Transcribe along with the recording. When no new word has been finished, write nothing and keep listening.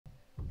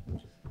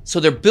So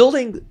they're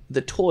building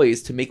the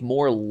toys to make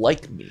more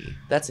like me.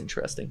 That's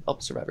interesting. Oh,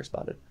 survivor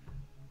spotted.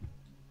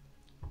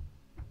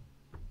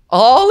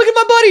 Oh, look at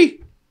my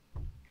buddy.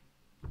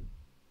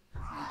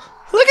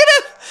 Look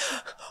at him.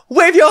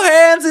 Wave your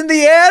hands in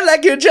the air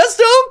like you just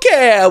don't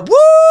care.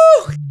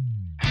 Woo!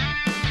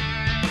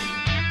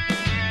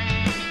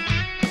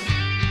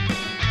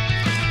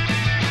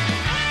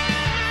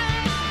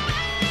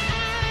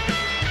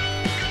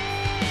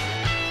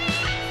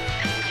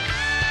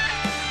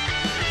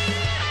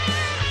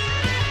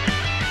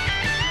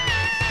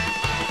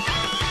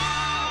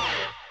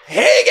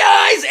 Hey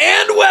guys,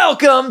 and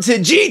welcome to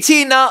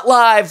GT Not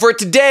Live. For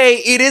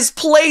today, it is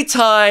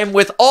playtime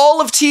with all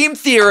of Team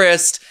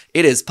Theorist.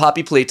 It is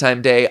Poppy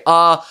Playtime Day.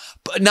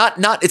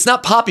 It's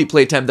not Poppy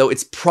Playtime though,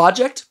 it's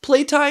Project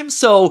Playtime.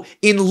 So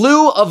in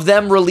lieu of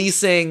them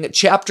releasing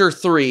Chapter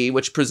 3,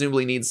 which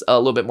presumably needs a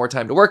little bit more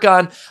time to work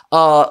on,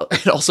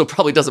 it also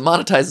probably doesn't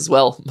monetize as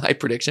well, my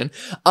prediction.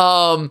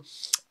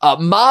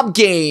 Mob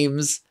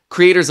Games,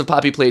 creators of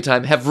Poppy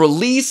Playtime, have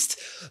released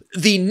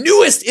the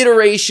newest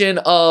iteration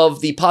of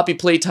the Poppy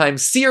Playtime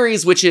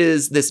series, which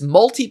is this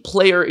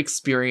multiplayer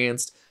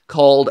experience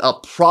called a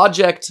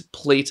Project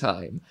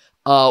Playtime,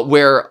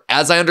 where,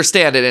 as I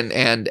understand it,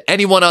 and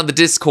anyone on the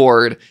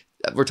Discord,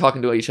 we're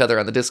talking to each other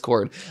on the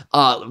Discord,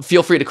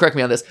 feel free to correct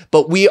me on this,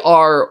 but we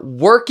are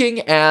working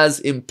as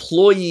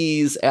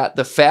employees at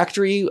the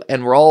factory,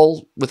 and we're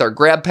all with our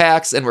grab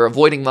packs, and we're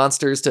avoiding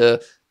monsters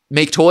to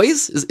make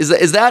toys?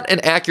 Is that an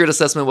accurate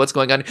assessment of what's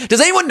going on?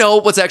 Does anyone know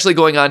what's actually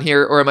going on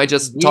here, or am I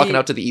just talking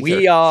out to the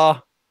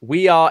ether?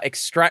 We are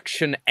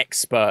extraction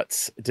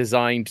experts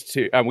designed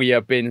to, and we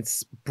have been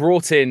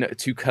brought in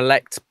to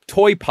collect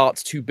toy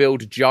parts to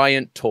build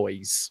giant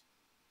toys.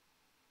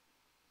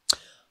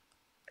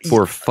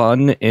 For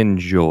fun and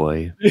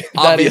joy.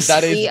 that is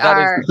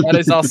our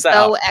setup.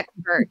 So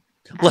expert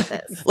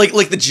at this.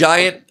 Like the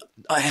giant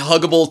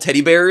huggable teddy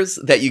bears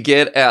that you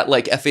get at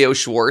like FAO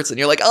Schwartz, and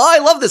you're like, oh,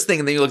 I love this thing,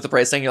 and then you look at the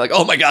price tag and you're like,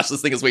 oh my gosh,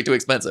 this thing is way too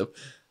expensive.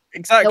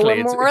 Exactly. So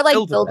we're more like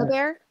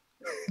Build-A-Bear.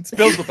 It's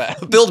Build-A-Bear.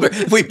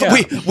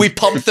 Build-A-Bear. We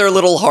pumped their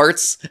little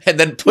hearts and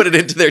then put it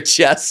into their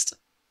chest.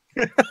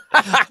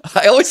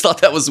 I always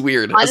thought that was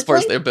weird. Honestly, as far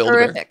as their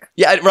Build-A-Bear. terrific.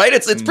 Yeah, right?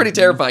 It's pretty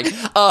terrifying.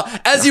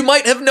 As you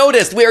might have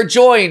noticed, we are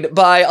joined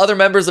by other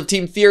members of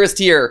Team Theorist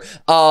here,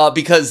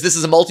 because this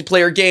is a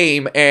multiplayer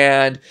game,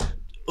 and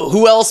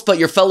who else but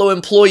your fellow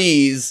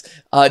employees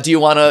do you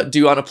want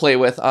to play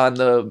with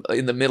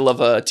in the middle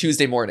of a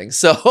Tuesday morning?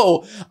 So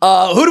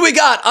who do we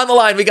got on the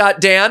line? We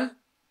got Dan.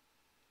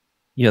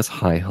 Yes,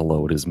 hi,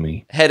 hello, it is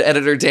me. Head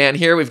editor Dan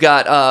here. We've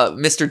got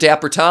Mr.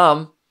 Dapper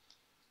Tom.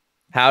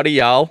 Howdy,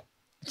 y'all.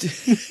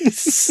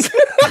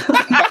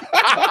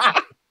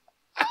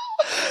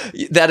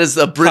 That is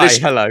a British.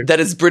 Hi, hello. That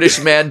is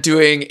British man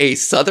doing a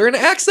Southern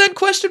accent?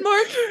 Question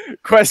mark.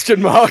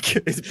 Question mark.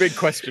 It's a big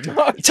question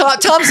mark.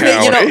 Tom's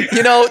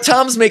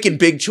Tom's making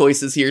big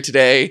choices here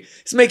today.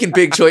 He's making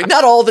big choices.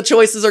 Not all the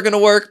choices are going to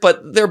work,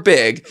 but they're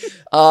big.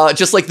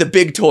 Just like the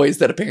big toys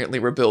that apparently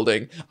we're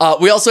building.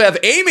 We also have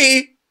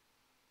Amy.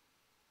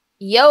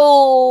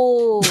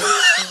 Yo.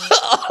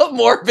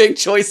 More big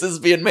choices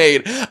being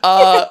made.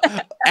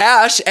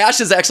 Ash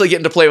is actually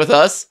getting to play with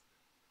us.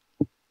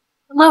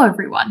 Hello,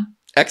 everyone.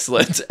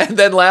 Excellent. And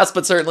then last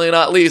but certainly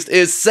not least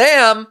is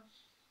Sam.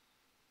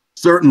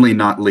 Certainly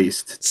not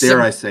least.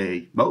 Dare I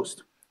say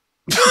most?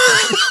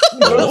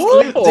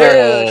 How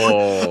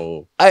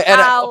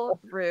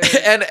rude.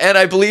 And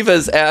I believe,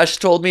 as Ash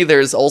told me,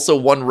 there's also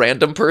one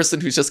random person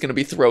who's just going to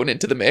be thrown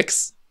into the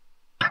mix.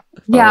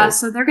 Yeah,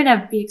 so they're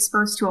gonna be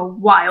exposed to a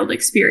wild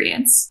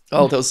experience.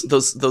 Oh,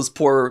 those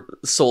poor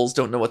souls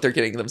don't know what they're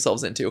getting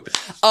themselves into.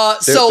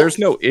 There's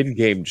no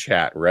in-game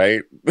chat,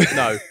 right?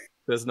 No,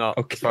 there's not.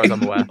 Okay. As far as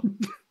I'm aware.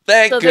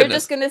 Thank So goodness. they're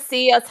just gonna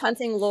see us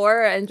hunting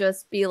lore and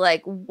just be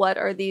like, "What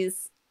are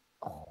these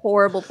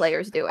horrible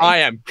players doing?" I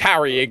am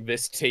carrying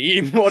this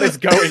team. What is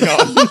going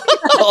on?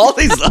 all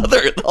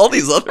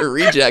these other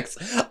rejects.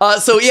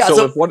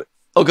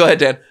 Oh, go ahead,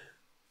 Dan.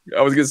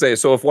 I was gonna say,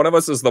 so if one of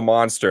us is the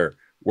monster,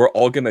 we're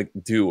all gonna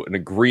do an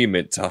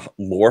agreement to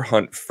lore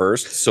hunt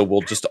first, so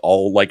we'll just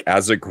all, like,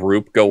 as a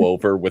group, go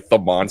over with the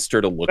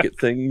monster to look at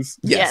things.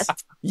 Yes.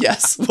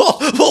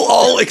 We'll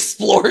all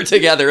explore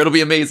together. It'll be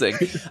amazing.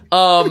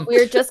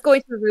 We're just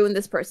going to ruin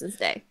this person's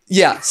day.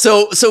 Yeah.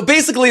 So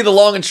basically, the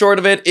long and short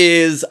of it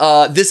is,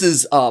 this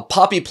is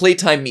Poppy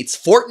Playtime meets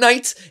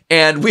Fortnite,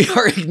 and we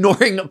are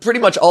ignoring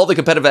pretty much all the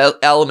competitive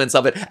elements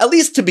of it, at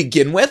least to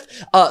begin with.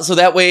 So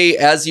that way,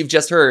 as you've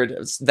just heard,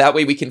 that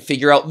way we can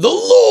figure out the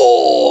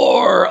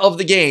lore of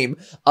the game.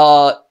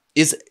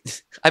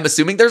 I'm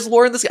assuming there's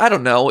lore in this. I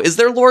don't know. Is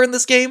there lore in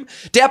this game?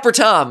 Dapper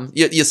Tom,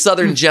 you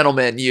Southern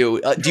gentleman, do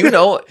you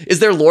know? Is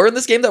there lore in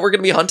this game that we're going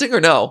to be hunting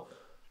or no?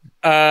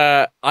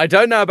 I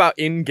don't know about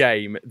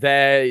in-game.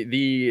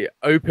 The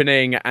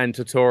opening and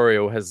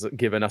tutorial has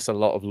given us a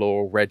lot of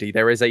lore already.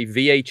 There is a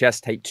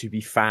VHS tape to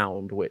be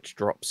found which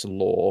drops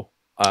lore.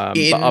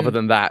 But other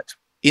than that,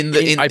 in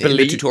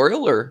the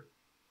tutorial, or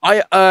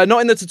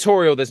Not in the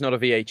tutorial. There's not a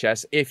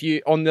VHS. If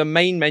you on the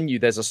main menu,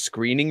 there's a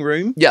screening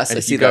room. Yes, and I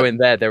if see you go that. in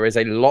there is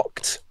a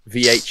locked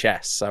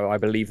VHS. So I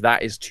believe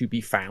that is to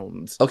be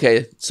found.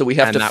 Okay, so we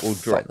have And to that will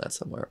drop. find that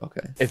somewhere.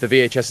 Okay. If the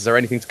VHSs are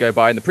anything to go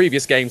by in the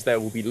previous games, there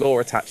will be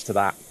lore attached to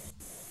that.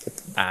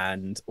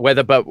 And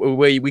but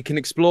we can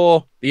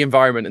explore the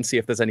environment and see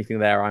if there's anything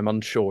there. I'm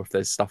unsure if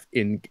there's stuff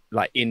in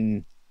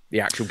the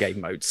actual game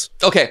modes.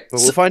 Okay.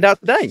 But we'll find out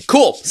today.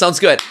 Cool. Sounds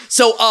good.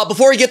 So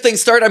before we get things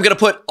started, I'm going to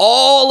put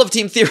all of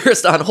Team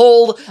Theorist on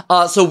hold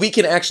so we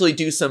can actually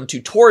do some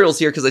tutorials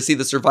here because I see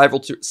the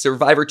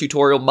Survivor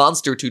tutorial,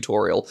 Monster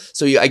tutorial.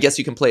 So I guess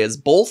you can play as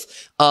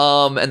both.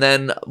 And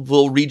then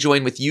we'll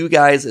rejoin with you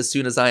guys as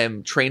soon as I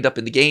am trained up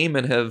in the game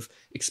and have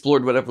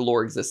explored whatever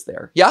lore exists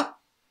there. Yeah?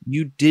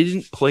 You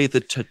didn't play the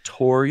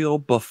tutorial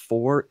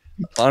before?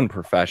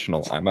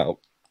 Unprofessional. I'm out.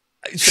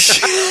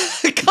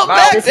 Come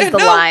back. This is the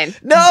no, line.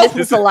 No. This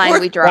is the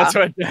line we draw. That's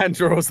where Dan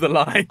draws the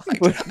line.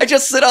 I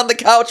just sit on the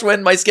couch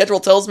when my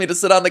schedule tells me to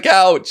sit on the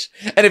couch.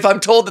 And if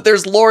I'm told that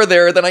there's lore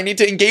there, then I need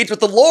to engage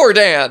with the lore,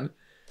 Dan.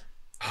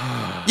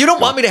 You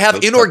don't want me to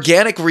have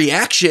inorganic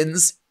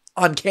reactions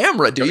on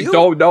camera, do you?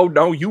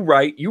 No, you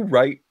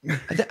right.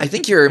 I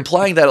think you're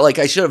implying that like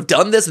I should have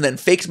done this and then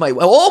faked my...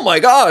 Oh my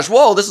gosh,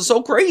 whoa, this is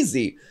so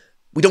crazy.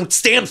 We don't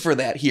stand for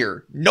that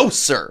here. No,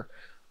 sir.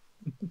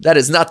 That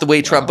is not the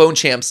way trombone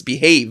champs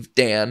behave,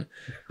 Dan.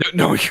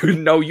 No,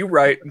 you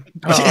right.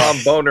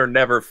 Tromboner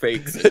never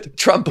fakes it.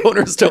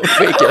 Tromboners don't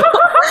fake it.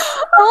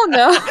 Oh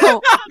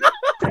no.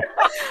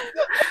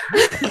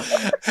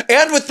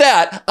 And with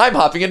that, I'm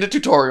hopping into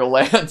tutorial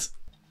land.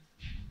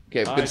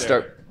 Okay, we're going to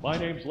start. My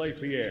name's Leigh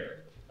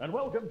Pierre, and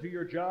welcome to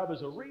your job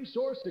as a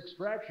resource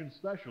extraction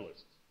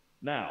specialist.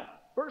 Now,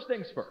 first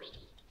things first.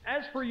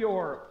 As for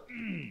your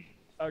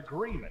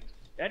agreement,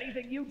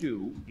 anything you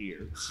do,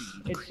 here,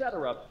 see,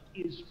 etc.,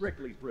 is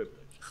strictly privileged.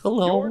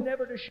 Hello. You're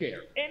never to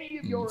share any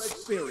of your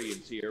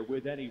experience here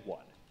with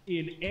anyone,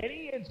 in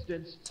any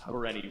instance,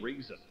 for any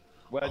reason.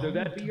 Whether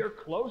that be your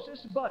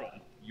closest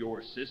buddy,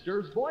 your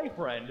sister's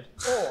boyfriend,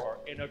 or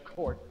in a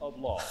court of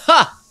law.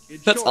 Ha! In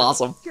That's short,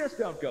 awesome. Just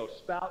don't go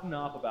spouting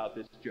off about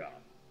this job.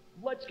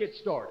 Let's get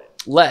started.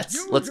 Let's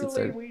get Usually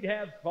started. we'd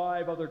have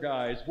 5 other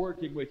guys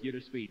working with you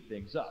to speed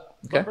things up.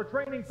 Okay. But for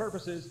training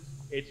purposes,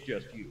 it's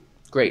just you.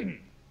 Great.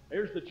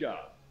 Here's the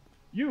job.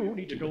 You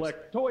need to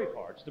collect toy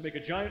parts to make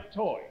a giant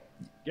toy.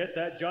 Get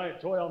that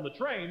giant toy on the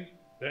train,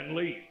 then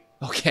leave.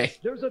 Okay.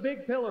 There's a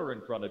big pillar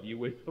in front of you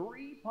with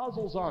 3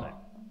 puzzles on it.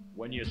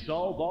 When you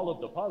solve all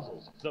of the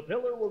puzzles, the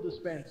pillar will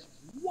dispense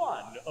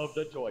 1 of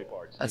the toy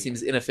parts. That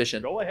seems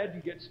inefficient. Go ahead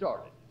and get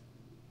started.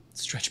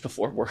 Stretch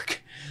before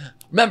work.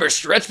 Remember,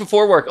 stretch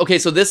before work. Okay,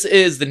 so this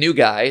is the new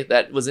guy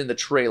that was in the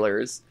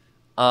trailers.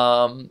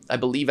 I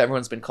believe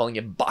everyone's been calling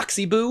him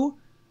Boxy Boo.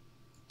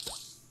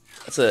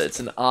 It's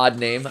an odd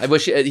name. I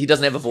wish he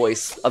doesn't have a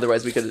voice.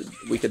 Otherwise, we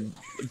could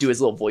do his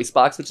little voice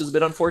box, which is a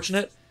bit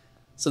unfortunate.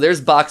 So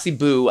there's Boxy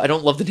Boo. I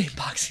don't love the name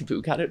Boxy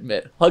Boo, gotta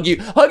admit. Huggy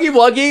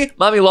Wuggy,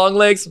 Mommy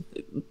Longlegs.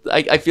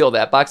 I feel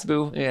that. Boxy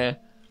Boo, yeah.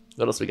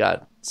 What else we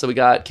got? So we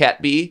got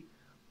Cat B.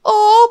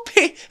 Oh,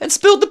 paint, and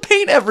spilled the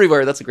paint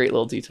everywhere. That's a great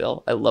little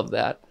detail. I love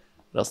that.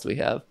 What else do we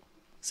have?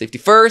 Safety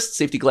first.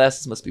 Safety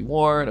glasses must be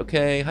worn.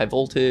 Okay, high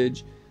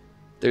voltage.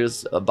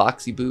 There's a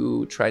Boxy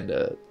Boo trying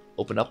to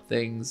open up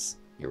things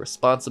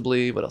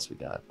irresponsibly. What else we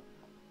got?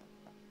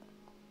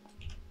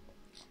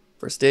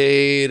 First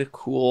aid,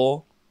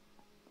 cool.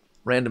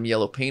 Random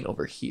yellow paint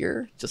over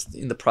here, just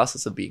in the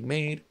process of being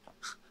made.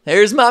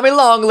 There's Mommy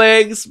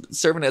Longlegs,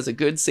 serving as a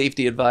good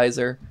safety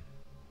advisor.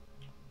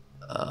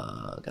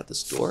 Got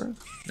this door.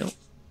 Nope.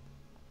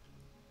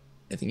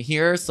 Anything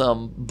here?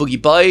 Some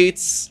Boogie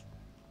Bites,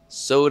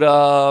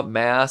 soda,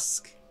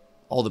 mask,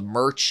 all the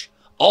merch.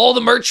 All the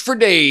merch for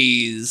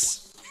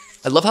days.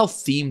 I love how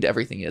themed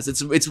everything is.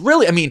 It's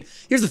really, I mean,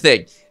 here's the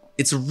thing.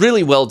 It's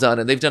really well done,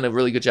 and they've done a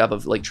really good job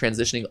of like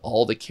transitioning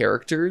all the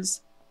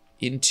characters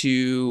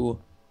into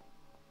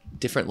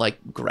different like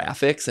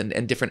graphics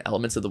and different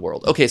elements of the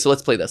world. Okay, so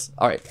let's play this.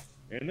 All right.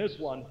 In this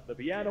one, the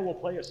piano will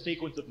play a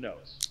sequence of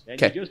notes,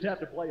 and Okay. you just have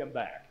to play them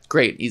back.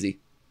 Great, easy.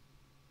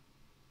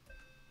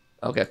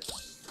 Okay.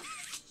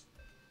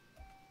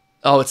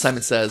 Oh, it's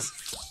Simon Says.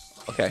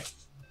 Okay.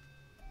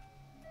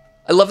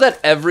 I love that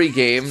every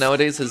game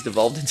nowadays has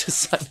devolved into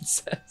Simon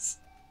Says.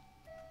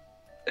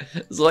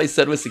 This is what I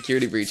said with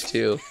Security Breach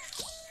too.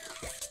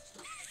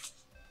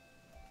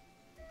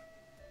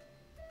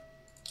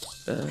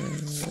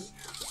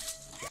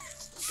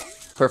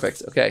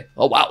 Perfect. Okay.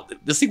 Oh wow,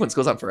 this sequence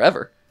goes on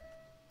forever.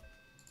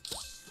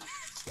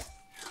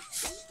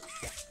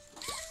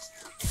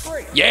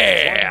 Great.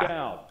 Yeah. One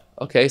down.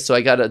 Okay, so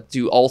I gotta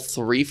do all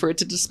 3 for it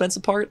to dispense a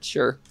part?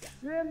 Sure.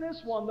 In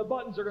this one, the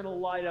buttons are going to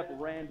light up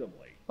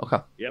randomly. Okay.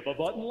 If a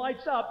button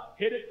lights up,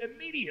 hit it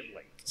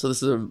immediately. So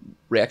this is a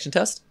reaction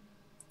test?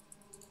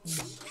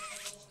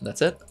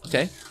 That's it?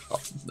 Okay.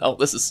 Oh,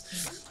 this is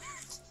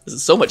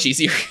so much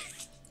easier.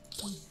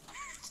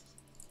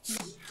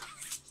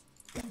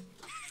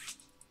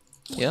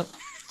 Yep.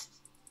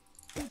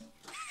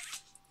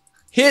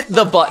 Hit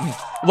the button.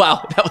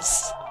 Wow, that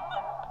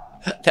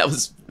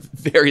was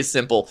very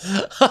simple.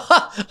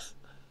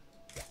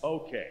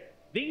 Okay.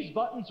 These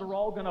buttons are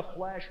all going to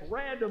flash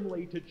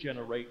randomly to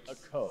generate a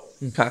code.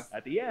 Okay.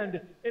 At the end,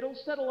 it'll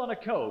settle on a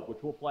code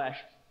which will flash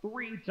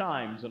 3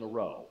 times in a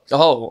row.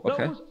 Oh,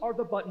 okay. Those are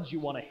the buttons you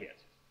want to hit.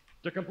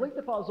 To complete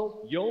the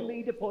puzzle, you'll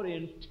need to put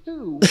in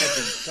 2 of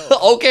these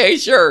codes. Okay,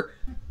 sure.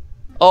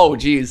 Oh,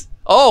 geez.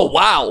 Oh,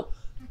 wow.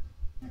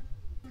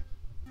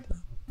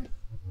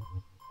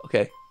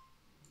 Okay.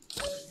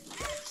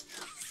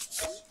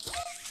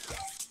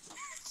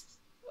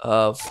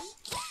 Oh,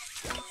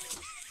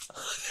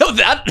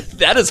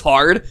 that is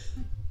hard.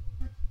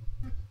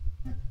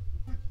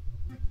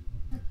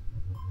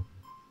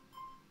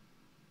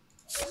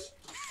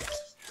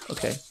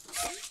 Okay.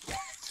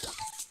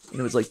 And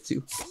it was like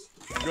 2.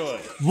 Good.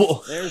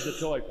 Whoa. There's the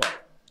toy part.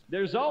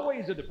 There's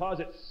always a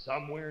deposit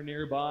somewhere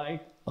nearby.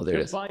 Oh, there it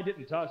Just is. find it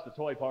and toss the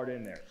toy part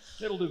in there.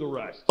 It'll do the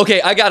rest.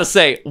 Okay, I gotta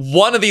say,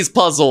 one of these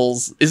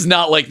puzzles is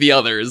not like the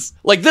others.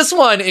 Like, this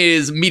one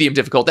is medium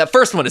difficult. That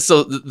first one is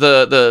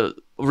the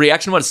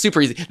reaction one is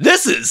super easy.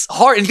 This is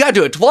hard, and you gotta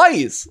do it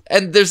twice.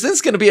 And there's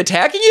this gonna be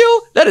attacking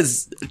you? That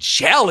is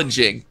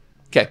challenging.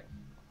 Okay.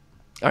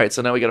 All right,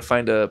 so now we gotta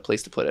find a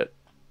place to put it.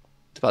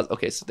 Deposit.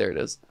 Okay, so there it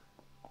is.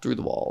 Through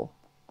the wall.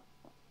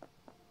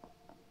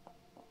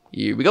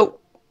 Here we go.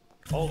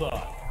 Hold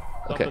on.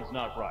 Okay. Something's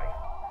not right.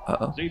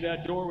 Uh-oh. See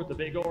that door with the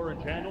big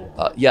orange handle?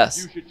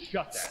 Yes. You should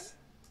shut that.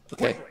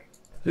 Okay.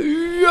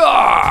 Quickly.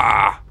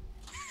 Yeah!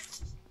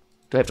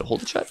 Do I have to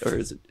hold it shut, or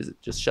is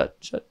it just shut?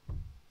 Shut.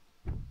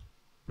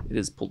 It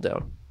is pulled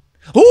down.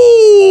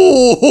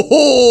 Ooh!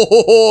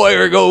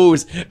 Here it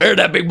goes. There,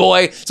 that big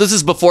boy. So this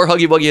is before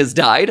Huggy Wuggy has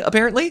died,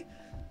 apparently.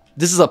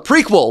 This is a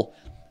prequel.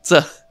 It's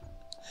a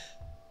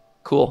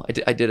cool.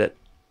 I did it.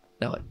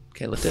 Now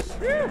can I lift it?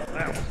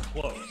 That was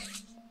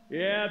close.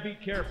 Yeah, be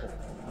careful.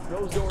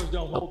 Those doors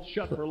don't hold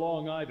shut for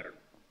long either.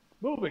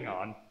 Moving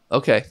on.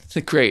 Okay,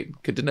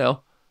 great. Good to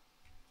know.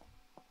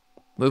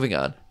 Moving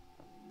on.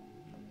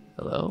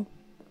 Hello?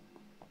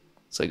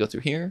 So I go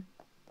through here.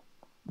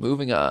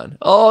 Moving on.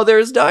 Oh,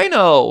 there's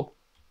Dino!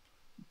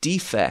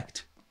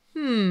 Defect.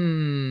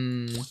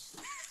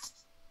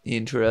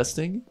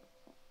 Interesting.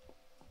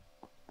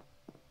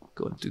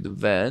 Going through the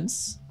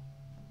vents.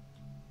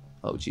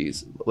 Oh,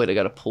 geez. Wait, I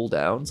gotta pull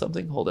down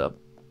something? Hold up.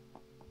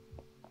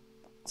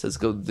 It says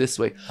go this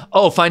way.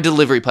 Oh, find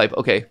delivery pipe.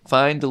 Okay,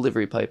 find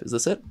delivery pipe. Is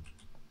this it?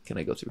 Can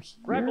I go through here?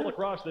 Grapple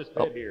across this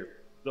bed here.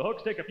 The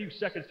hooks take a few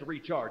seconds to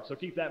recharge, so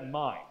keep that in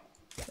mind.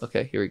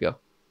 Okay, here we go.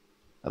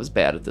 I was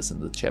bad at this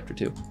in the chapter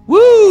 2.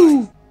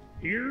 Woo!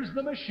 Here's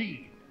the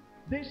machine.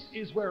 This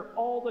is where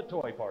all the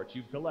toy parts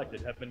you've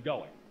collected have been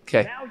going.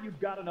 Okay. Now you've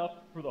got enough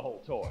for the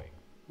whole toy.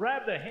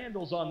 Grab the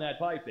handles on that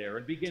pipe there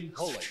and begin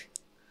pulling.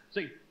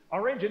 See,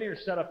 our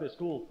engineers set up this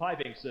cool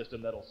piping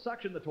system that'll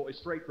suction the toy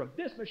straight from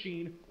this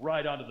machine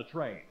right onto the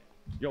train.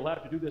 You'll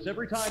have to do this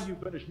every time you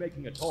finish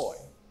making a toy.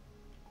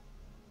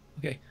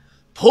 Okay.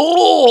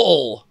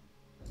 Pull!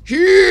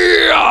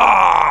 Here!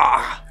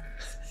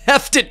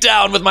 Heft it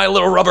down with my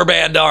little rubber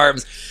band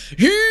arms.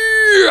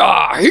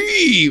 Here!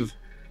 Heave!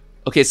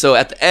 Okay, so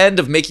at the end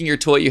of making your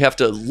toy, you have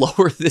to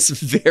lower this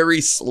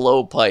very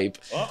slow pipe.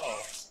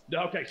 Uh-oh.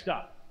 Okay,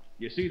 stop.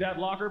 You see that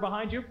locker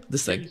behind you?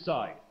 This thing.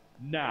 Inside.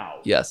 Now.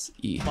 Yes,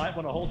 E. You might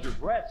want to hold your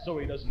breath so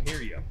he doesn't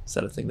hear you. Is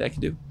that a thing that I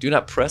can do? Do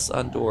not press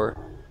on door.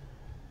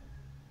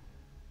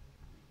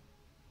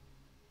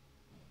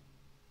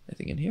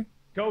 Anything in here?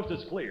 Coast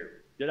is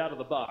clear. Get out of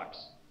the box.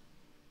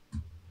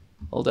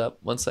 Hold up,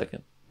 1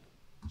 second.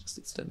 Just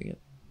extending it.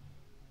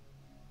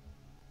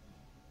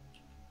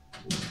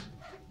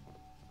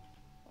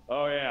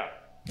 Oh, yeah.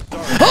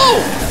 Sorry.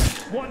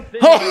 Oh! One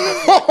thing.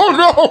 Oh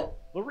no!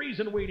 The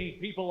reason we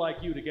need people like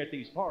you to get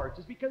these parts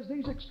is because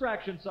these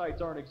extraction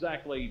sites aren't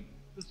exactly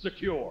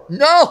secure.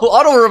 No!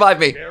 Auto revive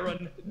me!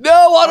 Aaron,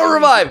 No! Auto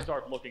revive!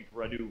 start looking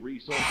for a new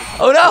resource.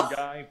 Oh, no!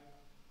 Guy.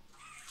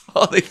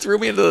 Oh, they threw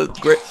me into the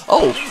great.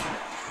 Oh!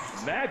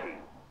 Maggie,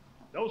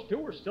 those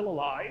two are still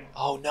alive.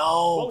 Oh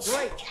no! Well,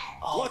 great.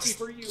 Oh, Lucky this-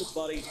 for you,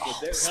 buddy.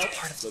 With their this is help,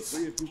 part of- the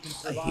 3 of you can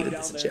survive hated down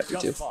this in there chapter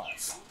just 2. fine.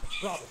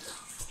 Probably.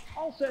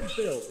 I'll send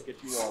Phil to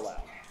get you all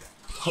out.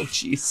 Oh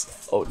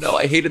jeez. Oh no,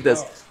 I hated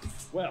this. Oh,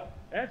 well,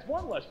 that's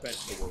one less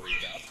bench to worry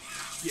about.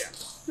 Yeah,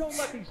 don't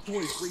let these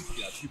toys reach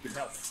you if you can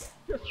help it.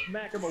 Just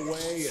smack them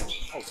away, and,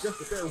 oh, just a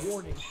fair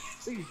warning,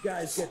 these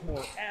guys get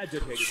more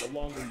agitated the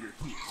longer you're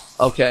here.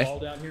 Okay. Fall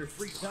down here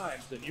 3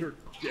 times, and you're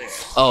dead.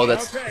 Oh,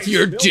 that's Okay,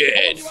 you're Phil,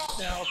 dead. hold you up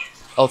now.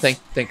 Oh, thank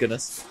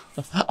goodness.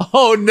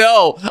 Oh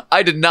no,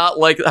 I did not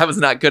like. I was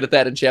not good at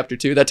that in chapter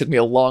 2. That took me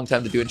a long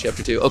time to do in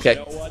chapter 2. Okay. You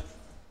know what?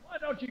 Why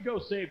don't you go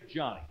save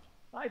Johnny?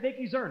 I think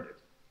he's earned it.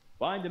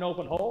 Find an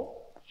open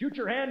hole, shoot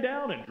your hand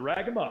down, and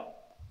drag him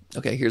up.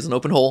 Okay, here's an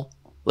open hole.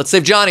 Let's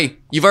save Johnny.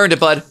 You've earned it,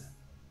 bud.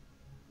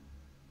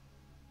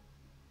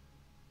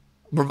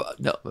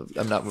 No,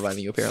 I'm not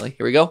reviving you, apparently.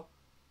 Here we go.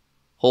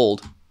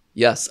 Hold.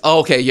 Yes. Oh,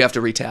 okay, you have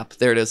to retap.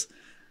 There it is.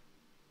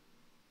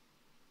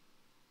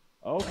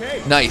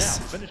 Okay. Nice.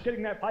 Now, finish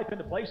getting that pipe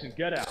into place and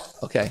get out.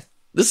 Okay.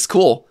 This is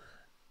cool.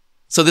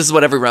 So this is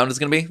what every round is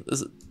going to be?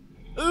 This is...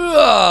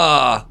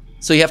 Ugh!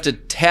 So you have to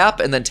tap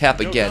and then tap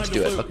No again time to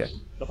do it. lose. Okay.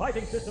 The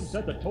piping system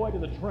sent the toy to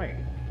the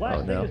train.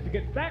 Last no. thing is to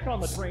get back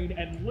on the train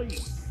and leave.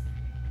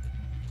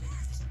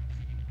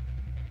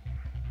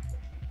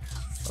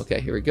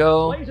 Okay, here we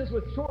go. Blazes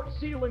with short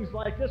ceilings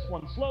like this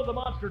one slow the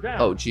monster down.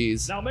 Oh,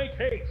 geez. Now make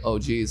haste. Oh,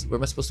 geez. Where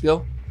am I supposed to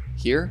go?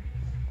 Here?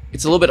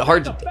 It's a little bit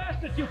hard The to...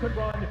 fastest you can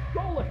run.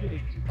 Roll if you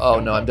need to. Oh,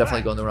 Don't no, go I'm definitely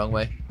back. going the wrong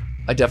way.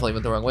 I definitely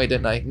went the wrong way,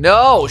 didn't I?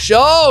 No!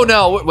 Show!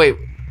 No! Wait.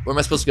 Where am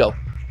I supposed to go?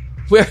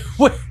 Where?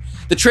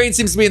 The train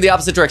seems to be in the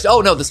opposite direction.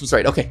 Oh, no, this was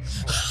right. Okay.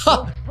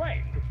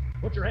 Train.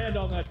 Put your hand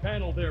on that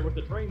panel there with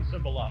the train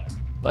symbol on it.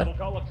 What? That'll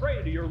call a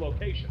train to your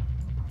location.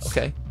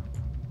 Okay.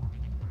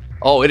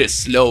 Oh, it is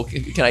slow.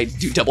 Can I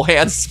do double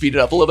hands? Speed it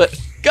up a little bit.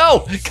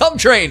 Go! Come,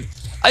 train!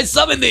 I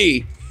summon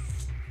thee!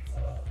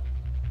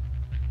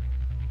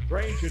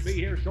 Train should be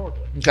here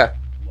shortly. Okay.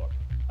 Look,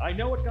 I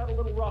know it got a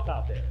little rough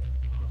out there.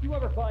 If you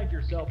ever find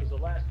yourself as the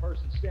last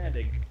person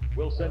standing,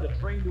 we'll send a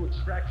train to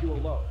extract you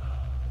alone.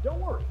 Don't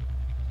worry.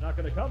 It's not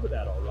going to come to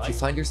that, all If you right?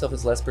 find yourself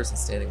as the last person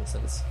standing, we'll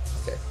send this.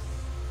 Okay.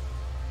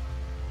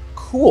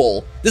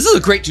 Cool. This is a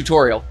great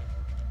tutorial.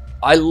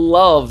 I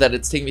love that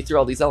it's taking me through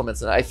all these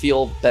elements, and I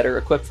feel better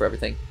equipped for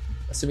everything.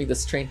 Assuming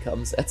this train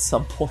comes at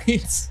some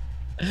point.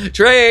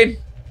 Train!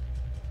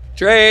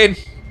 Train!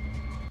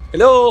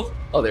 Hello!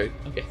 Oh, there.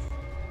 Okay.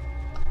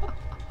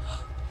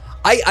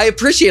 I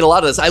appreciate a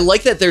lot of this. I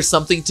like that there's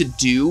something to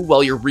do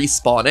while you're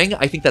respawning.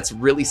 I think that's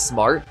really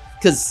smart,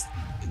 because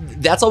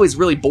that's always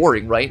really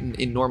boring, right?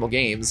 In normal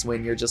games,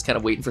 when you're just kind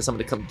of waiting for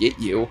someone to come get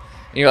you.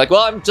 And you're like,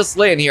 well, I'm just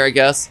laying here, I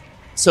guess.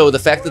 So the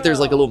fact that there's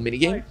like a little mini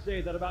game. I'd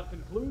say that about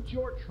concludes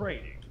your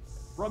training.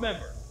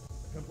 Remember,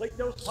 complete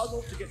those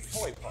puzzles to get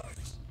toy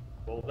parts.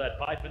 Pull that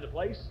pipe into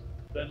place,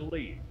 then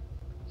leave.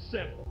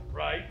 Simple,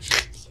 right?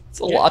 It's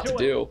a lot to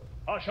do.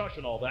 Hush, hush,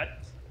 and all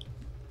that.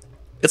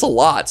 It's a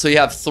lot. So you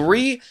have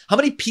 3. How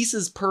many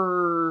pieces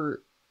per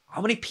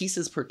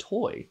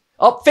toy?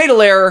 Oh,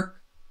 fatal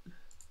error.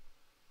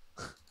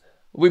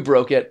 We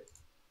broke it.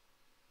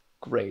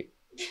 Great.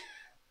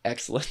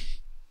 Excellent.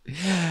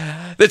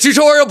 The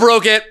tutorial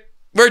broke it.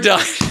 We're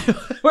done.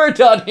 We're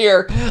done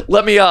here.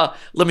 Let me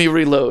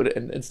reload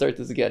and start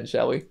this again,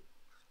 shall we?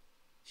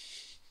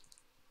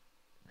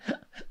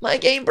 My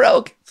game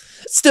broke.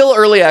 Still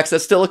early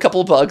access, still a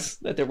couple of bugs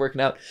that they're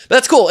working out. But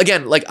that's cool.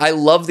 Again, like, I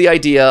love the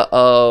idea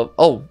of...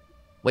 Oh,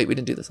 wait, we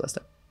didn't do this last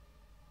time.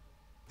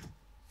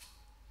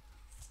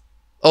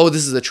 Oh,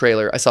 this is a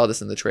trailer. I saw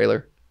this in the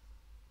trailer.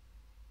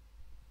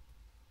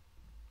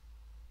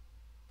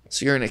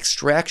 So you're an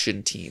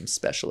extraction team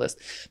specialist,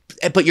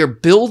 but you're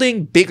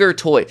building bigger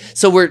toys.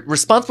 So we're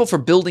responsible for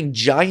building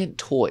giant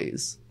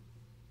toys.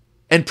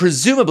 And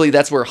presumably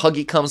that's where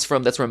Huggy comes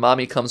from. That's where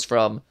Mommy comes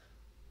from.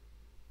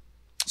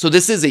 So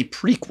this is a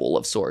prequel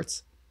of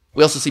sorts.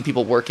 We also see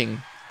people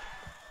working.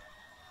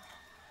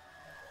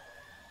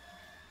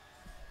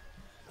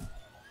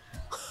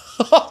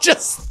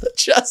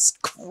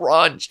 just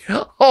crunch.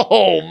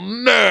 Oh,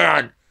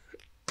 man.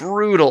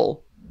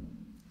 Brutal.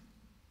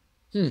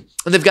 And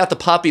they've got the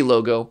Poppy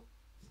logo.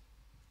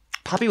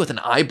 Poppy with an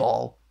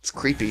eyeball. It's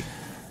creepy.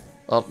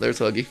 Oh, there's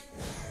Huggy.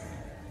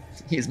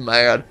 He's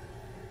mad.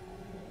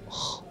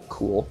 Oh,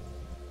 cool.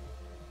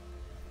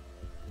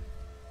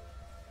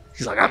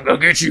 He's like, I'm gonna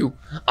get you.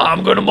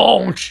 I'm gonna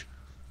munch.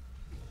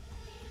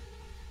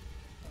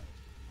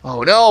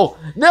 Oh, no.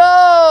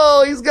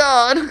 No, he's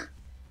gone.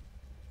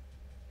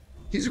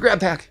 He's a grab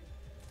pack.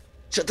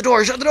 Shut the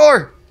door. Shut the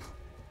door.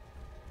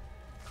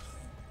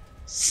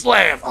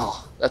 Slam.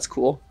 Oh, that's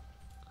cool.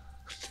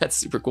 That's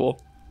super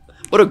cool.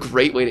 What a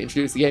great way to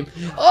introduce the game.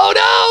 Oh,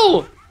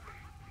 no!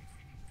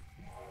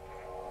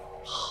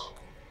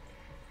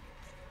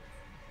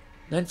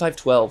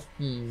 9512.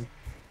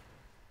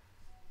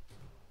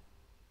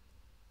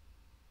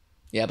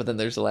 Yeah, but then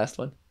there's the last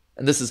one.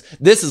 And this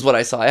is what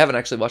I saw. I haven't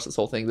actually watched this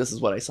whole thing. This is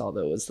what I saw,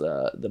 though, is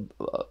the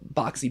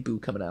Boxy Boo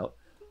coming out.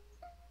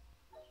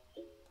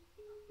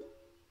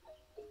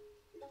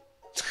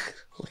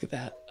 Look at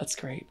that. That's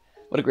great.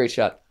 What a great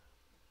shot.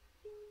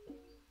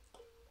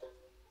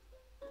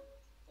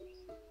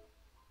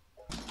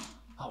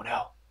 Oh,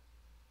 no.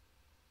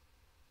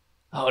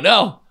 Oh,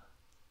 no.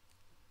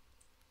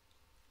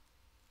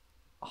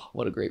 Oh,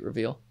 what a great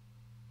reveal.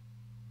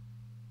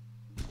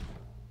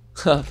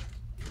 Oh,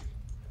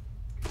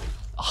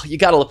 you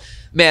gotta...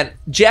 Man,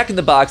 Jack in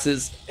the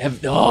Boxes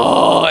have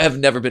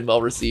never been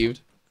well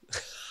received.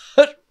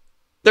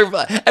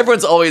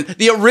 Everyone's always...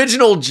 The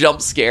original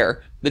jump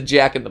scare, the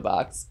Jack in the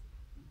Box.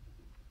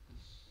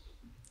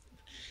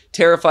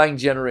 Terrifying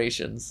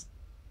generations.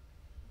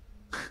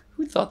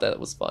 Who thought that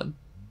was fun?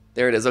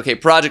 There it is. Okay,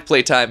 Project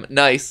Playtime.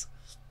 Nice.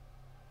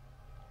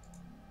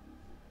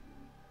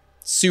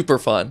 Super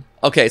fun.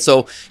 Okay,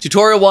 so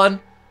tutorial 1.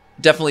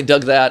 Definitely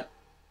dug that.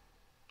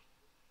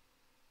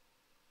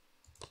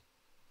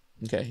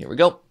 Okay, here we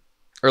go.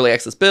 Early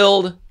access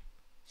build.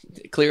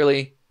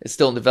 Clearly, it's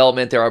still in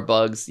development. There are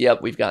bugs.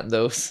 Yep, we've gotten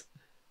those.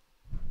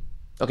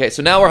 Okay,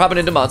 so now we're hopping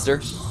into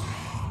Monster.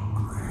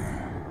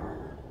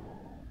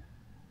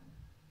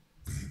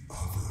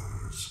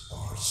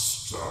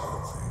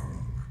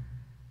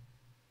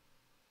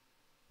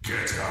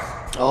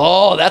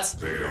 Oh, that's...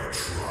 They are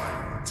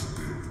trying to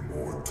build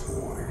more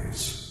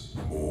toys,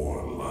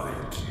 more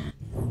like you.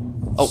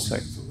 Oh,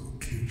 sorry.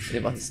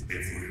 Location of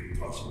every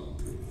puzzle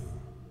builder.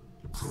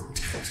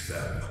 Protect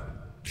them.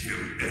 Kill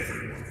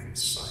everyone in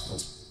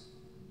sight.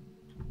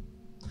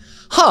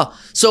 Huh.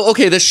 So,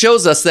 okay, this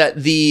shows us that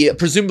the,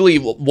 presumably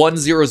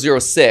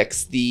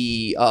 1006,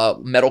 the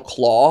metal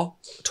claw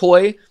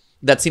toy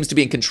that seems to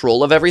be in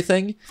control of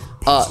everything,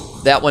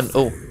 that one,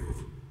 oh.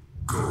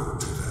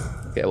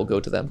 Okay, we'll go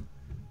to them.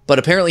 But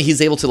apparently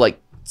he's able to,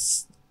 like,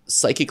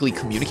 psychically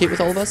communicate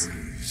with all of us?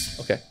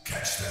 Okay.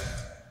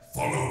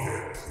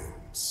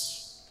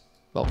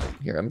 Well,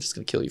 here, I'm just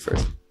gonna kill you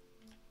first.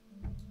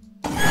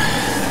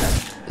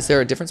 Is there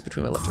a difference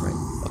between my left and right?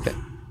 Okay.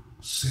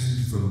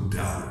 Send them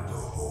down the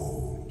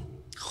hole.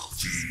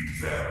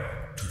 Feed them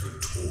to the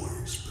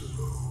toys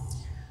below.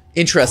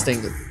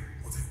 Interesting.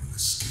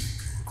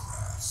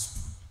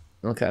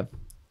 Okay.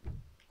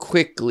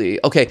 Quickly.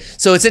 Okay,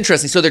 so it's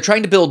interesting. So they're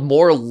trying to build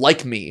more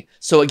like me.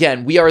 So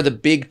again, we are the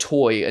big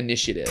toy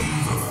initiative. They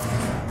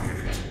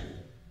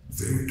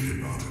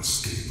cannot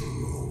escape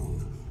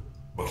alone,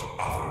 but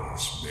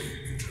others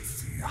may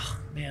interfere. Oh,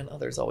 man,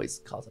 others always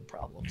causing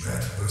problems.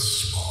 Let the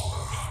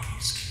smaller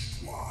huggies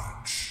keep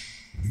watch.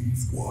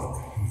 Leave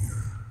one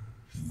here.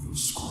 He will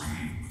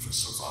scream if a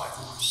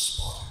survivor is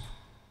spotted.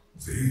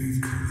 They've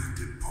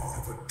collected part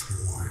of a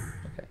toy.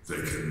 Okay.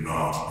 They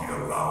cannot be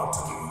allowed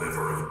to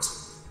deliver it.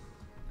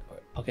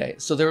 Okay,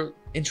 so they're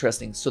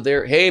interesting. So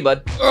they're, hey,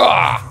 bud.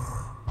 Ugh!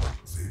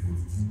 They will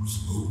use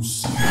low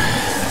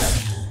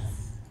ceilings.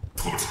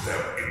 Put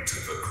them into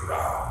the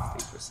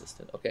ground.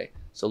 Persistent. Okay,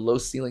 so low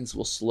ceilings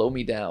will slow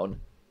me down.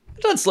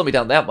 It doesn't slow me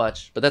down that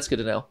much, but that's good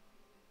to know.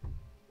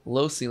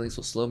 Low ceilings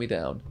will slow me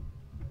down.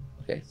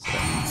 Okay. So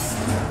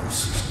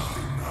This is not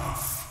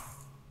enough.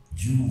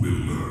 You will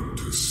learn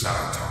to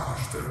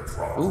sabotage their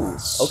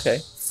progress. Ooh, okay.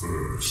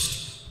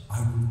 First,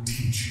 I will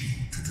teach you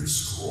to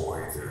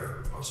destroy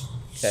their puzzles.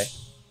 Okay.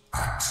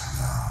 Act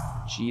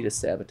now. G to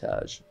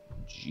sabotage.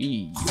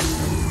 G.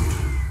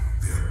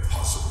 Their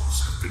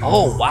puzzles have been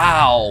Oh,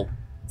 wow.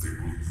 They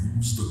will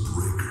use the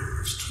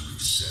breakers to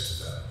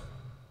reset them.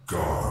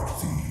 Guard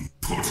thee.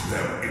 Put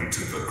them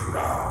into the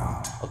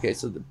ground. Okay,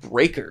 so the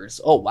breakers.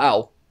 Oh,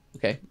 wow.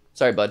 Okay.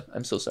 Sorry, bud.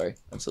 I'm so sorry.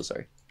 I'm so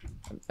sorry.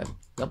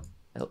 Nope.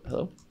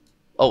 Hello?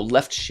 Oh,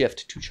 left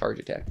shift to charge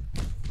attack.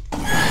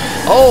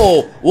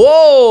 Oh,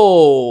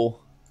 whoa.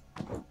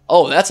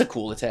 Oh, that's a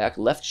cool attack.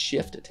 Left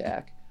shift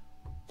attack.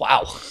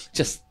 Wow.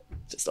 Just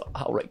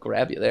outright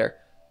grab you there.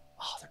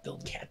 Oh, they're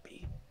building Cat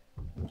Bee.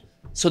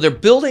 So they're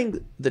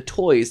building the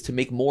toys to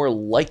make more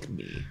like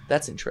me.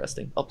 That's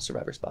interesting. Oh,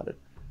 survivor spotted.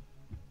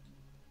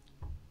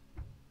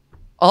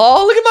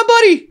 Oh, look at my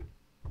buddy.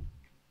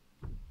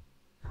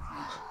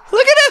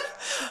 Look at him.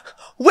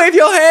 Wave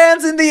your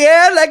hands in the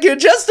air like you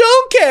just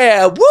don't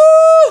care.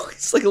 Woo!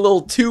 He's like a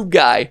little tube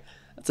guy.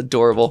 That's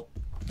adorable.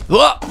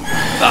 Whoa.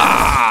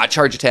 Ah,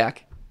 charge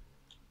attack.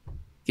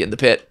 Get in the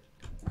pit.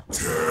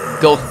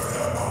 Go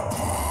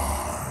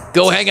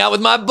hang out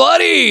with my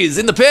buddies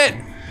in the pit.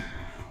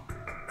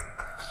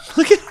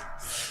 Look at.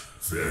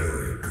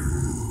 Very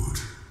good.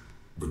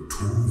 The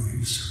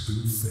toys have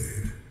been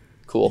fed.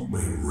 Cool. You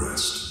may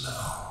rest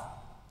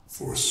now,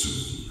 for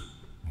soon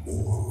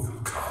more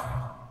will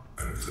come,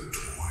 and the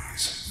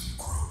toys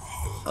will grow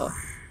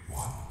hungry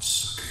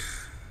once again.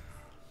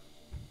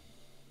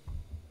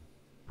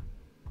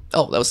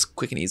 Oh, that was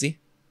quick and easy.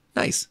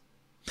 Nice.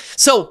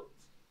 So,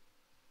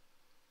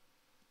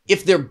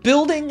 if they're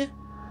building,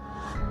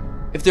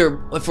 if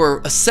we're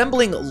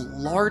assembling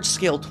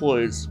large-scale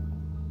toys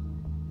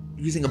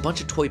using a bunch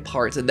of toy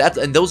parts, and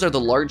those are the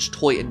large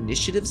toy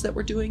initiatives that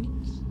we're doing.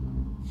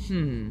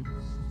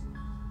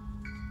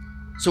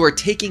 So we're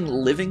taking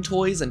living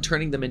toys and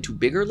turning them into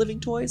bigger living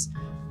toys.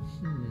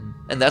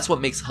 And that's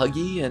what makes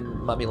Huggy and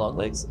Mommy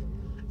Longlegs.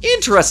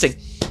 Interesting.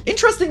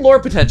 Interesting lore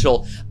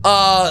potential.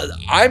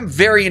 I'm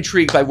very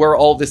intrigued by where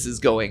all this is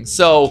going.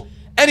 So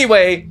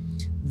anyway,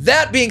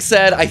 that being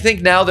said, I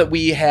think now that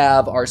we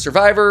have our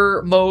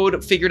survivor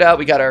mode figured out,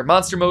 we got our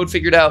monster mode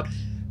figured out,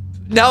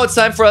 now it's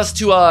time for us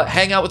to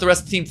hang out with the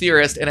rest of Team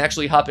Theorist and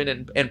actually hop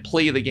in and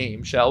play the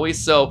game, shall we?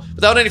 So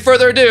without any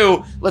further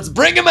ado, let's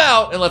bring him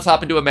out and let's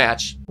hop into a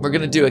match. We're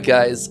gonna do it,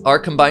 guys. Our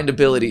combined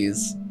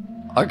abilities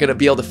are gonna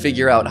be able to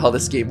figure out how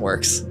this game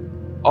works.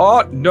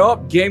 Oh,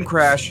 nope. Game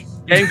crash.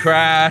 Game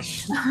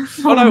crash.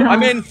 Oh no,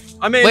 I'm in.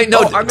 Wait,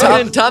 no,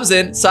 Tom's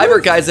in.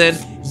 Cyber guy's in.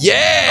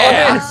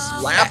 Yeah! Oh,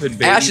 slapping,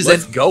 baby. Ash is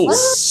Let's in. go.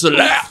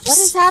 Slaps. What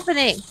is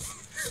happening?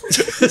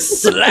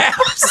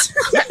 Slaps.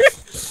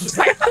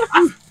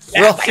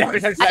 Well,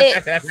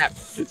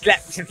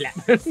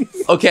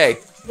 Okay.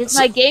 Is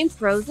my game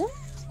frozen?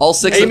 All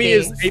six Amy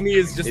of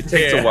is just It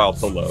takes a while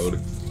to load.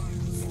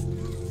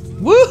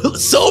 Woo!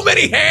 So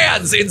many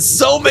hands in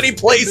so many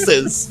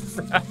places.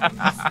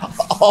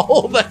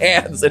 All the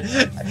hands. And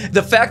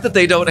the fact that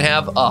they don't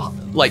have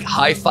like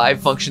high five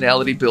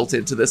functionality built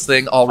into this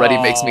thing already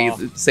makes me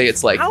say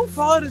it's like. How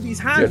far do these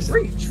hands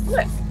reach?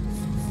 Flip.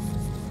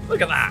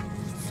 Look at that.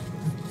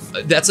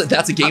 That's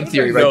a game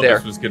theory I right there.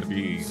 This was going to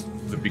be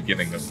the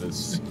beginning of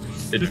this.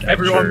 Just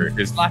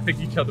everyone slapping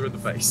each other in the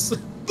face.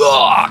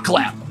 Ah,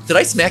 clap. Did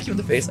I smack you in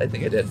the face? I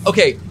think I did.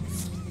 Okay.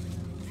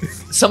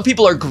 Some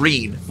people are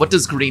green. What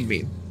does green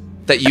mean?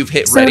 That you've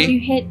hit ready? So if you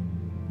hit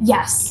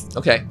yes.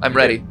 Okay, I'm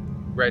ready.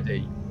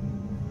 Ready.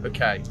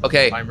 Okay.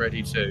 Okay. I'm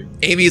ready too.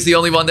 Amy's the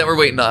only one that we're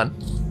waiting on.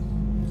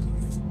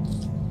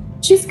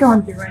 She's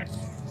going through it.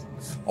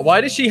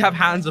 Why does she have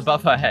hands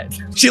above her head?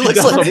 She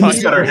looks like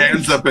Amy's got her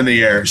hands up in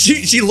the air.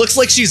 She looks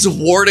like she's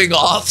warding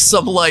off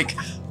some like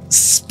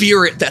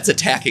spirit that's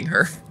attacking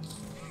her.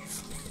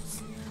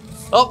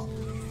 Oh.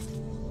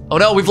 Oh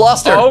no, we've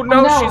lost her. Oh no,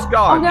 Oh, no. she's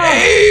gone. Oh, no.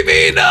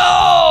 Amy,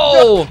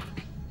 no!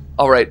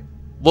 All right,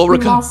 we'll We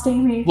recover. lost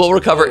Amy. We'll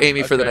recover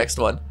Amy for the Okay. next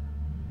one.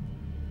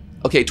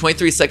 Okay,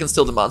 23 seconds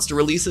till the monster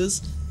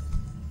releases.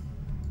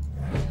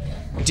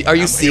 Are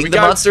you Here seeing we the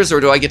go. monsters, or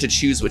do I get to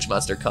choose which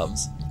monster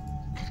comes?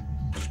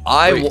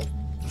 I Wait. will.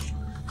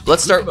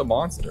 Let's start. the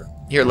monster.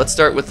 Here, let's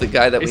start with the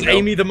guy that Is we know.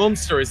 Amy the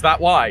monster? Is that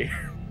why?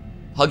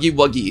 Huggy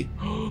Wuggy.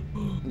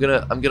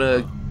 I'm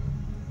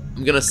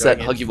gonna set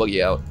in. Huggy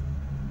Wuggy out.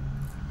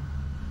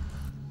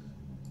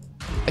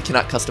 I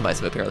cannot customize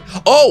him apparently.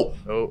 Oh!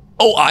 Oh.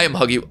 Oh, I am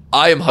Huggy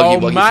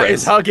Wuggy, Matt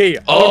friends. is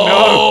Huggy.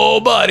 Oh,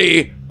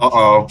 buddy!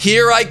 Uh-oh.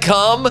 Here I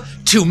come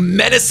to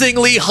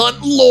menacingly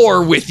hunt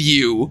lore with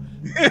you.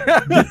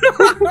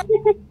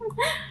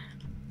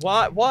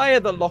 Why are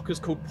the lockers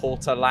called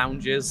porter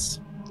lounges?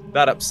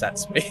 That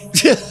upsets me.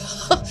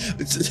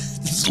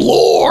 It's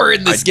lore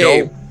in this I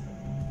game.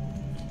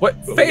 What?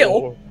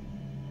 Fail?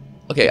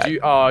 Okay,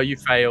 You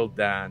failed,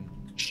 Dan.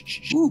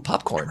 ooh,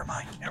 popcorn.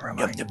 Never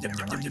mind.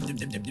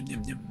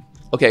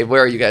 Okay,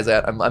 where are you guys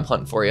at? I'm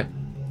hunting for you.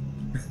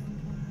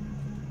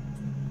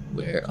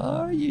 Where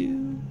are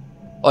you?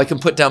 Oh, I can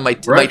put down my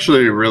We're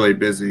actually really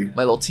busy.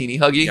 my little teeny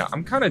Huggy. Yeah,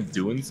 I'm kind of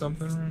doing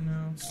something right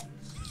now.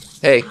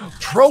 Hey,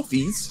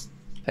 Trophies?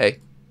 hey,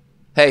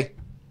 hey.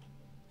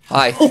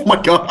 Hi. Oh my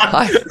god.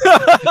 Hi.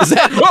 Is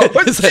that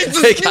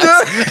hey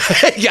guys?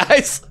 Hey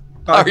guys.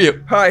 How are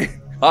you? Hi.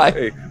 Hi.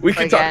 Hey, we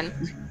can Again.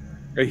 talk.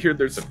 I hear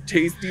there's some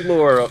tasty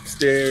lore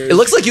upstairs. It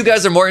looks like you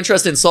guys are more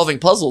interested in solving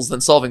puzzles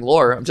than solving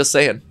lore. I'm just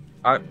saying.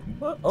 Okay.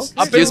 I've been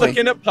Excuse me.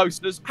 looking at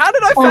posters. How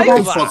did I Oh, fail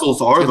that's- that?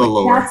 Puzzles are the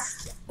lore.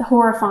 That's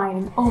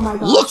horrifying. Oh my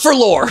god. Look for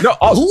lore. No,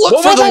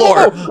 Look for the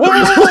lore.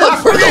 Look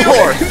for the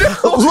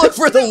lore. Look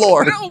for the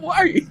lore. No,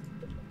 why?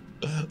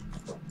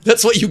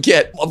 That's what you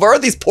get. Where are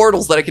these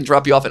portals that I can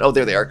drop you off in? Oh,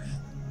 there they are.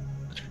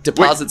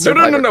 Deposit Wait,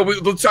 no,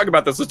 survivor. Let's talk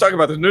about this. Let's talk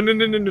about this. No.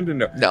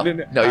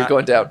 No, you're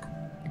going down.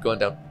 You're going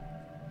down.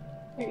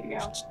 There you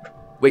go.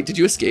 Wait, did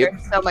you escape?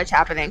 There's so much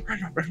happening.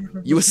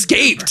 You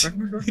escaped.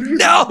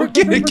 No,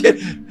 get,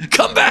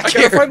 come back I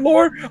here. gotta find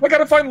lore.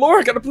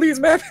 I gotta please,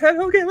 man.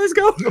 Okay, let's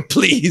go.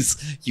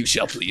 Please, you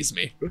shall please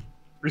me.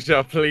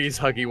 Shall please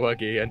Huggy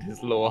Wuggy and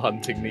his lore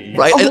hunting needs.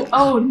 Right, Oh, and-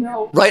 oh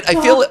no. right.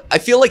 I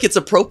feel like it's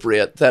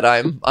appropriate that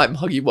I'm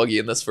Huggy Wuggy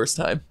in this first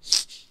time.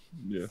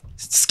 Yeah.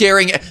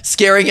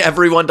 Scaring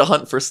everyone to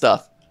hunt for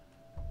stuff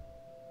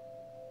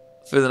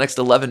for the next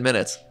 11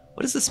 minutes.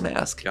 What is this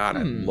mask? God,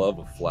 I love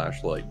a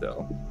flashlight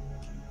though.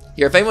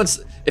 Here,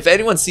 if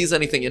anyone sees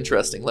anything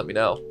interesting, let me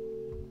know.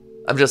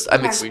 I'm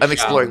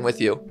exploring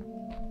with you.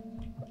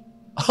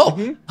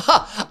 Oh,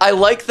 ha, I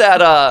like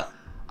that.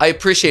 I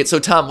appreciate. So,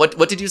 Tom,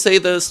 what did you say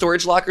the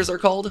storage lockers are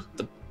called?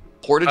 The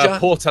porta-john?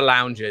 Porter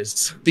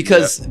lounges.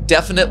 Because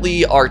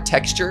definitely our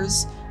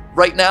textures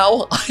right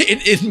now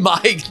in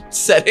my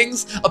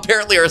settings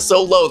apparently are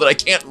so low that I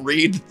can't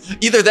read.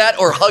 Either that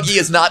or Huggy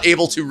is not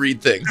able to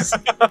read things.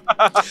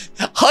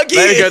 Huggy,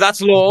 There you go.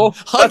 That's lore.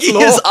 That's Huggy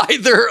lore. is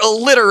either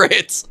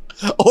illiterate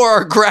or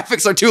our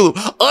graphics are too low.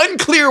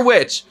 Unclear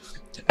which.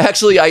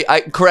 Actually,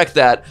 I correct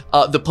that.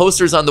 The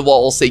posters on the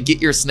wall will say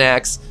 "Get your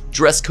snacks,"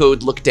 dress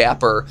code, look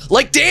dapper,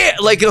 like Dan,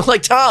 like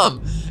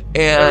Tom,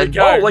 and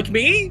There we go. like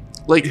me?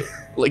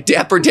 like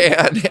Dapper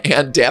Dan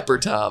and Dapper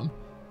Tom.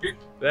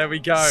 There we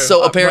go.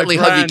 So Up apparently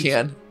my Huggy brand.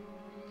 can.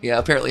 Yeah,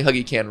 apparently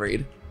Huggy can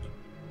read.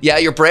 Yeah,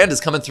 your brand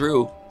is coming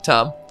through,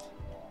 Tom.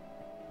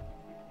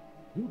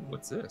 Ooh,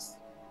 what's this?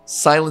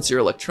 Silence your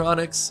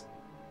electronics.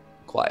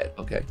 Quiet.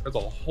 Okay. There's a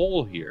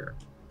hole here.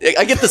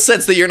 I get the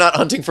sense that you're not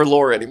hunting for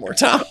lore anymore,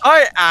 Tom.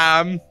 I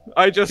am.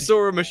 I just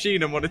saw a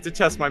machine and wanted to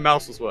test my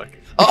mouse was working.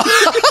 Oh,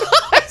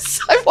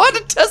 I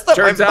wanted to test that.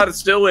 Turns out it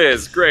still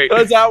is. Great.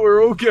 Turns out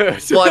we're all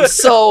good. Well, I'm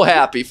so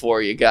happy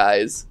for you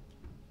guys.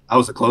 That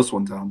was a close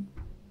one, Tom.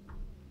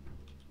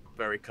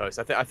 Very close.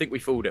 I think we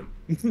fooled him.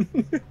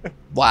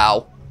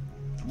 Wow.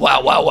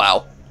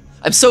 Wow.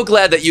 I'm so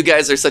glad that you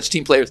guys are such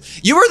team players.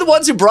 You were the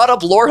ones who brought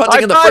up lore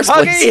hunting in the first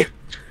place.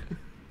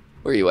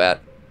 Where are you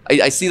at?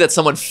 I see that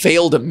someone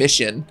failed a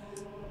mission.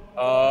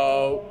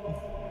 Oh.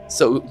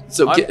 So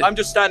I'm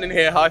just standing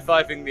here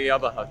high-fiving the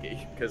other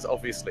Huggy, because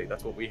obviously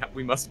that's what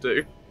we must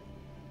do.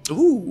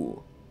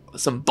 ooh,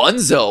 some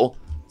bunzo.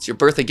 It's your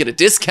birthday, get a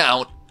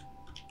discount.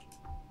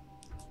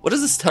 What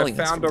is this telling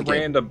I us? found from a the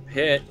game? random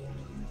pit.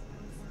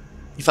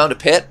 You found a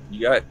pit?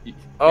 You got.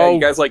 Oh,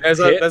 you guys like there's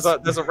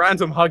pits? a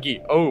random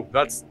Huggy. Oh,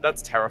 that's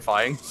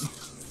terrifying.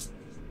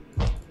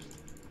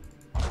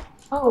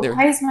 Oh, There.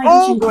 why is my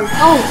vision going?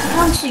 Oh,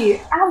 ouchie,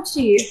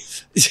 ouchie.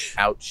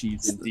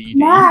 Ouchies indeed.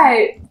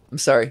 Matt. I'm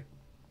sorry.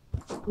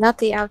 Not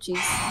the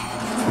ouchies.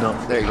 No,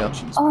 There you go.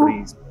 Ouchies, Oh.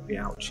 please. The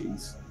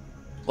ouchies.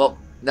 Well,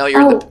 now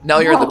you're in the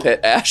in the no. pit,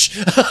 Ash.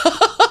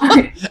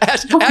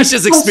 Ash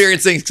is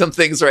experiencing some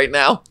things right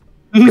now.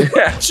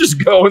 Yeah,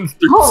 just going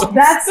through. Oh, some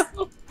that's.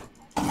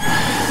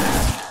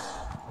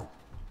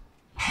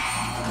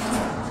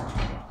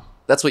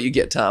 That's what you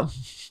get, Tom.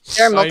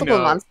 There are I multiple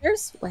know.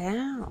 monsters?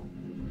 Wow.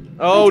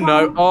 Oh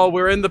no! Oh,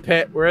 we're in the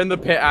pit. We're in the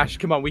pit, Ash.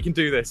 Come on, we can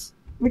do this.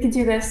 We can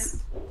do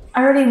this.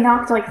 I already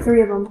knocked like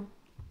 3 of them.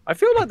 I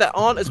feel like there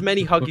aren't as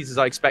many Huggies as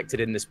I expected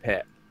in this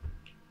pit.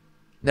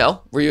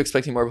 No? Were you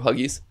expecting more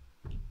Huggies?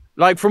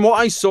 Like from what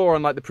I saw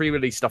on like the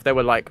pre-release stuff, there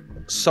were like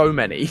so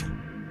many.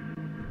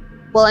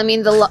 Well, I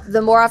mean,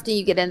 the more often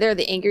you get in there,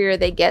 the angrier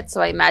they get.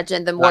 So I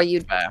imagine the more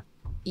That's fair.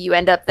 you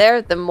end up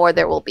there, the more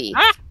there will be.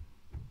 Ah!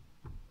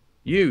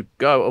 You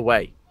go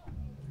away.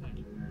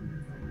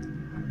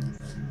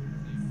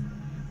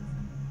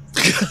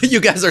 You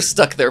guys are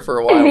stuck there for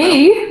a while now.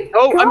 Me?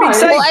 Oh, I mean, God.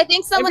 say- Well, I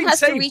think someone mean, has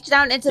to save- reach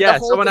down into Yeah, the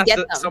hole someone to has get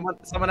to. them.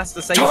 Someone has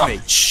to save Tom, me.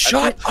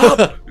 shut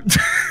up!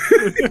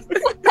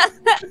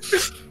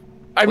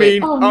 I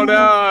Wait. mean, Oh, oh no.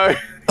 no!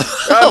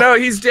 Oh no,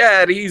 he's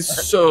dead. He's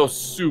so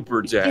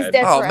super dead. He's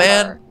dead Oh, forever.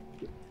 man.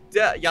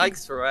 Yeah,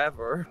 yikes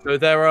forever. So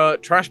there are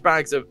trash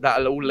bags that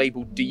are all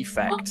labeled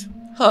defect.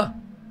 Huh.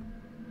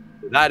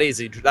 That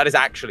is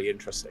actually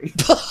interesting.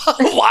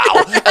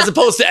 Wow. As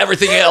opposed to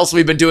everything else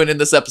we've been doing in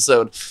this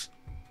episode.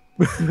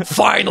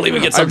 Finally, we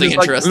get something I'm just,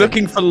 like, interesting.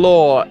 looking for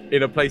lore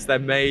in a place there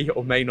may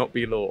or may not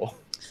be lore.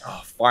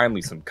 Oh,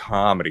 finally, some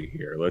comedy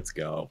here. Let's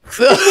go.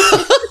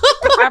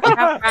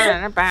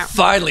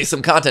 Finally,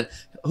 some content.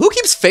 Who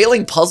keeps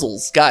failing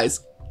puzzles,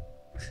 guys?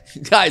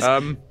 Guys,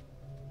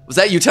 was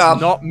that you, Tom?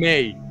 Not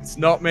me. It's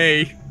not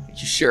me. You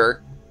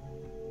sure?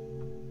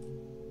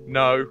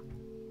 No.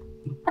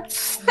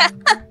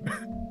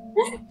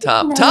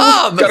 Tom. No.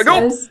 Tom! Gotta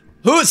go.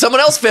 Who? Someone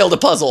else failed a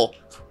puzzle.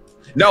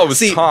 No, it was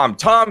See- Tom.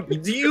 Tom,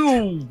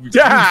 you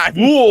Dad!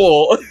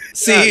 fool.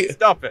 See, Dad,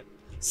 stop it.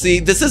 see,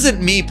 this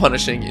isn't me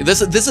punishing you.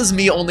 This is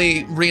me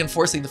only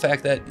reinforcing the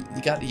fact that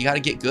you got to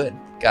get good,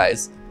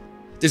 guys.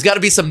 There's got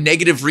to be some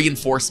negative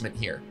reinforcement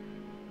here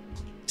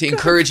to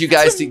encourage you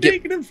guys to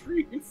get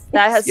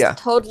That has Yeah.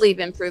 totally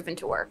been proven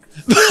to work.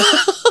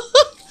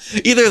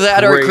 either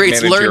that or it Great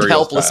creates learned managerial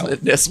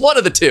helplessness. One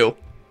of the two.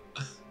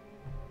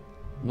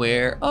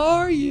 Where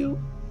are you?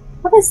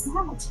 What is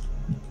that?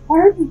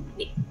 Where are you?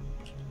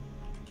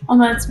 Oh,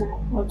 no, that's Matt.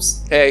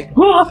 Whoops. Hey.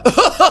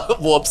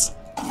 Whoops.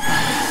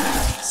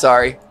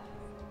 Sorry.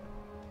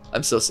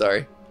 I'm so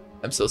sorry.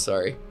 I'm so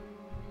sorry.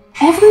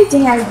 Every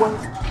day I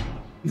wake up.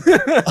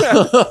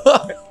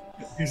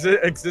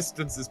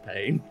 Existence is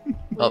pain.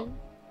 Oh.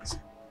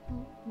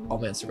 Oh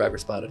man, survivor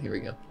spotted. Here we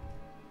go.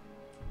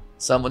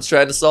 Someone's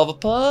trying to solve a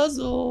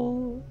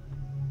puzzle.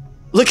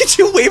 Look at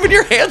you waving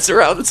your hands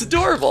around. It's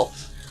adorable.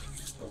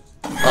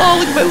 Oh,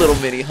 look at my little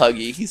mini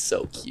Huggy. He's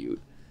so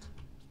cute.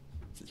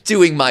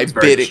 Doing my It's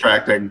very bidding.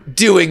 distracting.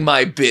 Doing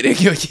my bidding.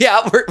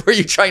 Yeah, were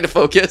you trying to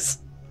focus?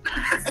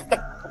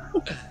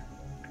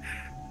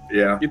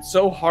 Yeah. It's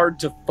so hard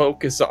to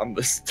focus on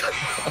this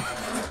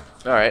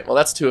stuff. All right. Well,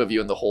 that's 2 of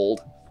you in the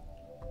hold.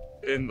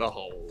 In the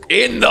hole.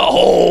 In the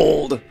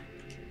hold.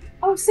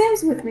 Oh,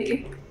 Sam's with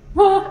me.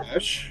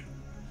 Ash?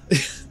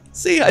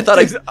 See, I thought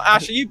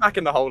Ash, are you back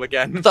in the hole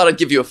again? I'd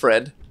give you a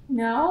friend.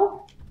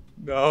 No?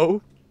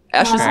 No.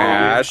 Ash is.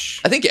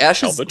 Ash. I think Ash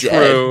Tell is the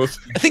dead. truth.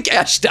 I think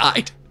Ash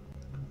died.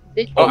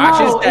 Oh, Ash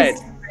No, is dead.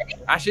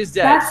 it's- Ash is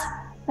dead.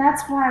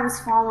 That's why I was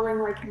following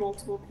like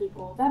multiple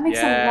people. That makes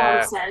a lot Yeah.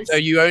 of sense. So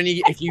you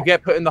only, if you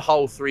get put in the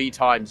hole 3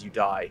 times, you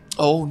die.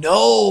 Oh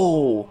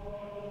no.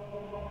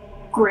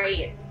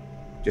 Great.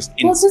 Just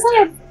Well, it's just instant. I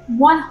have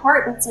 1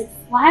 heart that's like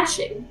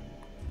flashing.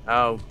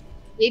 Oh.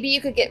 Maybe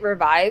you could get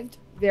revived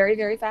very,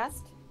 very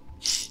fast.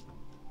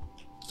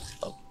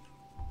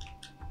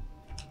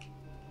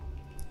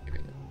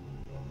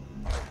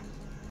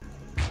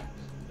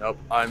 Nope.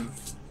 I'm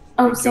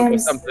Oh, killed by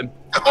Sam's. something.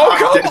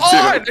 Oh, come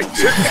on!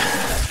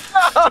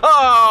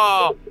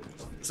 Oh!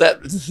 Is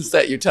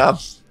that you, Tom?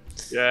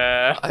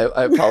 Yeah.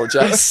 I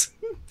apologize.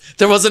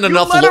 There wasn't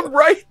enough. Let him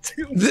right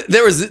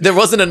to There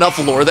wasn't enough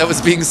lore that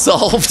was being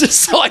solved,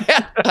 so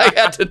I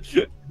had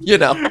to, you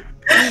know.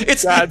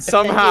 It's. Dad,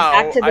 somehow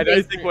Back to the I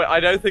don't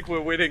basement. think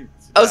we're winning.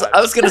 I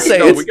was gonna say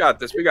No, it's, we got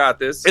this. We got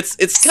this. it's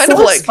kind So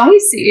of like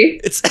spicy.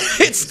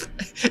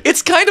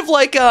 it's kind of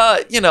like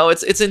you know,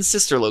 it's in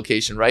sister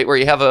location, right, where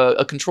you have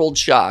a controlled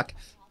shock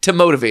to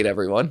motivate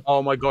everyone.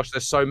 Oh my gosh,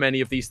 there's so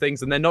many of these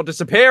things and they're not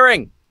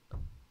disappearing.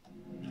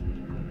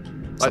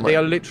 Like they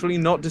are literally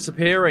not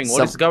disappearing.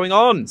 What is going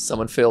on?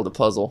 Someone failed a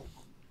puzzle.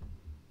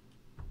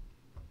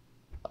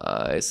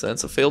 I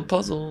sense a failed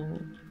puzzle.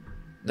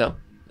 No,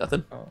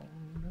 nothing.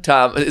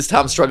 Tom, is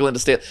Tom struggling to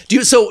stay?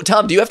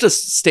 Tom, do you have to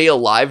stay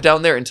alive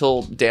down there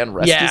until Dan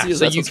rescues Yeah, you? Is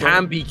so that you what's going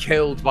can on? be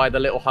killed by the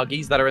little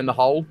huggies that are in the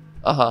hole.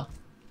 Uh-huh.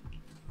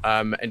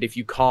 And if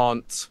you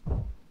can't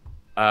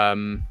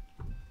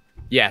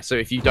Yeah, so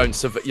if you don't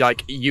survive,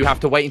 like, you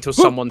have to wait until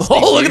someone.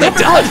 Oh, look at that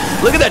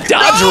dodge! Look at that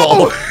dodge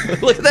roll!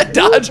 Look at that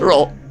dodge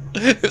roll!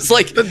 It's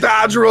like The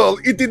dodge roll.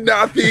 It did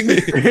nothing.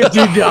 It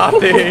did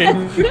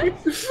nothing.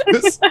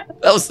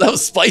 that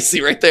was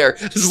spicy right there.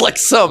 It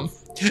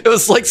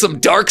was like some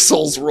Dark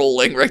Souls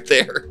rolling right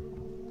there.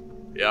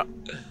 Yeah.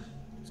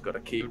 Just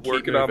gotta keep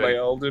Working on my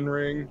Elden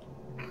Ring.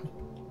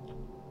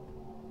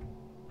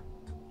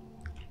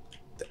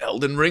 The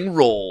Elden Ring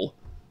roll.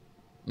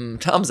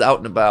 Tom's out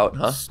and about,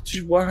 huh?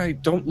 Why?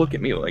 Don't look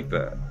at me like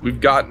that. We've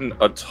gotten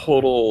a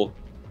total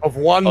of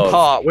one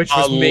part, which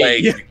was me.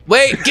 leg.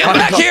 Wait, get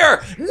back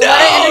here!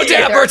 No,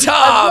 Dapper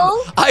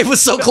Tom! I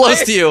was so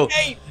close to you.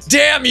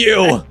 Damn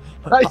you!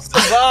 I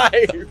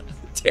survived.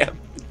 Damn.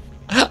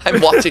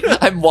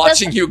 I'm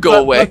watching you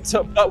go away.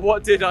 But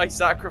what did I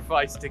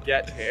sacrifice to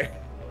get here?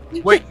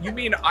 Wait, you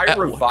mean I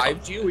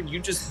revived you and you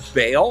just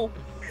bail?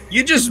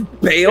 You just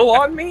bail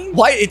on me?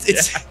 Why?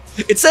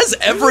 It says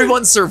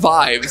everyone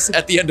survives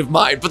at the end of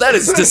mine, but that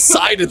is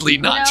decidedly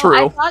not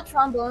true. I thought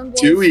trombone boys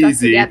Too stuck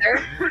easy.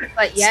 together,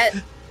 but yet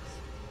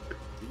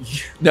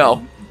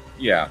No,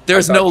 Yeah.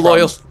 there's I no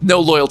thought no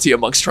loyalty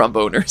amongst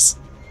tromboners.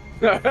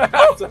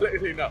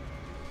 Absolutely not.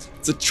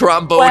 It's a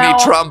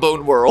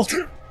trombone world.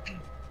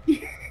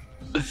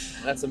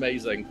 That's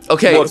amazing.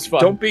 Okay, Look,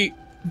 don't be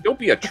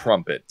a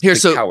trumpet. Here, the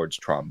so- coward's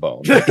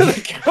trombone.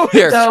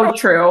 here, So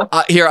true.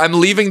 here. I'm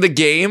leaving the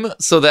game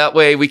so that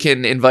way we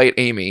can invite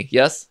Amy.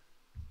 Yes.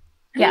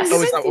 Yes.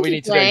 Oh, is that what we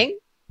need to do? playing.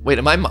 Wait,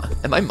 am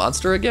I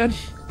monster again?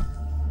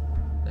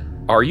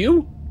 Are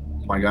you?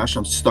 Oh my gosh,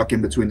 I'm stuck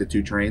in between the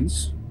two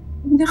trains.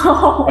 No.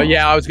 Oh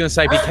yeah, I was gonna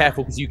say be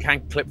careful because you can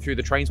clip through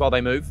the trains while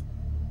they move.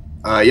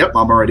 Yep,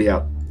 I'm already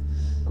out.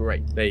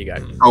 Great, there you go.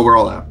 Oh, we're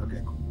all out.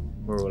 Okay.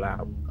 We're all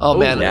out. Oh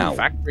man. now.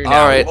 Factory All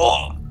now. right.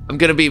 I'm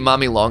gonna be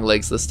Mommy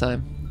Longlegs this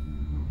time.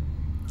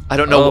 I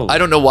don't know. Oh. I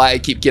don't know why I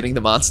keep getting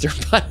the monster,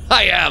 but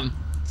I am.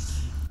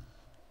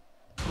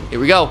 Here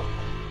we go.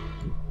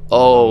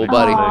 Oh,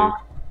 buddy. Aw.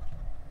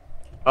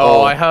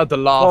 Oh, I heard the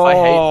laugh. I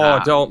hate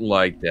that. Don't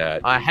like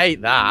that. I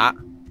hate that.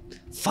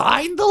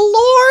 Find the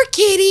lore,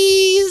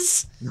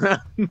 kitties.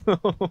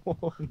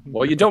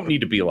 Well, you don't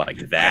need to be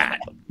like that.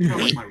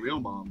 Sound like my real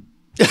mom.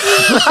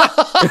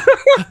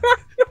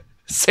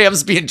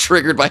 Sam's being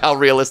triggered by how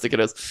realistic it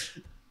is.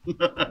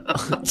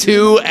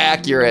 Too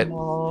accurate.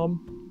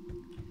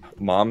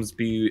 Moms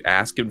be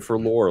asking for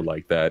lore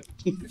like that.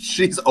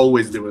 She's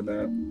always doing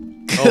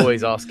that.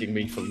 Always asking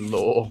me for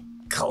lore.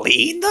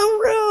 Clean the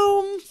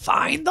room.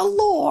 Find the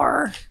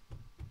lore.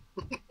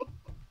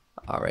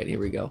 All right, here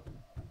we go.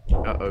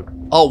 Uh-oh.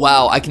 Oh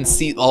wow, I can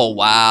see. Oh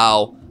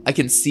wow, I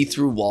can see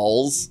through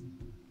walls.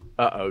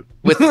 Uh-oh.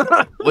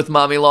 With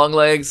Mommy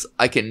Longlegs,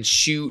 I can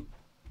shoot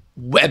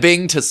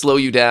webbing to slow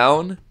you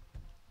down.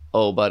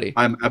 Oh, buddy.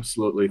 I'm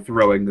absolutely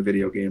throwing the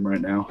video game right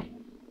now.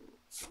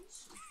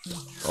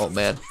 Oh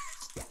man.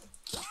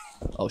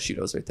 Oh shoot,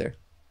 I was right there.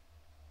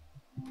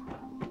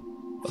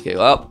 Okay,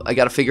 well, I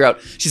gotta figure out.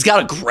 She's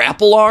got a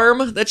grapple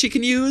arm that she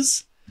can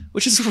use,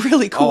 which is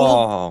really cool.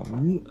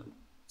 Oh,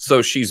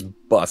 so she's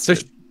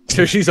busted.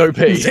 So she's OP.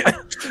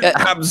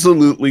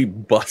 Absolutely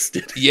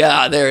busted.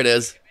 Yeah, there it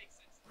is.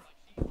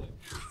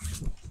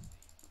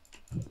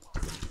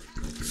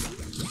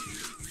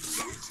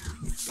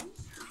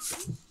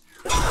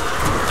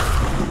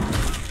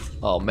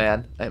 Oh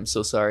man, I am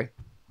so sorry.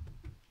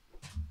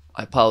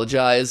 I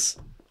apologize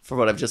for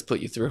what I've just put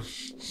you through.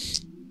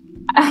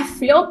 I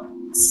feel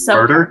so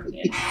Murder?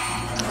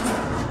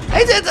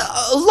 I did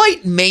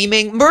light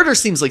maiming. Murder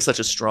seems like such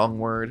a strong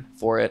word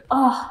for it.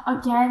 Oh,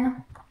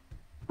 again.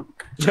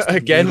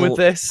 Again with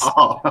this.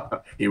 Oh,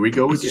 here we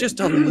go It's again. just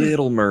a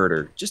little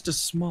murder. Just a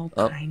small,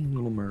 Oh. tiny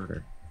little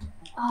murder.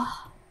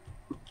 Oh.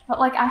 But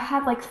like I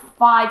had like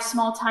 5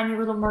 small tiny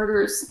little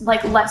murders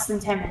like less than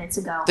 10 minutes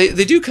ago. They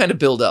do kind of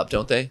build up,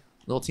 don't they?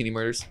 Little teeny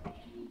murders.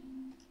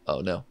 Oh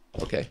no.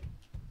 Okay.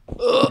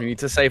 Ugh. We need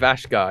to save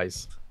Ash,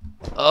 guys.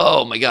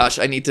 Oh my gosh,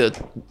 I need to.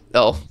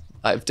 Oh,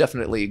 I've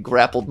definitely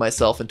grappled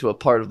myself into a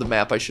part of the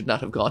map I should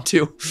not have gone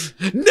to.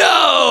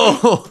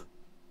 No!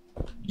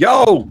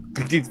 Yo,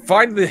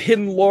 find the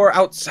hidden lore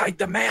outside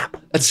the map.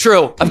 That's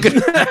true. I'm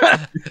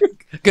gonna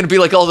gonna be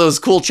like all those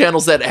cool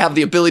channels that have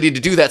the ability to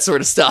do that sort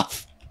of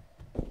stuff.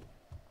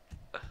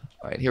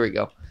 All right, here we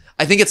go.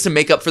 I think it's to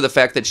make up for the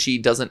fact that she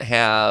doesn't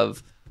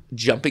have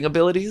jumping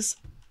abilities.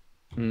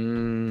 Yeah, I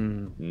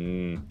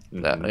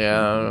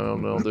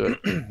don't know. I'll do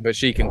it. But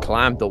she can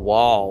climb the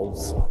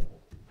walls.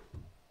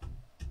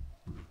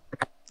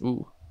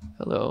 Ooh,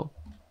 hello.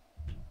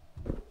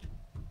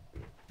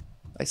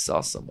 I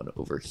saw someone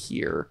over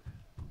here.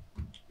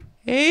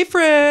 Hey,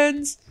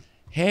 friends.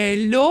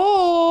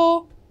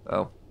 Hello.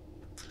 Oh.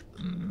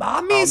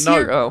 Mommy's Oh, no.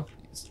 here. Oh.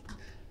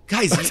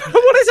 Guys,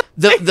 What is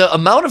it? the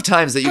amount of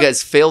times that you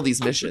guys fail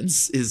these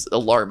missions is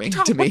alarming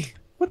to me.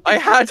 I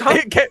had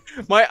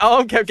my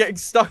arm kept getting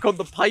stuck on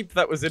the pipe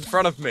that was in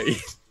front of me.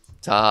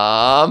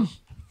 Tom,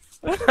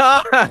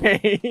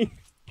 Hi.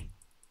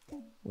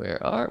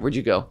 where'd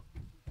you go?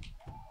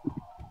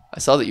 I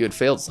saw that you had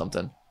failed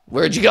something.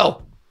 Where'd you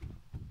go?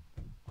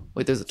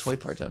 Wait, there's a toy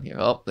part down here.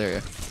 Oh, there you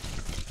are.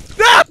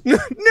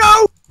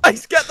 No! I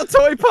get the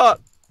toy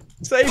pot.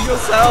 Save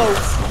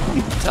yourselves.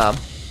 Tom.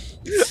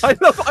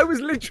 I was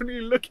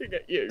literally looking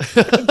at you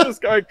and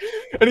just going,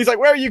 and he's like,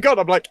 "Where are you gone?"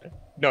 I'm like,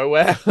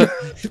 "Nowhere."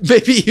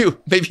 maybe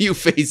you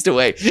phased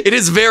away. It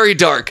is very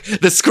dark.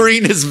 The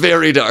screen is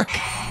very dark.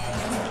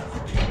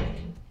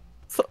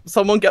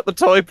 Someone get the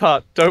toy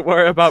pot. Don't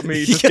worry about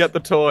me. Just get the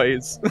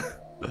toys.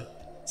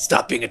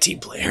 Stop being a team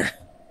player.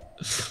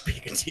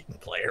 Being a team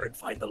player and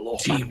find the law.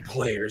 Team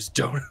players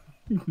don't.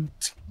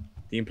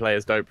 Team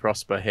players don't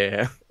prosper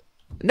here.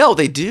 No,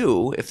 they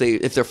do if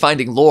they're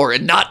finding lore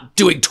and not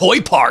doing toy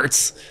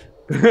parts.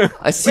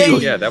 I see.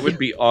 Yeah, that would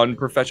be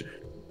unprofessional.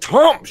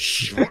 Tom,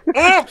 shut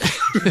up!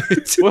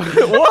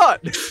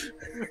 What?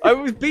 I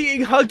was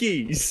beating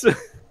Huggies.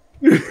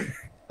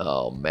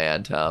 Oh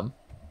man, Tom.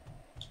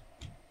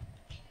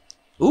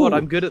 Ooh,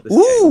 I'm good at this.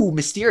 Ooh,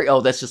 Mysterio.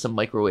 Oh, that's just a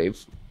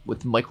microwave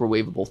with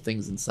microwavable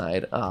things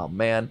inside. Oh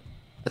man,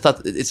 I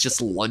thought it's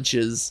just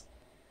lunches.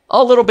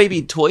 Oh, little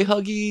baby toy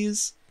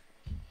Huggies.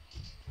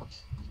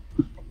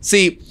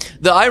 See,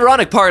 the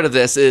ironic part of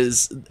this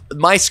is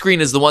my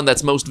screen is the one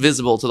that's most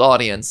visible to the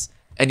audience,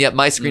 and yet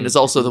my screen is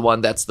also the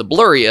one that's the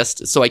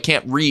blurriest, so I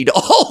can't read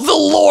all the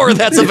lore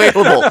that's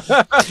available.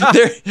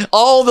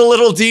 All the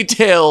little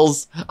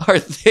details are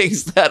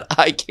things that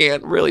I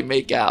can't really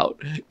make out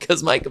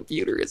because my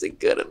computer isn't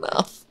good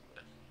enough.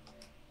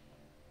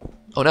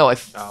 Oh no, I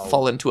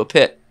fall into a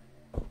pit.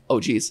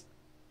 Oh geez.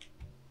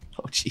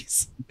 Oh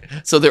jeez.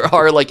 So there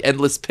are like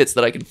endless pits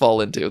that I can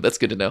fall into. That's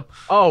good to know.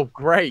 Oh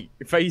great,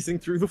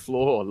 phasing through the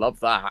floor. Love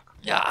that.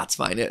 Yeah, it's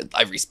fine.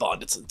 I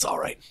respawned. It's all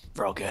right.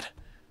 We're all good.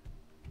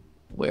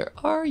 Where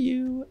are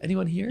you?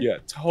 Anyone here? Yeah,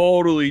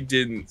 totally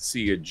didn't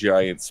see a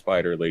giant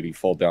spider lady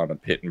fall down a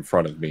pit in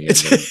front of me and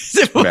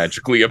then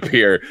magically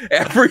appear.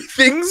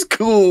 Everything's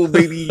cool,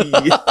 baby.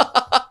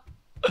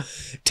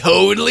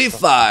 Totally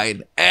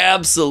fine.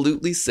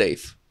 Absolutely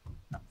safe.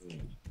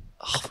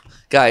 Oh,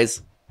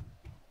 guys,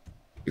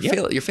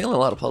 you're failing a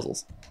lot of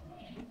puzzles.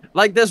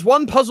 Like, there's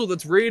one puzzle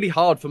that's really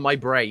hard for my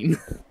brain.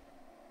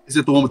 Is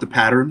it the one with the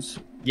patterns?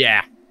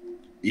 Yeah.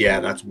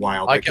 Yeah, that's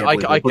wild. I can't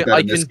believe they put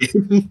that in this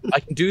game. I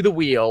can do the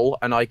wheel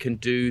and I can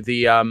do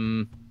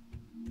the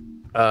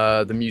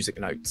music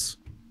notes.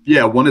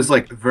 Yeah, one is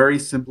like very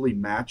simply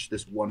match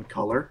this one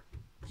color,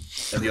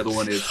 and the other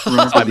one is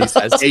remember these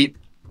 8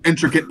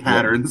 intricate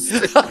patterns.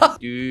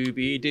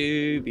 Doobie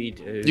doobie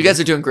doo. You guys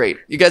are doing great.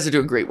 You guys are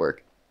doing great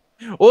work.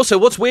 Also,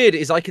 what's weird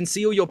is I can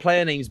see all your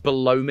player names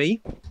below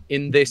me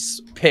in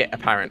this pit,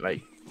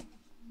 apparently.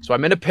 So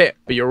I'm in a pit,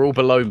 but you're all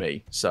below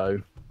me,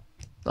 so...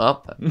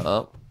 Oh.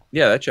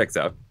 Yeah, that checks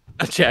out.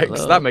 That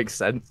checks. That makes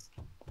sense.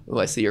 Oh,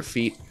 I see your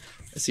feet.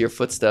 I see your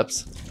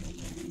footsteps.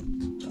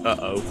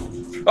 Uh-oh.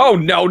 Oh,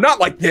 no, not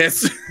like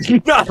this.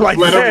 Not like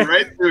Let this. him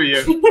right through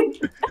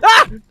you.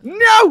 Ah!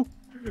 No!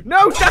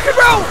 No, duck and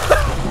roll!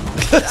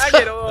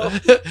 Dang it all.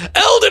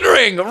 Elden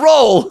Ring,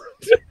 roll!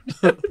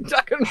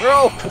 Duck and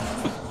roll!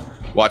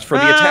 Watch for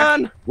the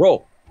attack.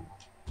 Roll.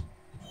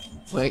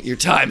 Wait, your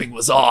timing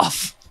was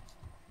off.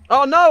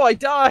 Oh no, I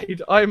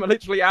died! I'm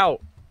literally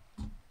out.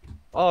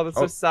 Oh, that's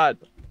so sad.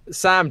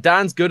 Sam,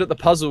 Dan's good at the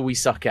puzzle we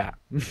suck at.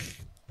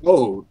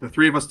 Oh, the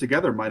 3 of us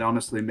together might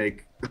honestly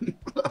make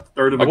a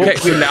third of it. Okay,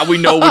 so now we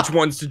know which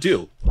ones to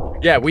do.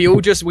 Yeah, we all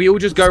just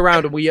go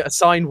around and we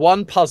assign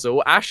one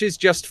puzzle. Ash is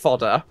just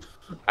fodder.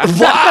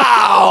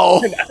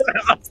 Wow!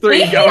 Us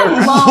 3 go.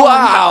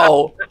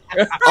 Wow!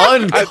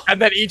 And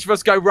then each of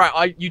us go,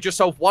 right, you just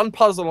solve one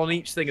puzzle on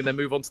each thing and then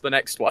move on to the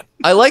next one.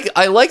 I like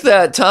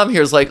that Tom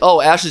here is like, oh,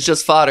 Ash is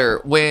just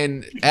fodder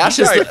when Ash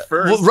is the,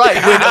 first. right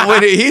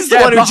when he's the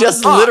one who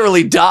just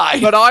literally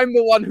died. But I'm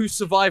the one who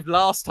survived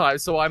last time,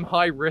 so I'm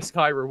high risk,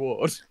 high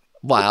reward.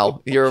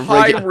 Wow, you're a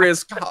High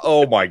risk.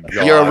 Oh my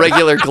god. You're a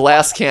regular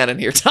glass cannon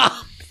here, Tom.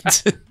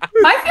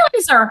 My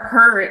feelings are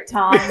hurt,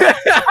 Tom.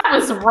 That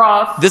was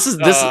rough. This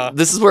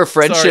is where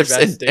friendships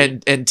Sorry,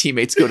 and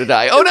teammates go to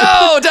die. Oh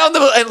no, down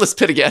the endless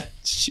pit again.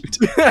 Shoot.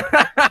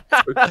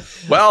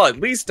 Well, at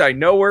least I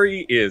know where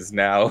he is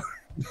now.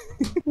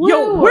 Yo,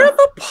 Woo. where are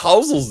the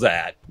puzzles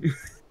at?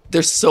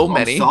 There's so I'm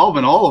many.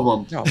 solving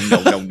all of them.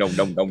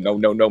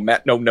 No,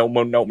 Matt. No,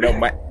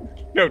 Matt.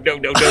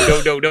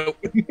 No.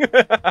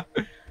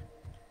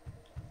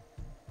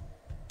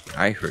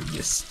 I heard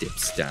you step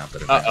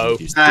stomping. Uh-oh.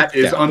 That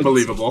is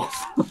unbelievable.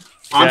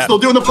 I'm still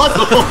doing the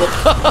puzzle.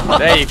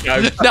 There you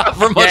go. Not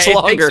for much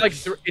longer.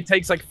 It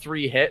takes like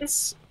 3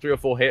 or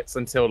 4 hits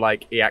until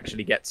like he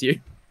actually gets you.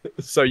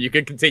 So you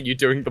can continue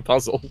doing the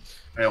puzzle.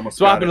 I almost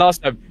So what got happened it.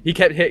 last time? He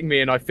kept hitting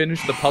me and I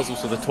finished the puzzle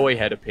so the toy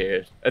head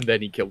appeared and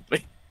then he killed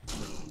me.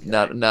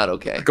 Not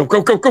okay. Go.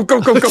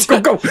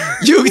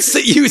 You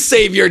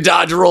save your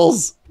dodge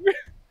rolls.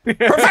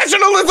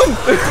 Professionalism.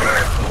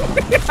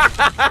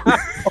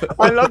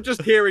 I love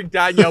just hearing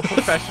Danielle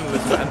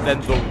professionalism and then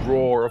the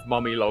roar of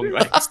Mummy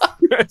Longlegs.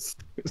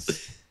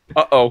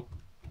 Uh-oh.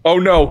 Oh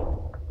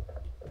no.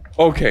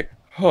 Okay.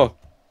 Huh.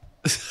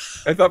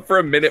 I thought for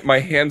a minute my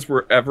hands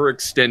were ever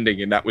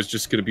extending and that was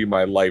just gonna be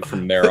my life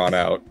from there on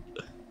out.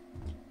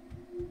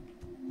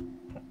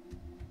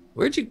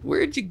 Where'd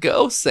you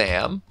go,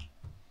 Sam?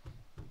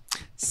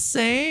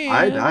 Sam.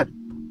 I died.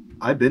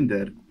 I've been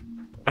dead.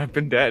 I've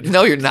been dead.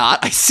 No, you're not.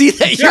 I see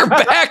that you're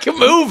back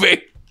moving.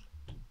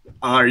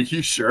 Are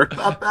you sure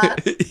about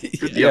that?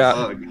 Could be Yeah. a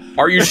bug.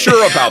 Are you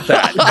sure about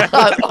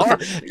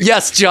that?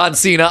 Yes, John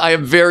Cena, I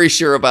am very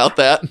sure about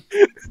that.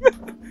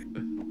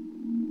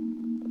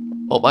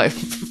 Oh,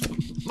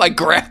 my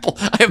grapple.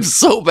 I am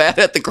so bad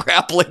at the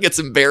grappling, it's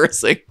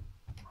embarrassing.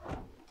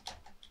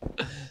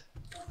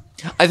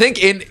 I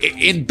think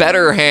in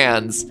better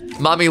hands,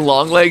 Mommy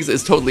Longlegs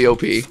is totally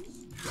OP.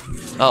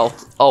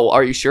 Oh,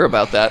 are you sure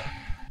about that?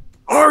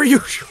 Are you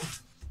sure?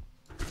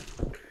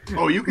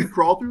 Oh, you can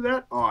crawl through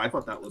that? Oh, I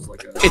thought that was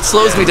like a... It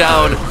slows me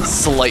down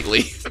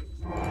slightly.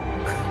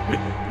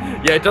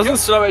 Yeah, it doesn't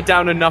slow it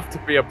down enough to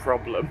be a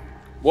problem.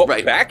 Well,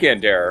 Right.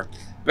 back-end error.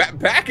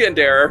 Back-end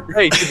error.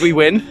 Hey, did we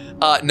win?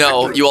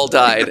 No, you all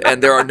died,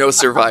 and there are no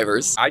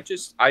survivors. I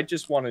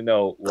just want to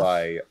know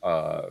why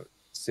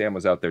Sam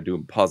was out there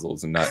doing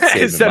puzzles and not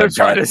saving Instead my of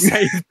trying to butt.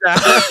 save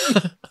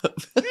that.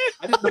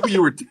 I didn't know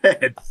you were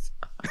dead.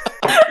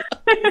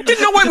 I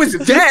didn't know I was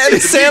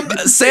dead.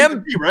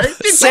 Sam Right?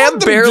 Sam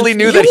barely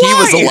knew that he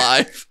was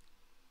alive.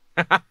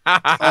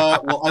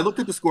 Well, I looked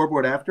at the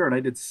scoreboard after, and I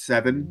did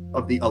 7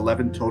 of the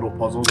 11 total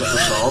puzzles that were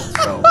solved.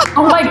 So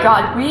Oh my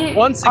god, we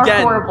Once are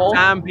again, horrible.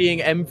 Sam being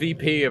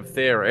MVP of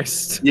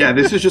Theorist. yeah,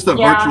 this is just a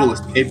Yeah. virtual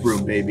escape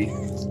room, baby.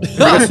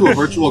 Bring us to a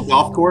virtual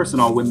golf course,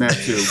 and I'll win that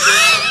too.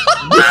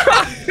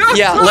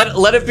 Yeah,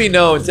 let it be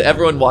known to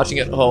everyone watching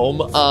at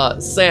home.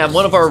 Sam,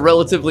 one of our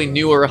relatively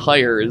newer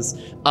hires,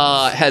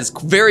 has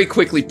very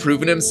quickly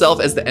proven himself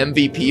as the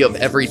MVP of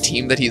every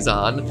team that he's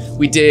on.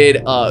 We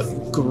did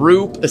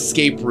group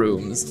escape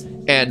rooms,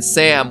 and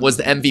Sam was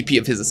the MVP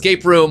of his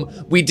escape room.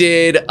 We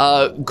did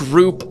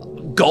group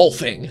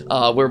golfing,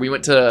 where we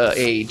went to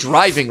a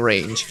driving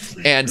range,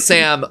 and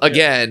Sam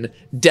again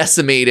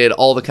decimated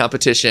all the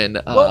competition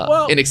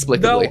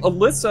inexplicably. No,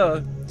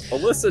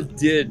 Alyssa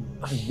did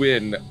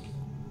win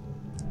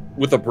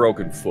with a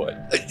broken foot.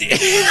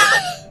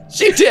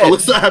 She did.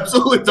 Alyssa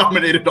absolutely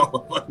dominated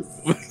all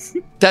of us.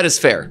 That is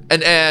fair,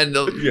 and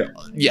Yeah.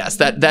 yes,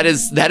 that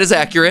is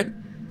accurate.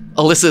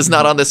 Alyssa is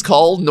not on this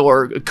call,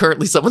 nor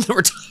currently someone that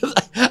we're.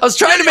 I was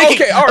trying to make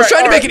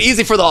make it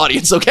easy for the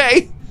audience.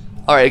 Okay.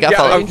 All right, I got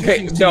followed.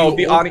 Okay, no,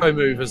 the auto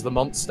move as the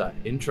monster.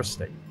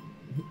 Interesting.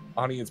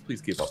 Audience, please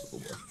keep up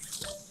with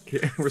the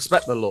lore.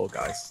 Respect the law,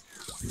 guys.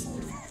 Is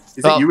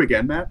it you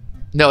again, Matt?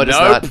 No, it is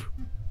Nope. not.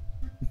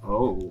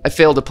 Oh. I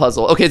failed a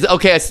puzzle. Okay,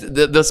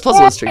 this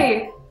puzzle is tricky.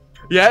 Hey,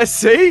 Yeah,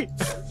 see?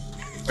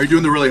 Are you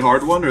doing the really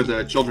hard one or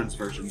the children's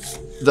version?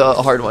 The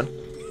hard one.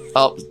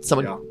 Oh,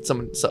 Yeah.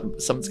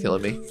 someone's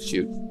killing me.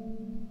 Shoot.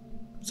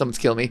 Someone's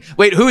killing me.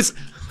 Wait, who's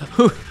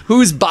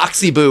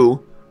Boxy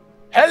Boo?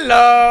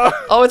 Hello!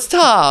 Oh, it's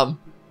Tom.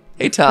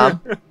 Hey, Tom.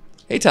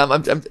 Hey, Tom.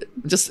 I'm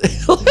just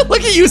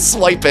look at you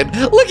swiping.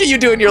 Look at you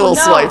doing your little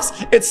no. swipes.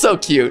 It's so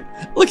cute.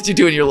 Look at you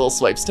doing your little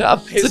swipes, Tom.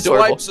 It's His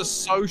adorable. swipes are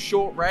so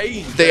short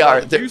range. They are.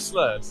 Like They're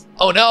useless.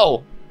 Oh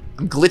no.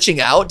 I'm glitching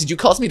out. Did you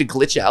cause me to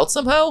glitch out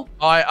somehow?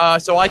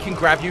 So I can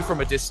grab you from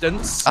a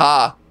distance.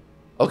 Ah.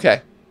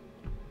 Okay.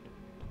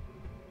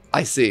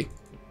 I see.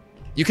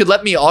 You could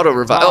let me auto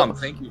revive. Tom,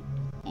 thank you.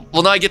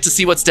 Well, now I get to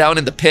see what's down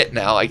in the pit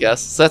now, I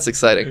guess. So that's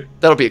exciting.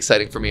 That'll be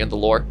exciting for me in the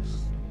lore.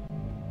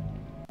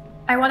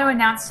 I want to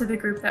announce to the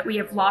group that we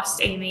have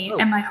lost Amy,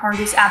 and my heart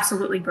is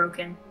absolutely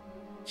broken.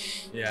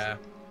 Yeah.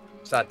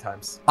 Sad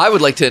times. I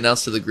would like to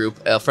announce to the group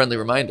a friendly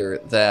reminder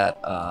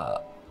that,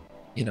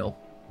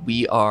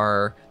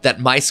 that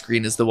my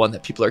screen is the one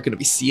that people are going to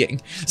be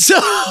seeing. So.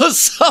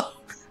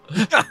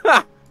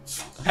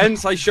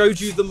 Hence, I showed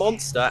you the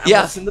monster and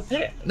Yeah. what's in the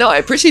pit. No, I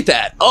appreciate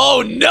that.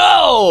 Oh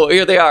no!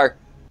 Here they are.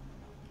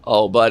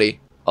 Oh, buddy.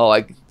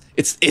 Oh,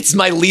 it's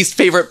my least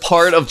favorite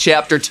part of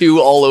chapter 2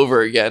 all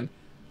over again.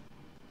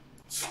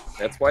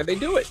 That's why they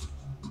do it.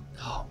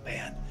 Oh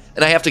man.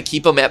 And I have to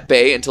keep them at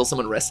bay until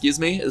someone rescues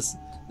me? Is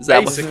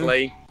that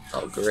Basically.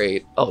 Oh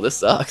great. Oh, this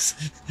sucks.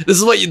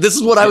 This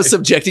is what I was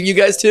subjecting you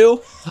guys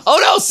to? Oh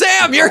no,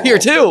 Sam, you're here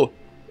too.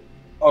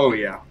 Oh,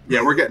 yeah.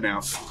 Yeah, we're getting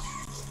out.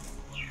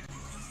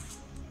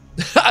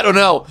 I don't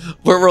know.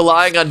 We're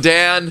relying on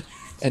Dan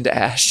and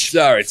Ash.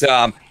 Sorry,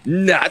 Tom.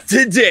 Not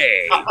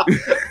today.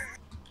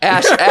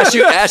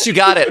 Ash, you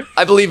got it.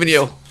 I believe in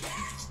you.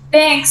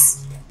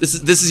 Thanks. This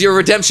is your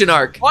redemption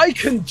arc. I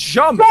can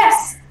jump.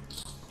 Yes.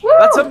 Woo!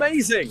 That's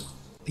amazing.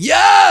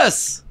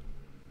 Yes!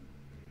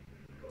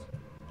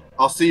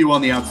 I'll see you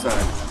on the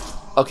outside.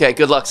 Okay,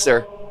 good luck,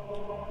 sir.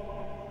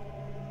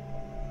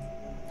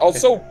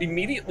 Also,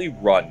 immediately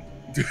run.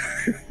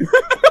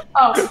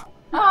 Oh.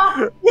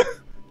 Ah.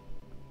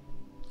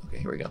 Okay,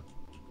 here we go.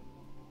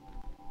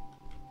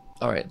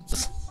 All right.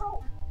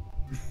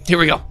 Here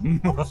we go.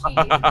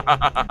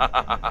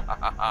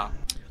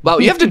 Wow,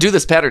 you have to do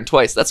this pattern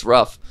twice. That's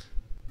rough.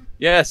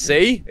 Yeah,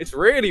 see? It's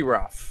really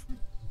rough.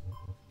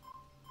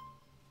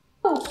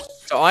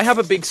 So I have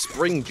a big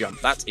spring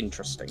jump. That's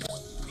interesting.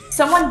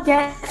 Someone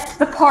get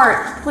the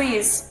part,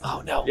 please.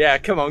 Oh no. Yeah,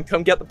 come on,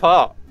 come get the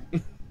part.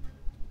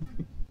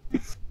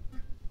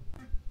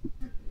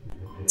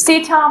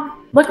 See,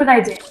 Tom, look what I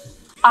did.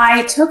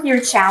 I took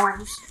your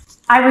challenge.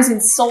 I was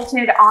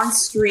insulted on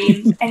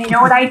stream, and you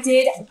know what I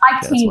did?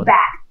 I came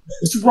back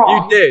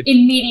strong. You did.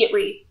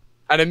 Immediately.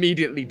 And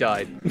immediately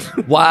died.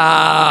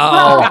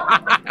 Wow.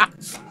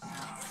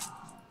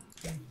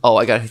 Oh,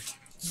 I got it.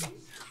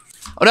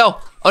 Oh no.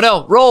 Oh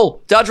no.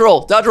 Roll. Dodge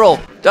roll. Dodge roll.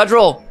 Dodge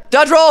roll.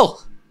 Dodge roll.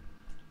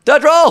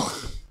 Dodge roll.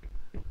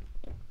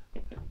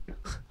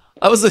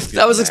 I was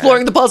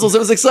exploring the puzzles. It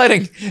was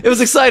exciting. It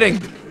was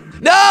exciting.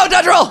 No,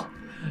 dodge roll.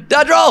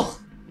 Dodge roll.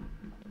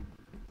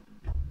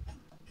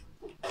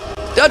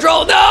 Dodge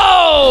roll.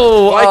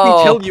 No. Why did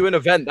he kill you in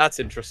event? That's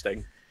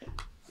interesting.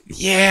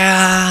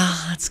 Yeah,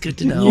 that's good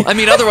to know. I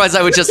mean, otherwise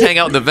I would just hang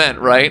out in the vent,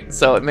 right?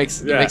 So it makes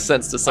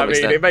sense to some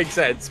extent. It makes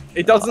sense.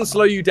 It doesn't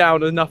slow you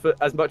down enough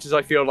as much as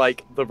I feel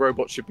like the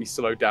robot should be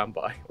slowed down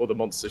by, or the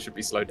monster should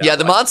be slowed down. Yeah,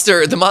 the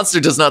monster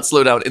does not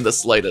slow down in the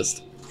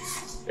slightest.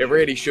 It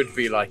really should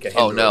be like a.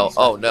 Oh no!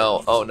 Oh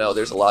no! Oh no!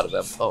 There's a lot of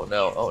them. Oh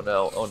no! Oh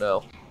no! Oh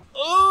no!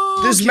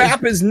 Oh, This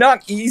map is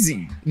not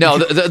easy. No,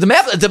 the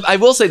map. I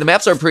will say the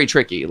maps are pretty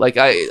tricky. Like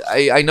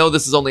I know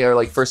this is only our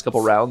like first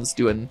couple rounds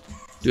doing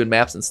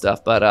maps and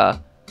stuff, but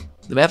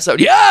the maps are.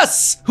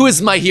 Yes! Who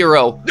is my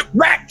hero?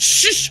 Rat!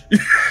 Shh!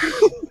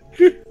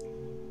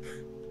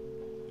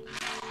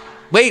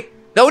 Wait!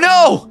 No!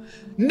 No!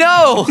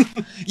 No!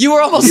 You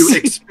were almost. You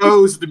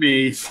exposed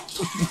me.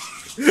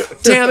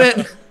 Damn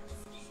it!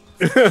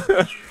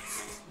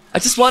 I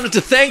just wanted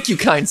to thank you,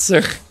 kind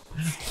sir,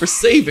 for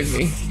saving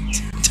me,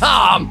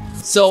 Tom.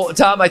 So,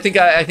 Tom, I think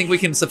we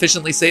can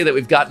sufficiently say that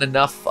we've gotten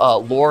enough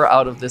lore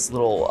out of this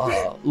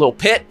little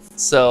pit.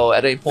 So,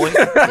 at any point,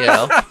 you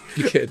know,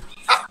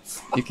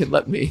 you can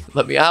let me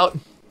out.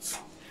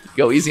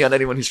 Go easy on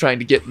anyone who's trying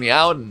to get me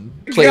out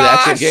and play the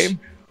actual game.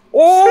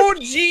 Oh,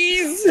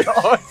 jeez!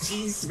 Oh,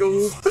 jeez,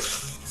 Scoop.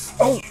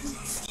 Oh,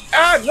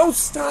 ah, no,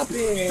 stop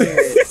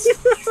it!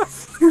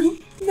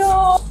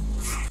 No.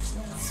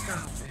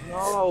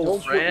 No,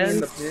 Don't put me in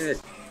the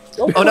pit.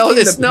 Don't Oh put no! me in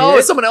Is the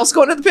pit. someone else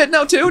going to the pit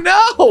now too?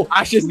 No!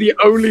 Ash is the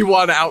only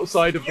one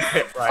outside of the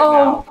pit right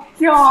now. Oh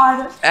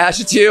God.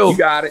 Ash, it's you. You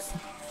got it.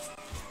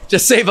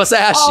 Just save us,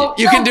 Ash. Oh,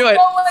 You can do it.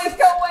 Go away,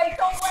 go away,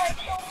 go away,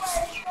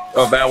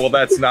 go away. Oh,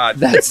 that's not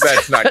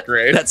that's not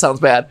great. That sounds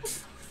bad.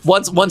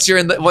 Once you're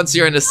in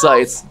the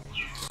sights.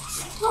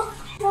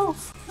 No,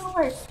 go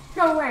away,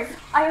 go away.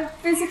 I am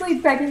physically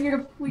begging you to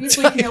please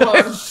leave me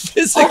alone.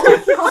 Physically.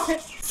 Oh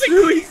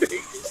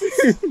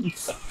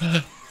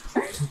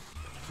my God.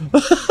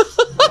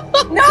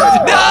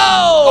 No!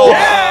 No!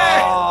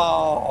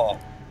 Oh,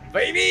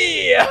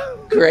 Baby!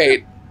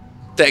 Great.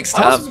 Thanks,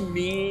 Tom's Tom.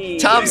 mean.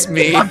 Tom's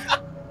mean.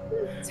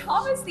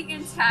 Tom is the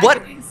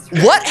antagonist.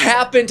 What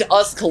happened to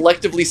us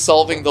collectively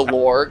solving the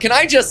lore? Can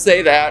I just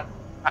say that?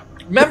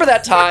 Remember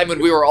that time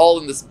when we were all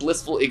in this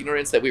blissful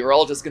ignorance that we were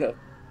all just gonna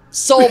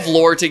solve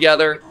lore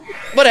together?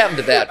 What happened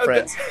to that,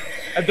 friends?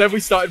 And then we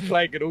started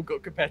playing and all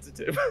got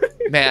competitive.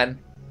 Man,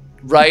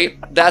 right?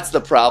 That's the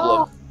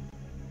problem.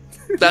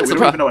 That's we the don't even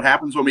problem. know what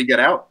happens when we get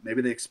out.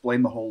 Maybe they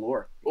explain the whole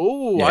lore.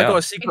 Ooh, Yeah. I got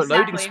a secret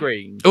loading Exactly.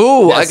 screen.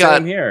 Ooh, Yeah, I got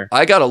same here.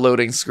 a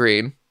loading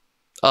screen. Which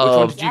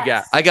one Of did you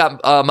get? I got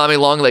Mommy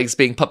Longlegs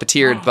being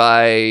puppeteered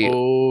by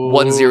Oh,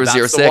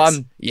 1006. that's the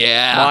one.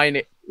 Yeah.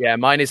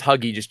 Mine is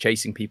Huggy just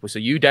chasing people. So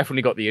you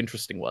definitely got the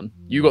interesting one.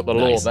 You got the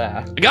lore Nice.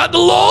 there. I got the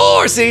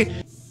lore, see?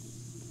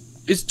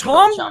 Is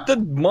Tom the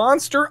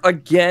monster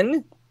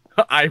again?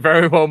 I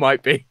very well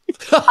might be.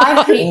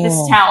 I hate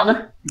this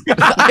town.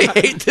 I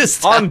hate this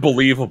town.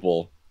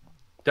 Unbelievable.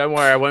 Don't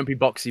worry, I won't be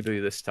Boxy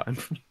Boo this time.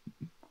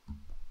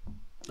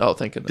 Oh,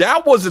 thank goodness.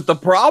 That wasn't the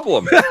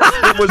problem.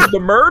 It was the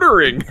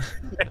murdering.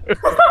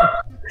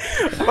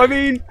 I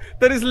mean,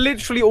 that is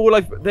literally all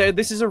I've...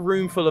 This is a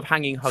room full of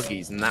hanging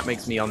Huggies, and that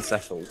makes me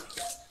unsettled.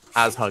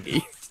 As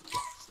Huggy.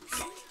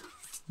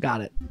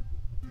 Got it.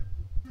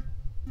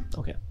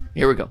 Okay,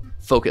 here we go.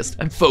 Focused.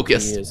 I'm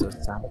focused. He is a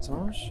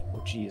sabotage?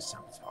 Or G is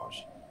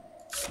sabotage?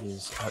 He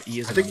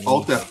is I think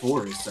Alt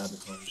F4 is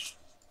sabotage.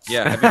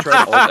 Yeah, have you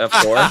tried Alt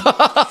F4?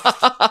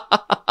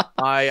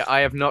 I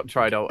have not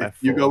tried Alt F4.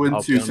 If you go I'll be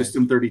into honest.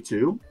 System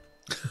 32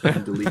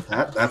 and delete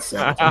that, that's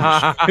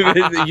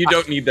sabotage. You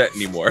don't need that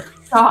anymore.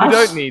 Gosh. You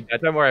don't need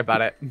that. Don't worry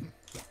about it.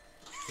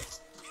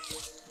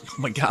 Oh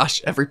my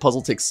gosh, every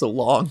puzzle takes so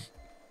long.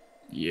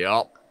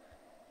 Yup.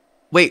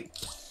 Wait.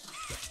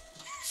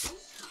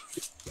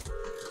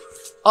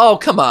 Oh,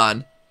 come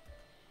on.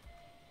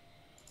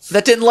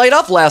 That didn't light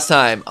up last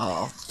time.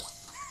 Oh,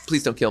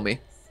 please don't kill me.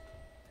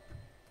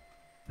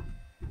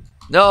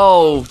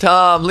 No,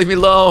 Tom, leave me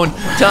alone.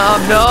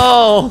 Tom,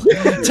 no.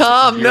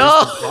 Tom,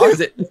 no.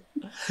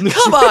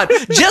 Come on.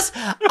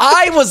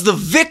 I was the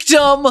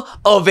victim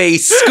of a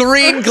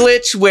screen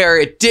glitch where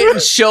it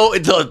didn't show,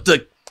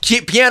 the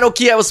piano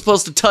key I was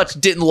supposed to touch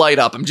didn't light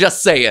up. I'm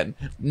just saying.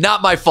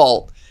 Not my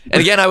fault. And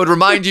again, I would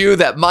remind you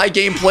that my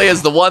gameplay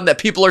is the one that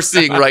people are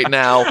seeing right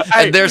now,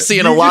 and they're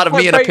seeing a lot of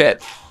me in a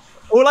pit.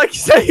 All I can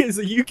say is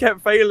that you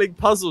kept failing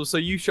puzzles, so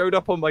you showed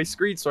up on my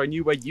screen, so I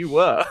knew where you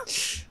were.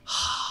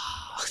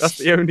 That's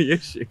the only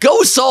issue.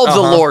 Go solve the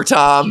lore,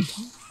 Tom.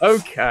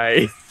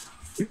 Okay.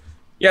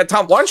 Yeah,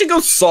 Tom, why don't you go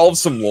solve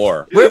some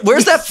lore?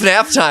 Where's that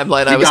FNAF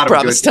timeline I was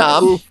promised,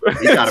 Tom?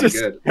 He got him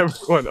good.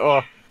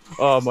 Everyone,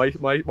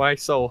 my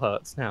soul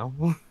hurts now.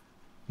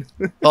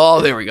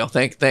 Oh, there we go.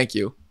 Thank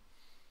you.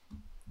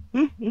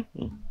 There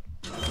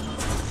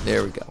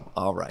we go.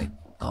 All right.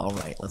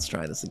 Let's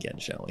try this again,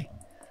 shall we?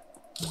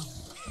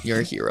 You're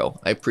a hero.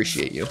 I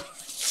appreciate you.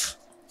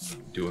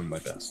 Doing my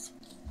best.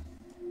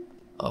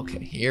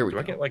 Okay, here we go.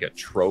 Do I get like a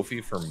trophy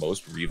for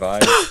most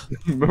revives?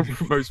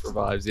 Most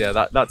revives, yeah,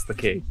 that's the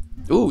key.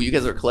 Ooh, you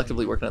guys are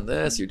collectively working on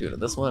this. You're doing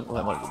this one. Oh,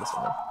 I want to do this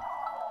one then.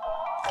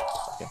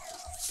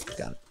 Okay,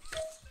 got it.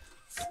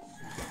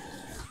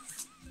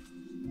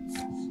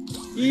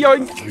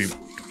 Yoink!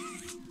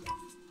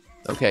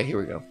 Okay, here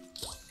we go.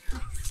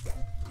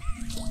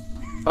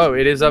 Oh,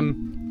 it is, I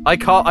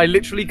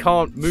literally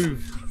can't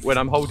move when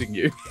I'm holding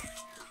you.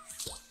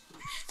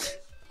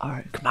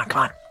 Alright, come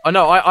on. Oh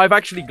no, I've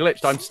actually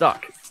glitched, I'm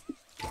stuck.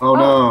 Oh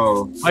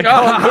no. I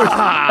can't move.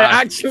 I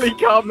actually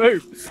can't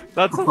move.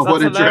 That's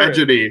What a hilarious.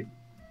 tragedy.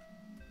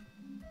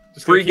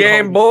 Just Free gonna keep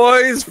game,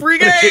 holding. boys! Free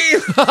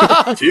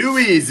game! Too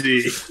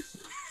easy.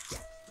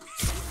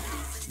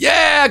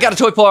 Yeah, I got a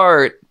toy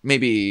part.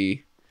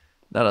 Maybe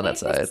not on that This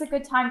side. is a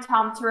good time,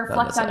 Tom, to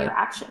reflect on your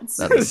actions.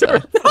 Not this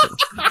side.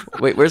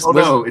 Wait, where's Oh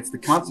no, it's the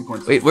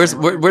consequences. wait,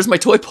 where's my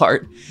toy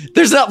part?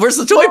 Where's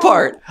the toy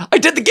part? I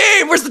did the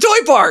game. Where's the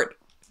toy part?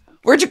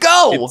 Where'd you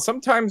go? It's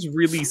sometimes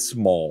really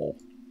small.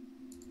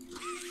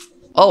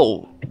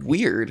 Oh,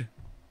 weird.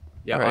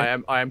 Yeah,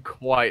 Alright. I am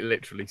quite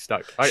literally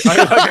stuck. I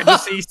can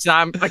just see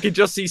Sam. I can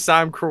just see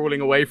Sam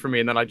crawling away from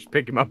me, and then I just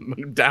pick him up and put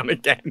him down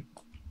again.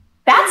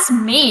 That's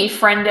me,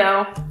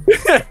 friendo.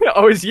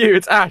 Oh, it's you.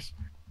 It's Ash.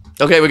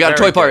 Okay, we got a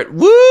Very toy part.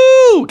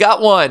 Woo!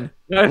 Got one.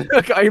 I'm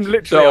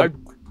literally.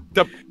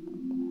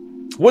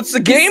 What's the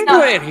game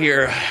plan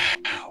here?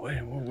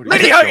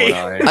 Mini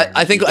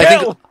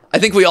Huggy! I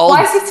think we all.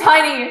 Why is he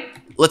tiny?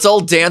 Let's all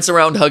dance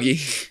around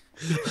Huggy.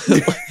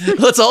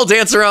 Let's all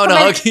dance around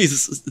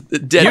Huggy's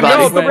dead You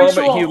body. know, the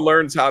Ritual. moment he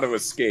learns how to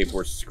escape,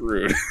 we're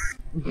screwed.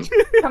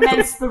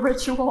 Commence the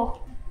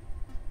ritual.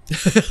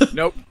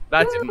 Nope,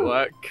 that didn't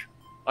work.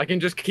 I can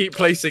just keep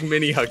placing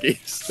mini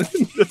Huggies.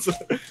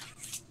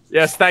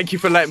 Yes, thank you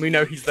for letting me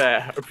know he's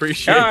there.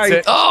 Appreciate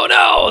it. Oh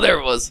no, there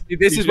it was. This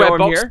Did is you where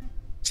know I'm here?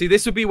 See,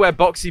 this would be where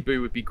Boxy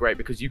Boo would be great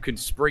because you can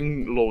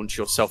spring launch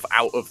yourself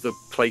out of the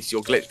place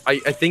you're glitched. I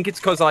think it's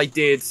because I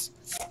did,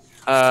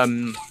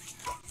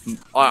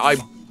 I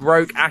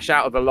broke Ash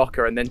out of the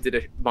locker and then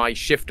did my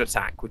shift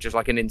attack, which is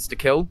like an insta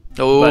kill.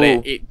 Oh. But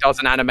it does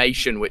an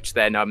animation which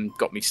then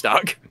got me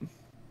stuck.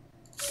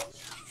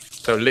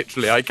 So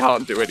literally, I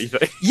can't do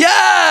anything.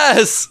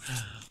 Yes!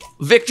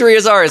 Victory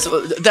is ours.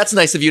 That's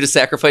nice of you to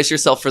sacrifice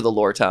yourself for the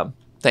lore, Tom.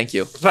 Thank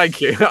you.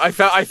 Thank you. I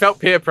felt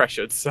peer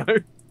pressured. So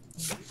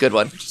Good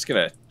one.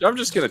 I'm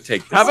just gonna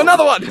take this. have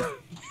another one.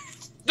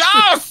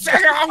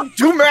 Oh,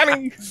 too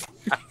many.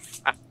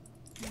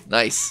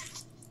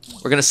 Nice.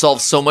 We're gonna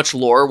solve so much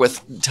lore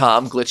with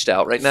Tom glitched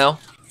out right now.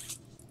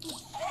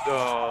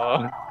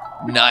 Oh,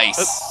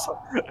 Nice.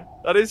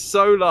 that is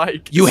so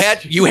like You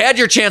had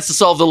your chance to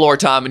solve the lore,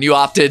 Tom, and you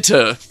opted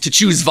to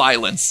choose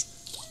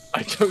violence.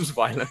 I chose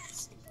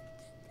violence.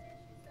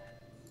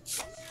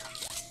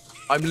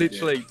 I'm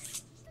literally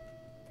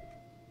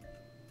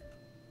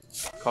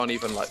can't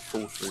even like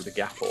fall through the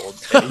gap or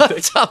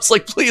anything. Tom's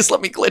like, please let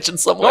me glitch in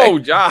some way.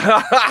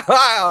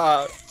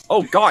 Oh,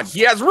 oh God,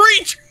 he has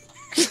reach.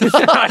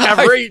 I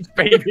have reach,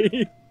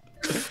 baby.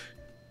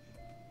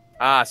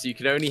 So you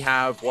can only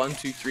have 1,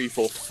 2, 3,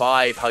 4,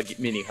 5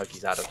 mini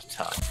huggies out at a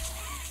time.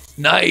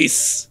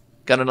 Nice.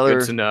 Got another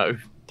Good to know.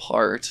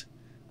 part.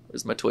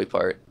 Where's my toy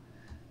part?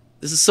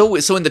 This is so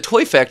in the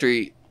toy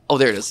factory. Oh,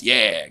 there it is.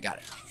 Yeah, got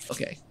it.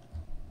 Okay.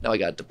 Now I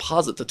gotta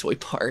deposit the toy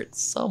part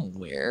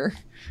somewhere.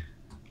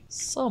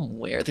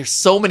 Somewhere. There's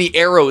so many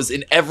arrows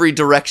in every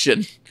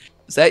direction.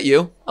 Is that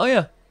you? Oh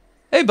yeah.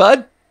 Hey,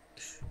 bud.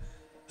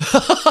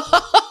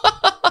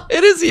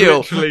 It is you.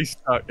 Literally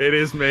stuck. It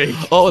is me.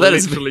 Oh, that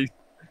is literally.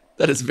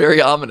 That is very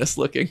ominous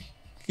looking.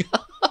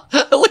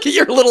 Look at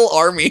your little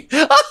army.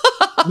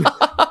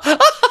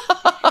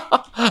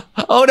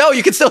 Oh no,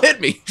 you can still hit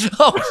me.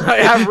 Oh, I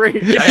have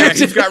reach. Yeah,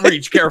 he's got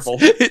reach. Careful.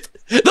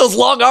 Those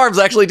long arms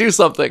actually do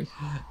something.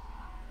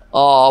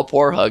 Oh,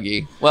 poor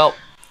Huggy. Well,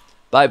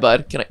 bye,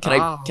 bud. Can I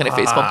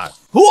facepalm?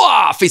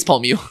 Hooah!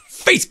 Facepalm you.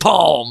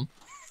 Facepalm.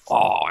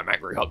 Oh, I'm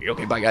angry, Huggy.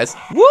 Okay, bye, guys.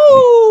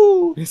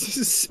 Woo! This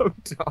is so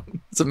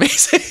dumb. It's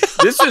amazing.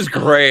 This is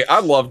great. I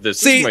love this.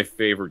 This See- is my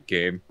favorite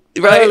game.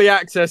 Right? Early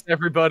access,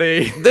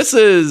 everybody. This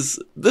is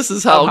how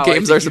Somehow I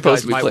games think are you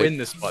supposed to be guys might played. win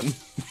this one.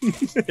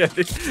 Yeah,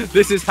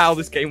 this is how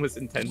this game was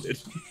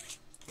intended.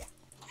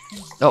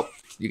 Oh,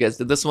 you guys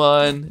did this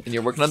one, and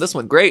you're working on this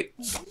one. Great.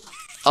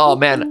 Oh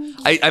man,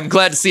 I'm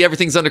glad to see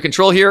everything's under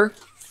control here.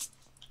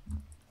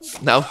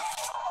 No.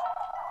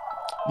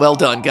 Well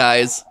done,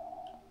 guys.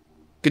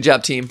 Good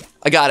job, team.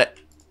 I got it.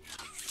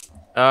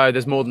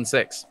 There's more than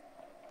 6.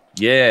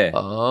 Yeah.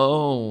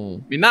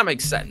 Oh, I mean, that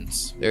makes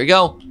sense. there you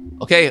go.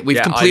 Okay, we've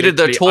Yeah, completed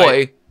the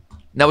literally- toy.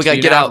 Now we gotta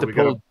You get now out. have to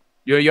pull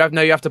You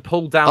have to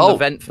pull down Oh. the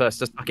vent first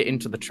to suck it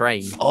into the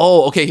train.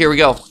 Oh, okay, here we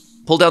go.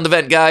 Pull down the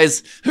vent,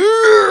 guys.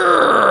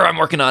 I'm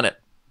working on it.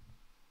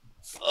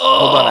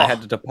 Hold on, I Oh.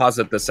 had to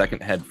deposit the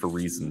second head for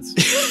reasons.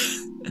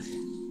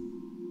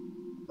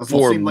 Doesn't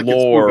For seem like it's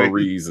lore moving.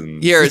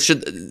 reasons. Here,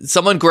 should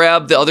someone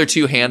grab the other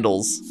two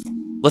handles?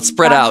 Let's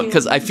spread Got out you.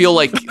 because I feel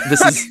like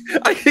this is.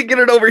 I can get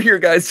it over here,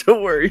 guys.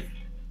 Don't worry.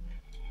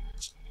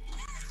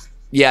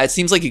 Yeah, it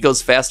seems like it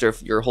goes faster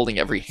if you're holding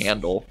every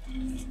handle.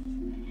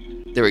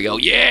 There we go.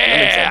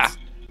 Yeah, sense.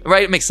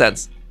 right. It makes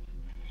sense.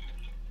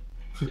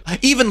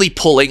 Evenly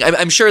pulling.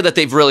 I'm sure that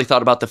they've really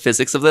thought about the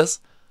physics of this.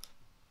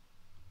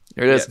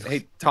 Here it is. Yeah,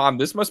 hey, Tom,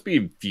 this must be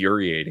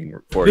infuriating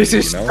for This you.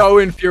 is you know? so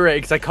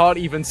infuriating because I can't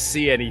even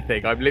see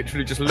anything. I'm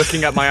literally just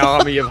looking at my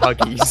army of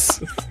Huggies.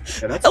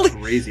 Yeah, that's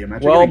crazy.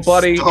 Imagine Well, getting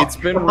buddy, stuck. it's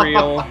been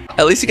real.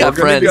 At least you got We're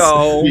gonna friends,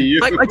 go.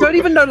 Like, I don't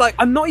even know. Like,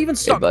 I'm not even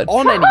stuck bud.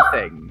 on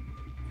anything.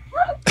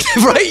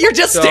 right? You're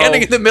just So-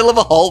 standing in the middle of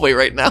a hallway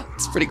right now.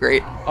 It's pretty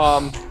great.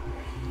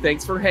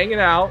 Thanks for hanging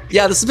out.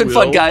 Yeah, this has been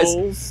fun, guys.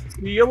 We'll see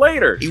you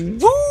later.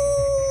 Woo!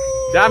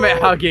 Damn it,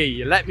 Huggy,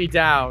 you let me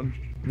down.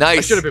 Nice.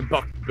 I should have been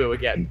Buckaboo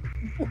again.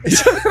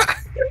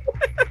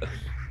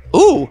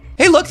 Ooh,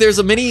 hey, look, there's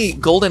a mini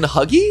golden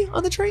Huggy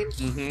on the train.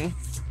 Mm-hmm.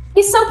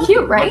 He's so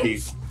cute, right?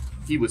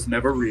 He was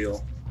never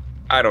real.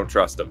 I don't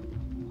trust him.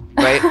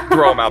 Right?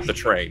 Throw him out the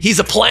train. He's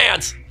a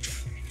plant.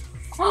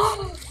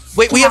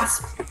 Wait,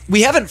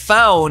 we haven't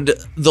found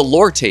the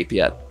lore tape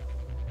yet.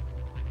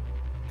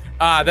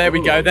 Ah, there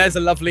we go. There's a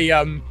lovely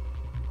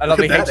Look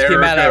at that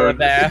HTML error code.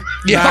 there.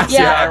 Yeah. Massive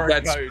Yeah. error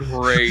That's code.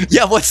 great.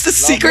 Yeah, what's the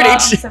secret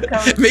Lots H? of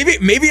code.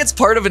 Maybe it's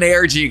part of an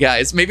ARG,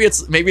 guys. Maybe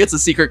it's a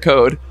secret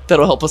code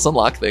that'll help us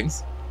unlock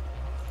things.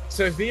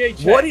 So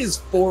VHS. What is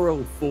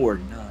 404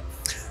 not?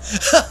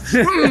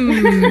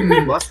 We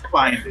must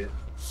find it.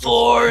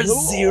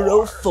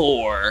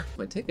 404.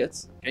 My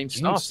tickets. Game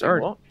Game started.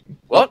 started.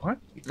 What?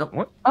 Nope.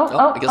 What?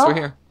 Oh, I guess we're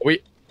here.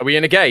 Are we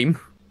in a game?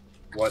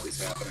 What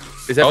is happening?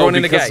 Is everyone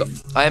in a because- game?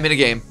 I am in a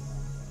game.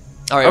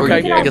 All right, Okay,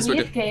 We can I have guess a we're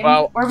lead good. game,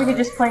 Well- or we could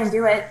just play and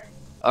do it.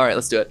 All right,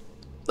 let's do it.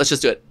 Let's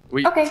just do it.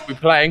 We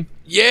playing?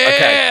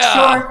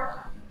 Yeah.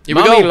 Sure. Here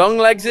we Mummy go. long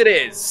legs it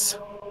is.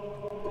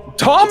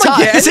 Tom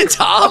Tom, again? is it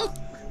Tom?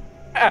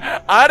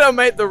 I don't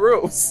make the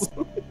rules.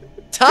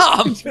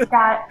 Tom. We've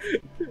got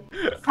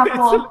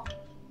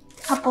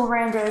couple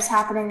randos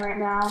happening right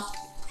now.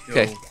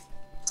 Okay.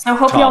 So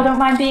hope Tom. y'all don't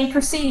mind being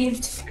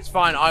perceived. It's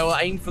fine. I will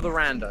aim for the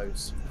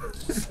randos.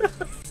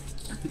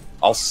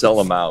 I'll sell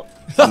them out.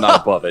 I'm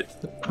not above it.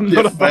 I'm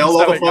Yeah, not file all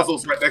the selling up.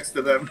 puzzles right next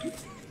to them.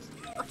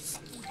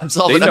 I'm They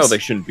solving. know I'm they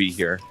shouldn't be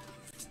here.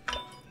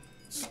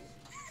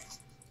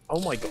 Oh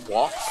my god,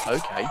 what?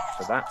 Okay,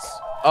 so that's...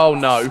 Oh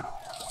no.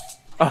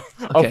 Oh,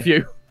 Okay.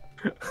 phew.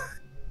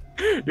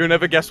 You'll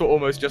never guess what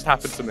almost just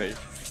happened to me.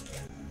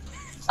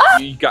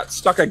 You got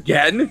stuck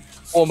again?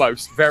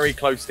 Almost. Very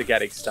close to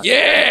getting stuck.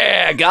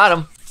 Yeah, got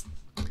him.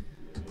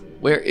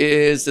 Where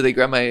is? Did they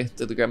grab my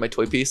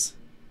toy piece?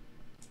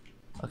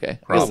 Okay.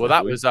 Oh, well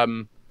that was,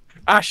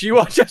 Ash, you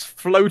are just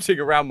floating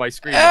around my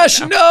screen Ash,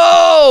 right now.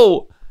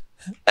 no!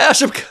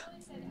 Ash,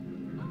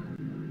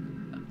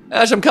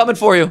 I'm coming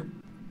for you.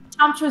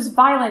 Tom chose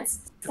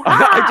violence. I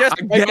Ah!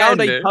 found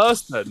a Again.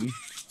 person.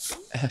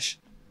 Ash,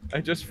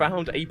 I just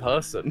found a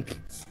person.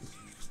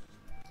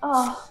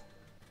 Oh,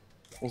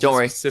 Don't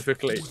worry.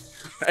 Specifically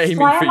aiming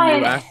Why for am I you,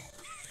 in Ash.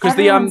 Because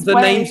everyone's the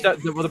way? names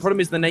don't, well, the problem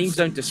is the names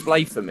don't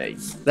display for me.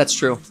 that's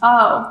true.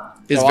 oh.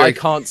 It's So very. I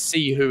can't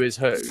see who is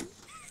who.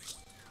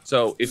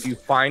 So if you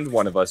find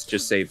one of us,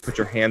 just say, put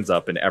your hands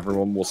up, and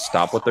everyone will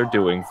stop what they're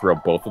doing, throw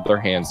both of their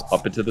hands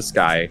up into the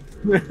sky.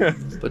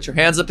 Put your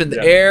hands up in the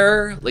Yeah.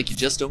 air like you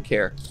just don't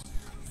care.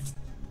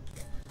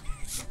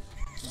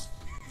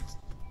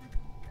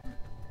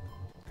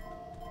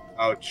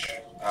 Ouch.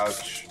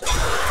 Ouch.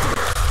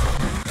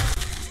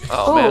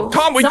 Oh man. Ooh,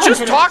 Tom, we someone just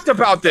did it. talked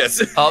about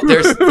this! Oh,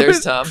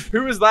 there's Tom.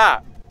 Who was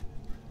that?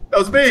 That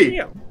was me.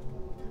 Yeah.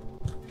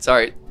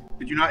 Sorry.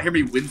 Did you not hear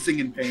me wincing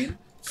in pain?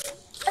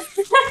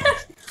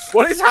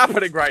 What is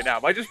happening right now?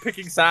 Am I just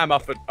picking Sam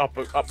up and up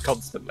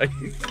constantly?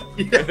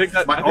 Yeah, think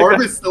that- my I think arm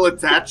that- is still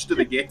attached to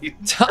the game.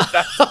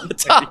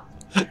 Tom,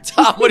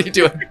 what are you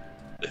doing?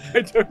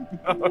 I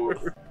don't know.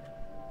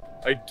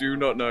 I do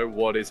not know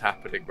what is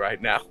happening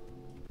right now.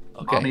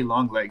 Okay. Mommy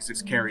Longlegs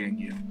is carrying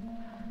you.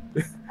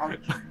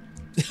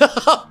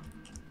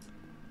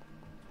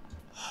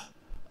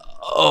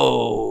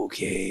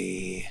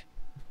 Okay.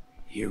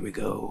 Here we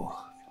go.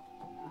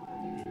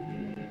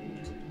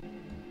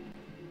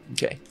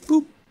 Okay.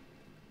 Boop.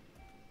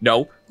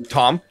 No,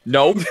 Tom,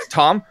 no,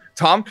 Tom,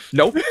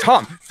 no,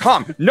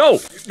 Tom, no!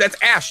 That's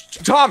Ash!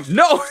 Tom,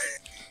 no!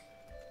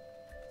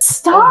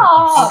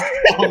 Stop!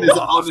 Tom is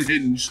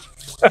unhinged.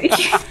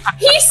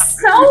 He's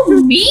so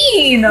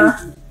mean.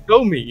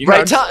 Go me.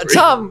 Right,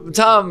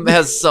 Tom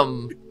has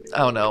some. I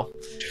don't know.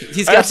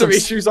 He's I got have some some.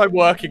 issues I'm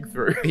working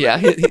through. Yeah,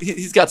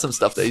 he's got some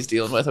stuff that he's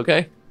dealing with.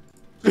 Okay.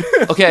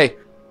 Okay.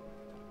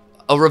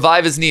 A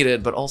revive is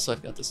needed, but also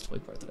I've got this toy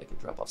part that I can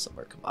drop off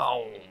somewhere. Come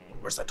on.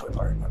 Where's that toy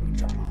part? Let me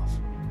drop off.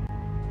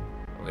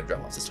 We're gonna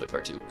drop off this toy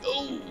part too.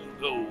 Go,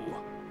 go.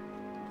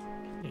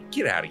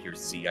 Get out of here,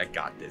 Z. I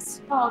got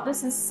this. Oh,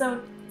 this is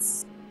so.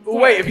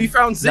 Wait, if you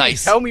found Z,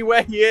 Nice. tell me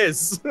where he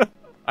is.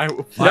 I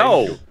will find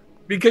No, you.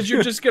 because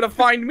you're just gonna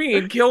find me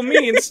and kill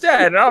me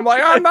instead. And I'm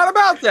like, I'm not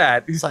about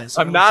that.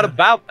 I'm not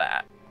about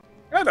that.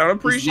 I don't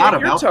appreciate not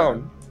your about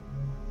tone.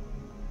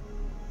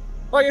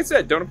 Like I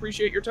said, don't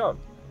appreciate your tone.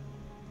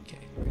 Okay,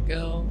 here we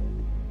go.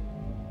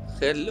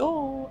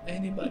 Hello,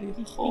 anybody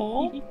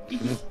home?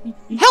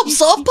 Help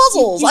solve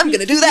puzzles! I'm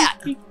gonna do that!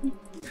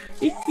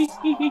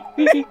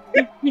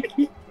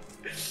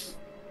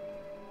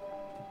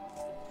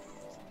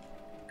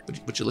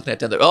 What you looking at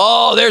down there?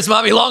 Oh, there's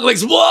Mommy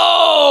Longlegs!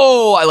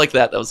 Whoa! I like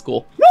that. That was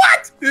cool.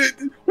 What?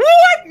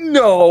 What?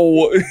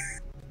 No.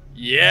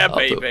 Yeah, Oh,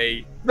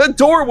 baby. The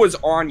door was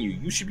on you.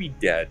 You should be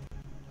dead.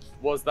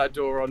 Was that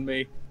door on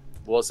me?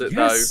 Was it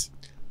Yes.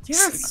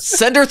 Yes.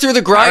 Send her through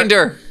the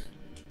grinder.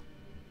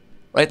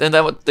 Right? Isn't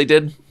that what they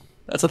did?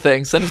 That's a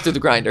thing. Send her through the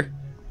grinder.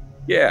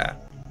 Yeah.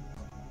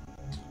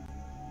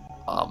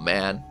 Oh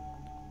man,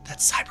 that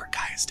cyber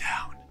guy is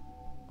down.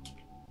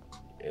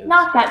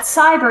 Not that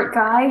cyber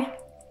guy.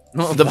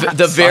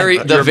 The very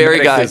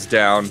Medic guy. is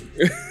down.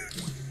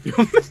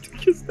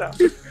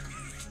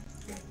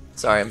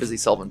 Sorry, I'm busy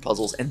solving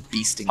puzzles and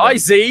beasting them. Hi,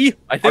 Z.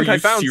 I think Are I you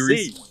found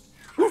serious? Z.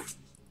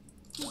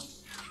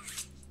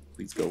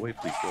 Please go away.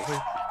 Please go away.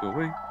 Please go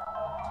away.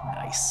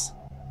 Nice.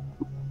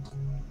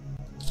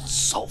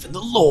 Solving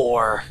the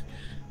lore,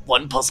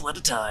 one puzzle at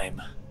a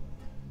time.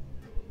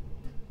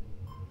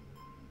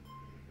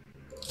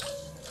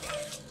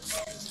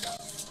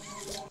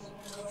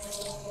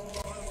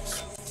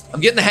 I'm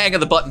getting the hang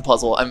of the button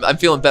puzzle. I'm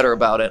feeling better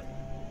about it.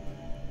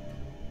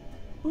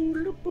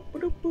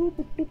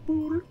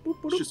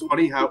 It's just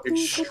funny how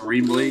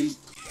extremely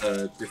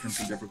different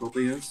in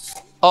difficulty is.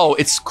 Oh,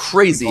 it's All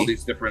crazy.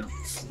 these different.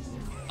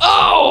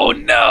 Oh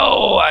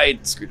no, I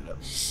screwed it up.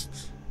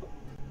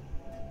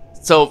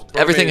 So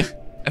everything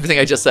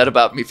I just said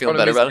about me feeling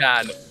better about it.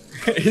 Dan,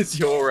 is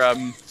your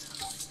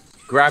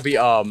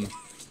grabby arm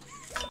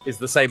is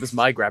the same as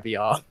my grabby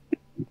arm.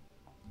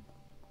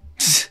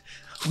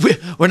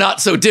 We're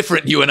not so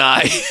different, you and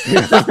I.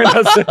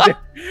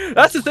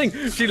 That's the thing.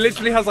 She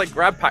literally has like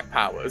grab pack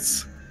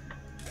powers.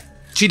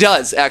 She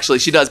does, actually.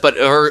 She does, but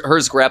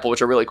hers grapple,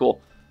 which are really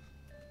cool.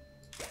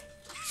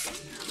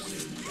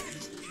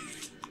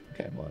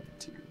 Okay, 1,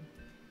 2.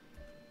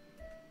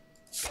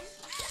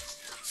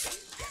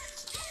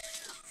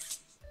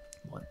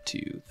 One,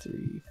 2,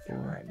 3,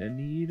 4. I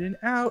need an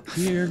out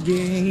here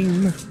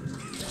game.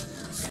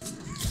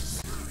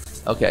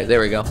 Okay, there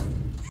we go.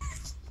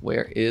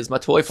 Where is my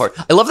toy part?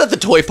 I love that the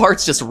toy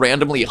parts just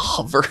randomly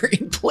hover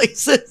in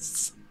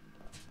places.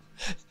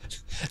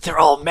 They're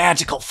all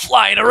magical,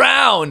 flying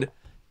around.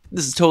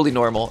 This is totally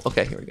normal.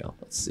 Okay, here we go.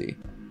 Let's see.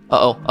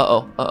 Uh-oh,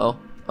 uh-oh, uh-oh,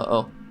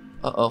 uh-oh,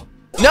 uh-oh.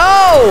 No!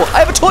 I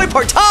have a toy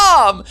part!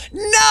 Tom!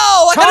 No!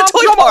 I got a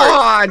toy part! Come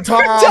on,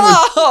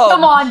 Tom! Tom!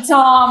 Come on,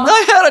 Tom.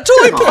 I had a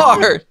toy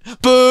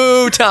part!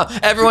 Boo, Tom!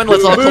 Everyone,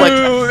 let's all collect.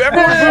 Boo!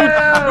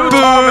 Everyone boo!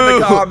 Tom in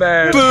the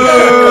comments!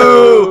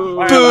 Boo!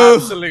 I Boo! am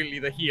absolutely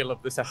the heel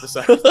of this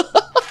episode.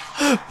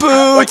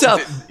 Boo, Wait,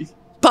 Tom!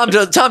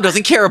 Tom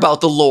doesn't care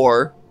about the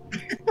lore.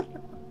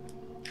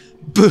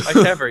 Boo! I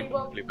care very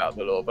deeply about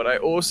the law, but I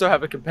also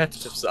have a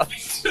competitive side.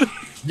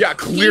 Yeah, He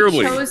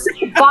clearly. chose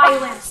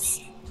violence.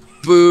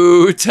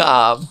 Boo,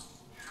 Tom.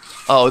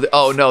 Oh,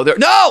 oh no, there.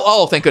 No!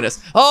 Oh, thank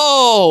goodness.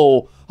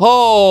 Oh,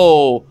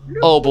 oh,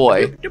 oh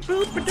boy.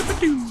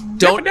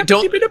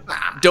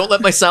 Don't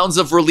let my sounds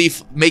of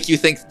relief make you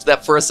think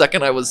that for a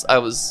second I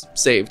was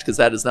saved, because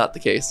that is not the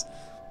case.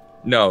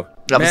 No,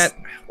 That was- Matt,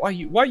 why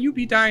you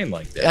be dying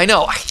like that? I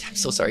know. I'm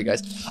so sorry,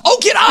 guys. Oh,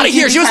 get out of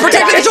here! She was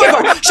protecting the toy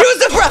part. She was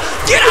the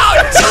get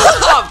out,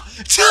 Tom!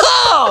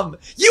 Tom,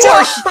 you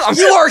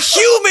are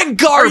human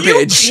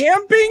garbage. Are you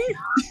camping?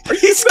 Are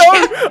you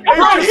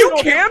Are you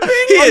camping?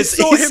 I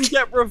saw him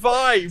get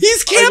revived.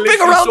 He's camping I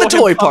literally around the saw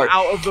him toy come part.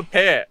 out of the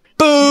pit.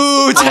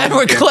 Boo, Tom!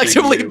 Everyone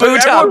collectively boo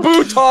Tom. Everyone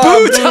boo Tom.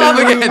 Boo Tom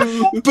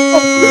again.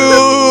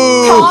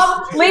 Boo.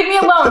 Tom, leave me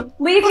alone.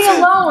 Leave me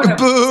alone.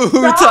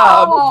 Boo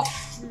Tom.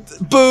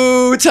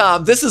 Boo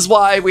Tom. This is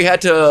why we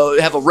had to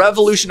have a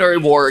revolutionary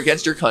war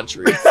against your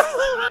country.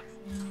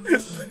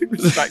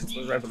 Back to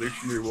the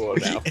Revolutionary War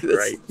now.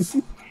 Great.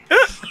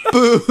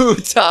 Boo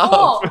Tom.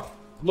 Oh,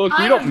 Look,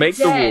 we I don't am make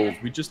the dead. rules.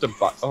 We just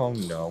abide. Oh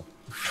no.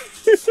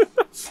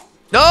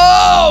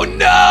 No,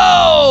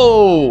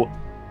 no!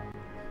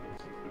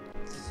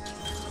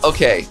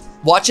 Okay,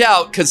 watch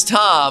out, because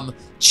Tom,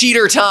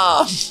 cheater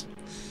Tom,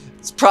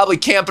 is probably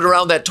camping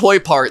around that toy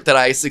part that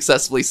I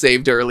successfully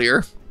saved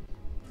earlier.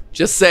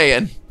 Just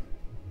saying.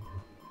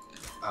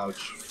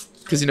 Ouch.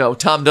 Because, you know,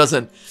 Tom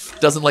doesn't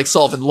like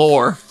solving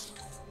lore.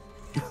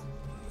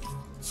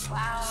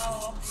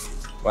 wow.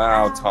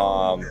 Wow,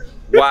 Tom.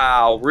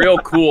 Wow, real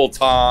cool,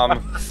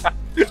 Tom.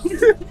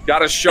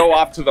 Gotta show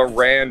off to the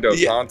randos,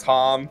 Yeah. huh,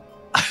 Tom?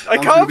 I I'm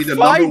gonna can't be the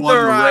find number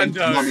the one ranked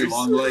Mommy randos.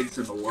 Longlegs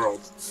in the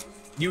world.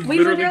 You We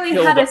literally literally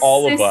killed had a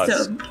all of us.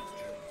 system.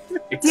 Dan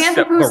Except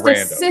the proposed a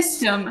randos.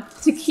 system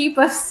to keep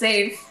us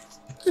safe.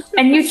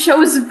 And you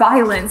chose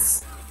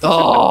violence.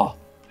 Oh.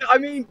 I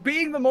mean,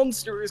 being the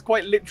monster is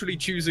quite literally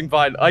choosing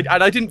violence.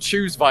 And I didn't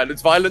choose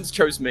violence. Violence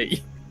chose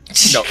me.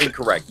 No,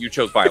 incorrect. You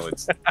chose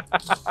violence.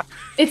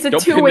 It's a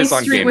Don't pin two-way this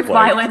on street with gameplay.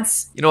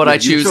 violence. You know what I You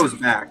choose? chose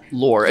back.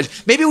 Lore.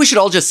 Maybe we should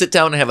all just sit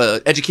down and have an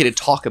educated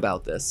talk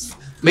about this.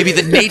 Maybe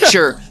the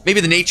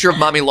nature of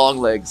Mommy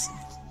Longlegs.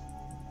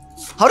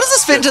 How does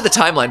this fit into the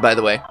timeline, by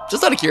the way?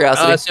 Just out of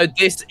curiosity. So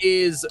this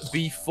is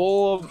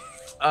before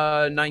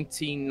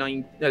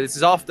 1990. No, this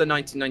is after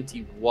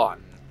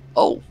 1991.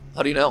 Oh,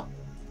 how do you know?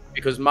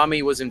 Because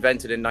Mummy was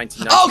invented in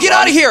 1991. Oh, get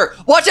out of here!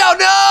 Watch out!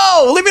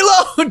 No! Leave me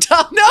alone!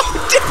 Tom, no!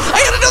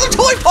 I had another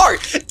toy part!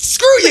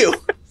 Screw you!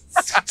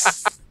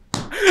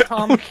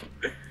 Tom.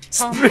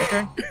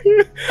 Okay.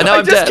 And now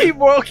I'm just dead. keep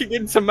walking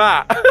into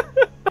Matt.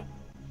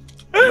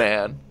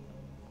 Man.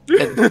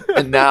 And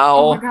Oh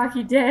now... my god,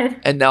 he did.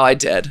 And now I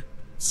dead.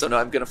 So now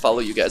I'm gonna follow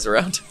you guys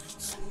around.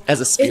 As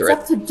a It's spirit.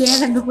 up to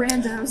Dan and the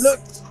randos. Look,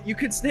 you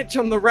could snitch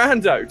on the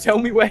rando. Tell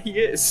me where he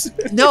is.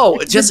 No,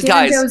 just the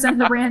guys. Dandos and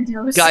the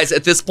randos. Guys,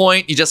 at this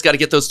point, you just gotta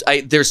get those...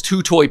 there's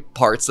 2 toy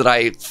parts that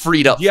I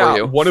freed up for Yeah,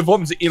 you. one of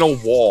them's in a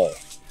wall.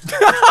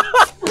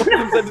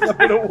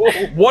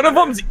 One of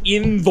them's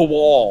in the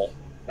wall.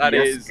 That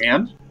Yes, is.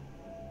 And?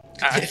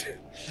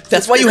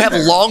 That's why you have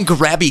long,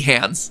 grabby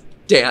hands,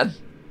 Dan.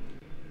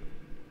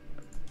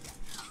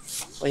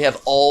 We have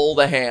all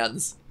the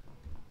hands.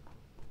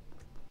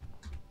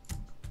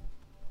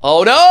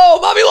 Oh no!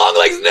 Mommy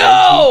Longlegs,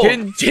 no! He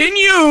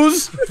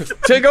continues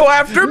to go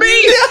after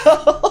me.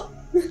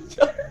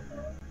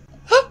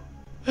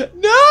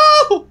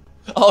 No!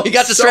 Oh, he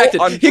got distracted.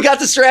 He got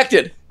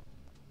distracted.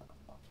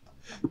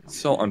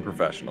 So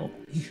unprofessional.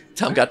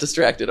 Tom got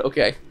distracted.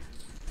 Okay.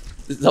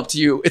 It's up to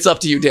you. It's up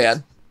to you,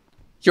 Dan.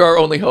 You're our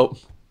only hope.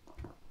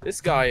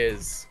 This guy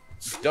is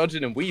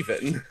dodging and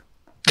weaving.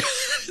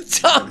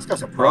 Tom, This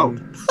guy's a pro.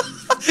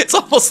 it's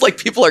almost like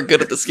people are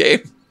good at this game.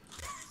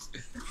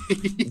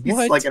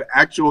 He's like an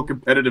actual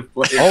competitive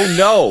player. Oh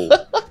no!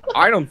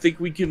 I don't think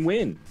we can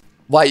win.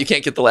 Why you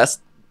can't get the last?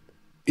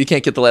 You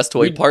can't get the last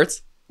toy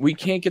parts. We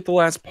can't get the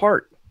last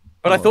part.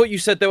 But I thought you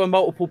said there were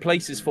multiple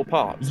places for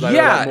parts. There were,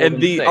 Yeah, like, more and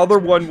than the 6. other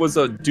one was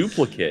a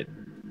duplicate.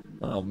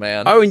 Oh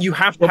man. Oh, and you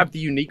have to have the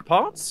unique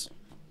parts?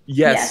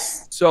 Yes.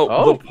 Yes. So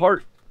Oh. the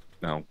part.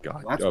 Oh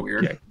god. That's okay.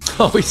 weird.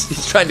 Oh,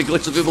 he's trying to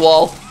glitch through the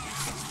wall.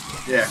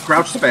 Yeah,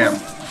 crouch spam.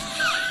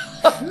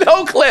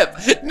 No clip.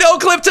 No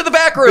clip to the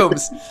back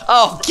rooms.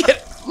 Oh,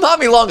 get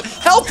Mommy Long.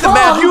 Help the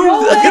man.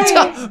 no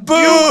way.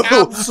 Boo.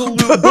 Absolute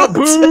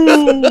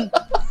boo!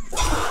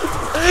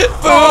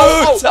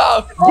 Boo.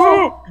 Tom.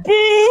 Boo!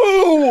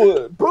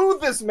 Boo! Boo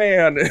this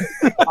man!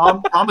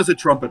 Tom is a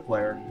trumpet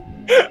player.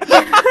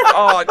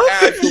 Oh, an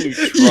absolute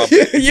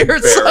trumpet. You're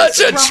such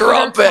a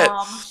trumpet.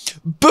 Tom. He doesn't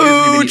even Boo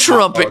eat hot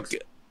trumpet. dogs.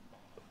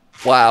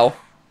 Wow.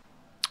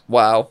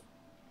 Wow.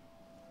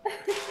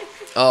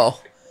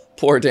 Oh,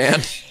 poor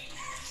Dan.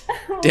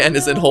 Dan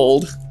is in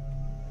hold.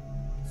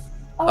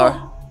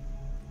 Oh.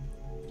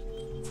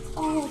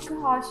 Oh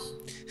gosh.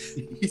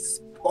 He's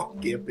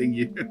spot camping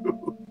you.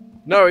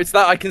 No, it's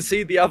that I can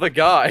see the other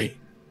guy.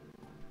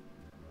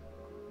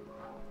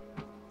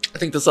 I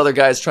think this other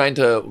guy is trying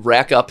to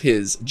rack up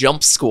his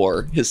jump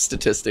score, his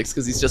statistics,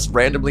 because he's just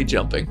randomly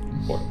jumping.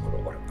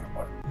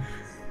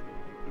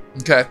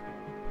 Okay.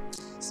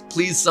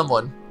 Please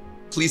someone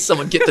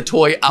get the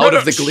toy out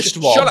of the glitched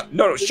wall. Shut up!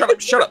 No, shut up!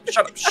 Shut up!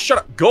 Shut up! Shut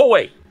up! Go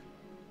away!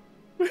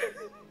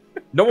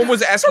 No one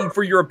was asking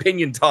for your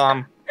opinion,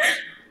 Tom.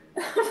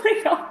 Oh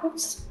my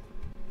gosh.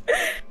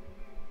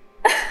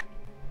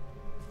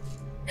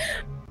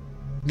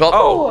 Well,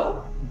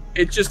 Oh,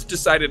 it just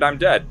decided I'm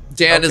dead.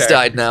 Dan has Okay.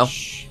 died now,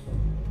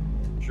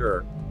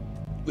 Sure.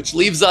 which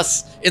leaves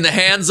us in the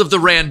hands of the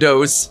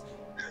randos.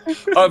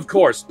 Of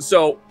course.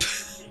 So,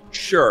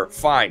 sure,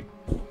 fine.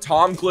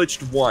 Tom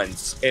glitched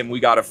once, and we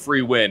got a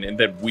free win, and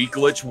then we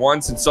glitch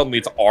once, and suddenly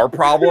it's our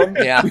problem.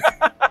 Yeah.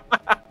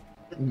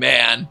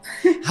 Man,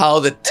 how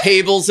the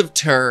tables have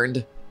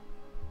turned.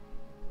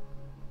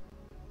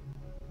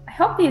 I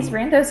hope these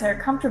randos are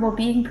comfortable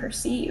being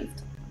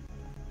perceived.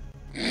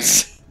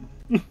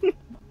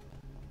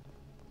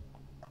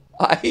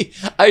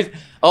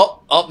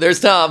 Oh, there's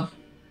Tom.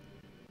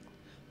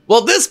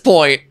 Well, at this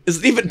point,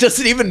 does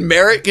it even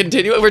merit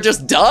continuing? We're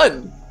just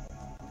done.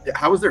 Yeah,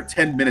 how is there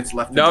 10 minutes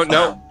left? No, in the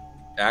no. time?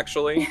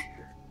 Actually,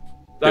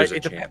 there's a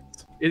Like,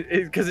 chance.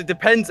 Because it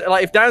depends.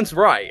 Like, if Dan's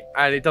right,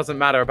 and it doesn't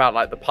matter about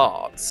like the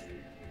parts.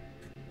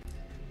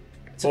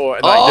 Or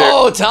like,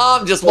 Oh,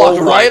 Tom just walked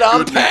Oh my right on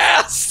goodness.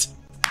 past.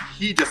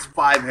 He just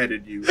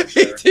five-headed you. Right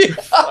there.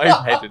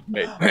 I headed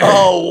me.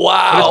 Oh, But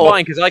wow. it's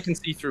fine because I can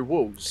see through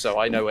walls, so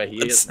I know where he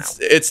is now.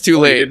 It's too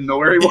He late. didn't know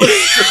where he was.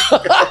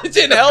 It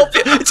didn't help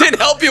you. It didn't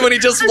help you when he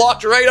just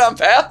walked right on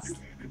past.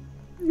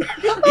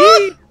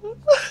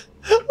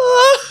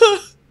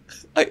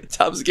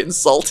 Tom's getting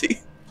salty.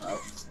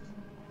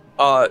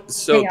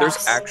 So there's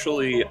Chaos.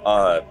 actually,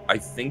 I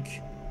think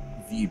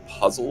the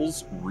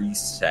puzzles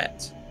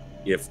reset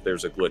if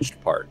there's a glitched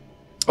part.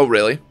 Oh,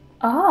 really?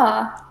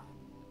 Ah.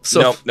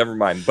 So No, never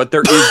mind. But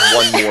there is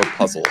one more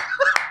puzzle.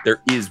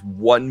 There is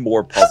one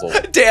more puzzle.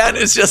 Dan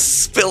is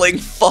just spilling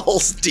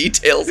false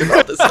details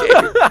about this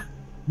game.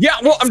 Yeah,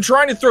 well, I'm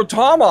trying to throw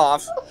Tom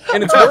off,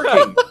 and it's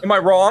working. Am I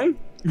wrong?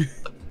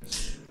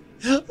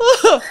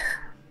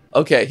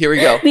 Okay, here we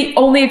go. The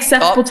only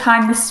acceptable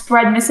time to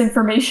spread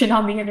misinformation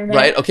on the internet.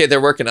 Right, okay,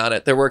 they're working on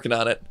it. They're working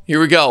on it. Here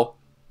we go.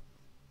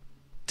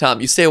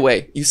 Tom, you stay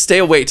away. You stay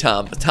away,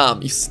 Tom.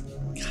 Tom,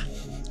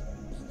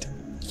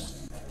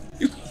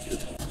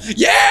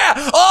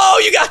 Yeah!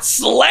 Oh, you got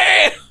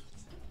slammed!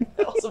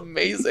 That was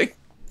amazing.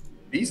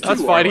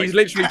 That's fine. He's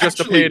literally just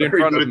appeared in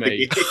front of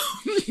me.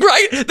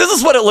 Right? This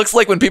is what it looks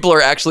like when people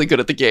are actually good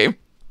at the game.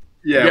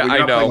 Yeah,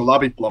 I know.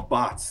 Lobby full of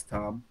bots,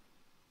 Tom.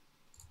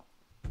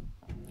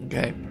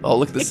 Okay. Oh,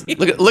 look at this.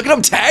 Look at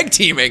them tag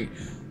teaming.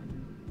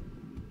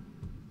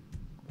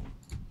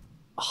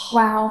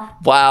 Wow.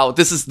 Wow.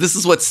 This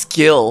is what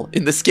skill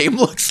in this game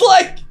looks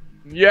like.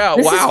 Yeah.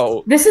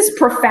 Wow. This is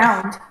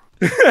profound.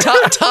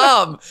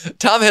 Tom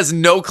has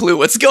no clue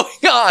what's going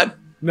on.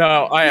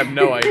 No, I have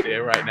no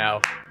idea right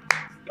now.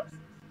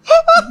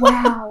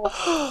 Wow.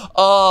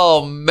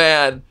 Oh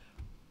man.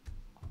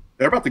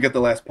 They're about to get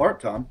the last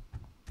part, Tom.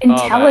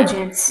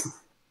 Intelligence.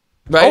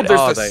 Right? Oh,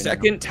 there's a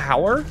second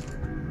tower?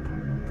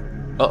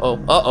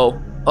 Uh-oh.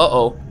 Uh-oh.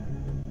 Uh-oh.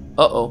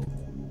 Uh-oh.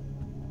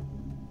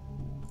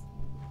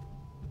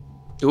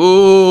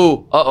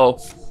 Ooh. Uh-oh.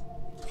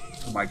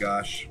 Oh my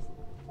gosh.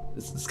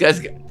 This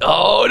guy's...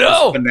 Oh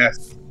no!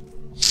 Finesse.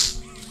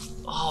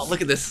 Oh,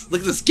 look at this.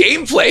 Look at this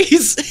gameplay.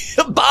 He's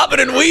bobbing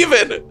and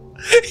weaving.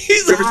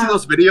 He's You ever see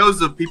those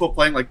videos of people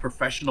playing like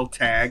professional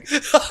tag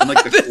on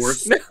like the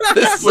course?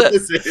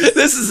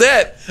 This is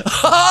it.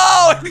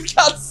 Oh, he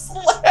got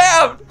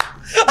slammed.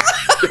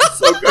 They're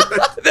so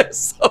good. They're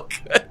so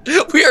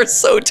good. We are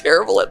so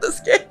terrible at this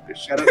game.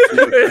 Shout out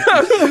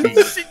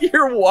to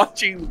You're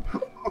watching.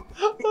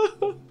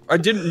 I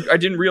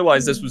didn't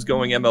realize this was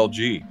going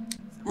MLG.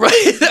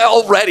 Right,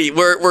 already.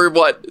 We're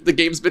what? The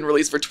game's been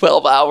released for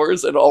 12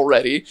 hours and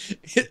already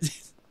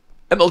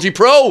MLG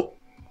Pro.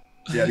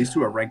 Yeah, these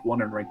two are rank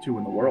 1 and rank 2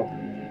 in the world.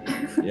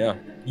 Yeah.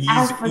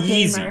 Alpha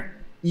Easy. gamer.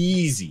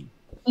 Easy.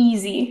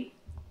 Easy.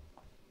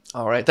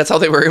 All right, that's how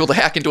they were able to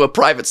hack into a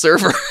private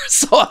server.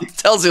 So it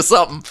tells you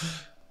something.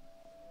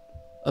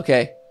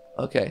 Okay,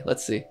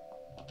 let's see.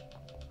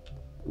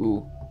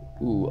 Ooh,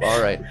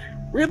 all right.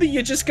 Really?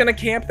 You're just gonna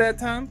camp that,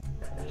 Tom?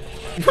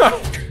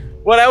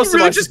 What else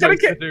am I just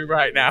supposed to do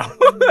right now?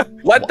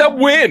 Let them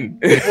win.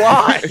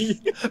 Why?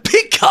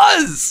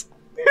 Because.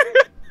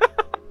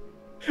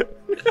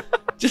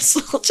 just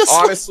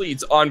honestly,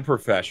 it's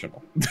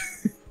unprofessional.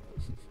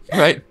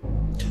 Right.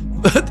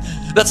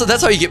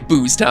 That's how you get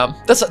booze, Tom.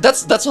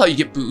 That's how you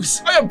get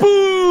booze.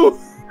 Boo!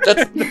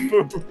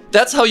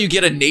 That's how you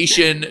get a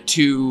nation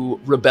to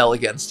rebel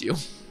against you.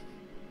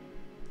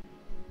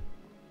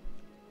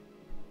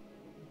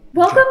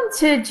 Welcome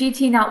to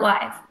GT Not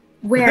Live,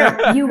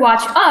 where you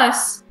watch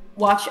us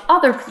watch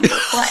other people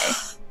play.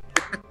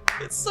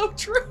 It's so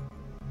true.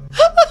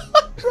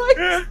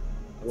 Right.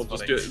 We'll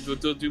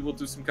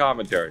do some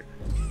commentary.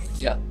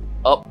 Yeah.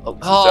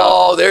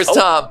 Oh, there's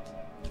Tom.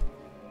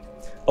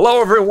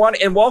 Hello, everyone,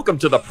 and welcome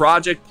to the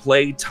Project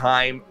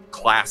Playtime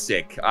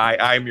Classic.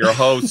 I'm your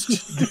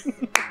host,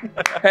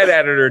 head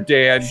editor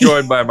Dan,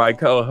 joined by my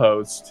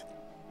co-host,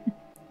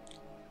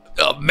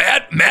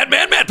 Matt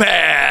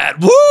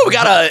Pad. Woo! We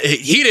got a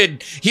heated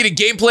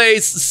gameplay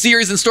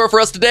series in store for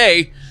us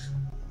today.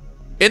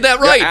 Isn't that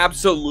right? Yeah,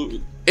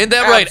 absolutely. Isn't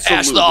that right?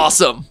 Ash the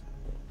Awesome.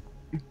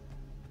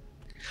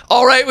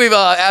 All right, we've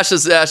Ash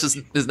is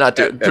not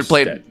doing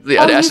playing. Dead.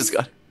 Yeah, Ash is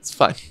gone. It's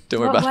fine.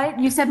 Don't worry about it. What?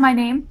 You said my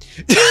name?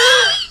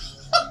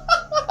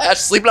 Ash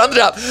sleeping on the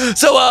job.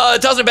 So,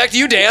 tossing it back to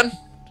you, Dan.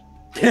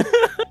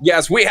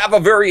 Yes, we have a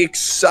very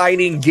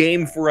exciting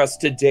game for us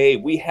today.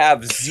 We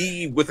have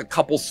Z with a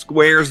couple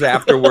squares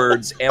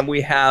afterwards, and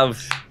we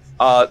have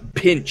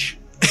pinch.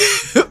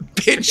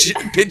 pinch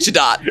a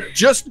dot.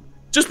 Just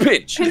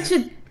pinch. Pinch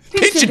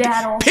a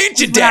daddle.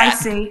 Pinch a is what I dad.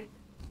 see.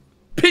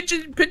 Pinch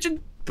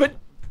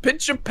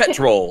a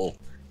petrol.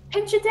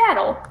 Pinch a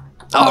daddle.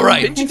 All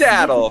right. Pinch a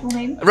daddle.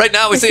 Right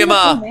now we see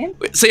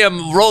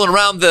him rolling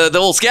around the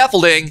old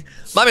scaffolding.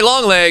 Mommy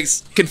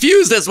Longlegs,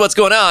 confused as to what's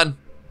going on.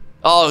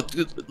 Oh,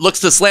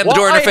 looks to slam the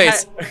door in her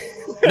face.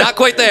 Not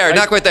quite there.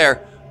 Not quite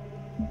there.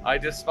 I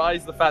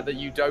despise the fact that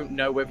you don't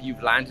know whether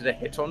you've landed a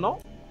hit or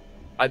not.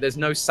 There's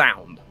no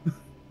sound.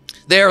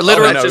 They're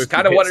literally that's just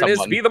kind of what it is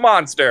to be the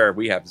monster.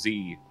 We have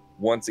Z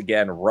once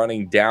again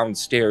running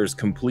downstairs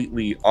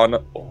completely on.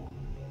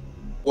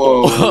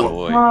 Whoa.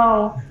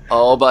 Whoa.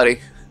 Oh, buddy.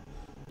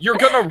 You're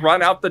gonna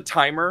run out the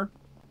timer.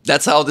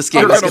 That's how this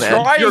game is gonna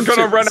end. You're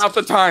gonna run out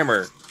the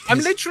timer. I'm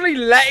literally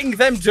letting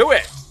them do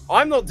it.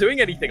 I'm not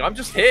doing anything. I'm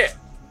just here.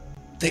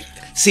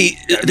 See,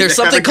 Yeah, there's they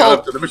something haven't got called.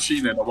 up to the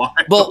machine in a while.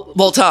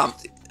 Well, Tom.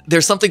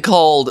 There's something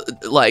called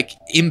like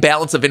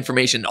imbalance of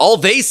information. All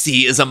they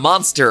see is a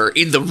monster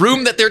in the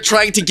room that they're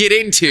trying to get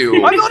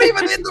into. I'm not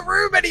even in the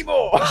room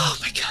anymore. Oh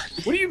my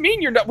god. What do you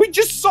mean you're not? We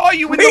just saw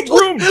you in the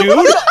room, dude.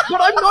 But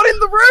I'm not in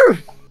the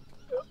room.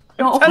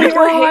 Oh telling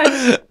my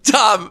god.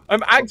 Tom,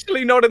 I'm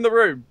actually not in the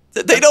room.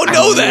 They don't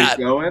know that.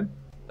 Going.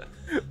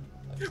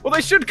 Well,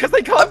 they should, because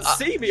they can't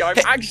see me. I'm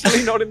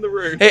actually not in the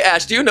room. Hey,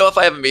 Ash, do you know if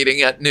I have a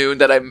meeting at noon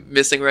that I'm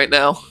missing right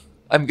now?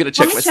 I'm going to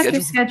check Let me my check schedule.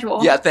 your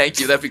schedule. Yeah, thank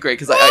you. That'd be great,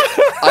 because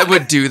I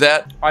would do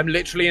that. I'm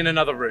literally in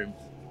another room.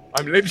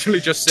 I'm literally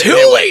just sitting Too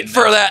here late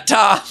for that,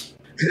 Tom.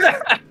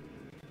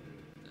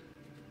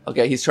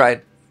 Okay, he's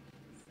trying.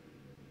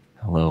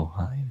 Hello,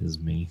 hi, it is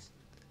me.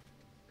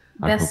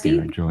 I hope you're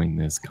Bestie? enjoying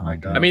this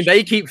content. I mean,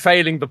 they keep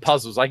failing the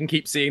puzzles. I can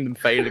keep seeing them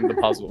failing the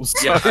puzzles.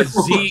 Yeah,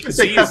 Z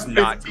They have is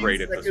not 15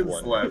 great at this seconds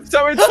one. left.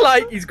 So it's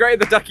like he's great at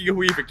the ducking and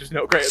weaving, just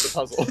not great at the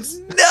puzzles.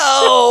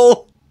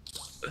 No!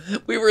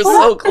 We were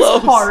Well, so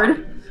close. That's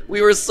hard.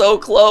 We were so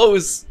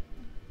close.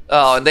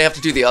 Oh, and they have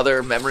to do the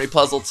other memory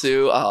puzzle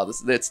too. Oh,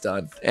 it's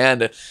done.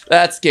 And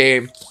that's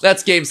game.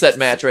 That's game, set,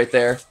 match right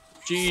there.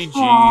 GG's.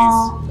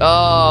 Aw.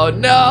 Oh,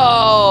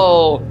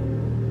 no!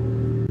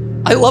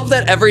 I love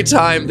that every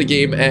time the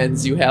game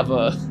ends, you have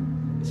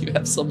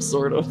some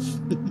sort of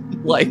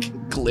like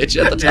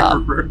glitch at the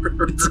top.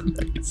 It's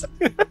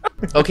amazing.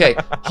 Okay,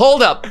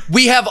 hold up.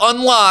 We have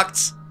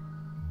unlocked,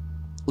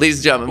 ladies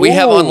and gentlemen, we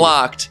have Ooh.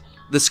 unlocked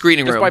the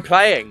screening Just room. by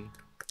playing.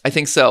 I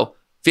think so.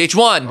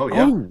 VH1. Oh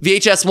yeah.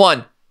 VHS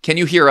 1. Can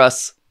you hear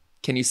us?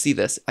 Can you see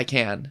this? I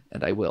can,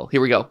 and I will.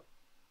 Here we go.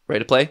 Ready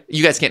to play?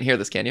 You guys can't hear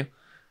this, can you?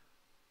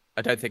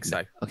 I don't think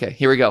so. Okay,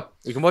 here we go.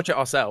 We can watch it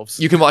ourselves.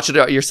 You can watch it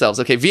yourselves.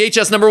 Okay,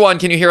 VHS number 1.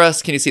 Can you hear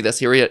us? Can you see this?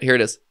 Here it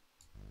is.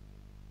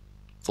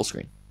 Full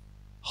screen.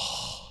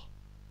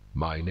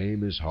 My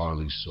name is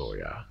Harley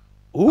Sawyer.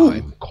 Ooh.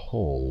 I'm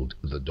called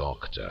the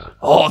Doctor.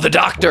 Oh, the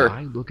doctor. When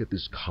I look at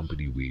this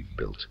company we've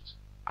built,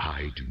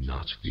 I do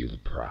not feel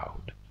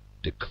proud.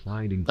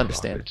 Declining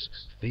Understand. profits,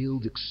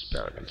 failed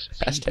experiments,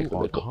 Hashtag people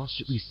are relatable.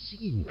 constantly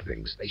seeing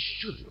things they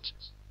shouldn't.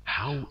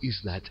 How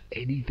is that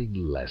anything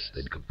less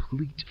than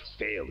complete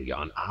failure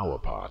on our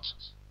part?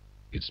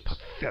 It's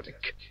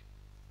pathetic.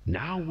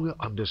 Now we're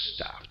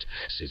understaffed,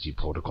 safety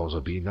protocols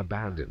are being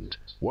abandoned,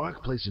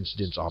 workplace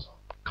incidents are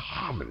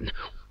common.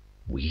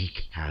 We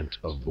can't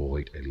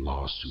avoid a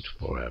lawsuit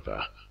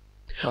forever.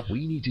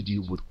 We need to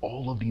deal with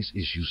all of these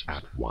issues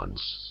at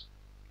once.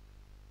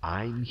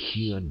 I'm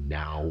here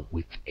now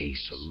with a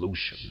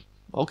solution.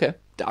 Okay,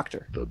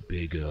 doctor. The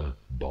Bigger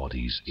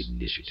Bodies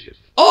Initiative.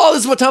 Oh,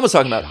 this is what Tom was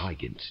talking about.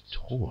 Giant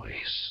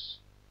toys.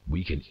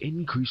 We can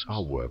increase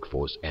our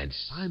workforce and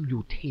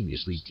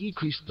simultaneously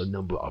decrease the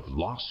number of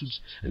lawsuits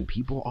and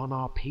people on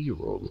our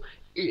payroll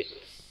if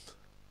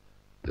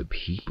the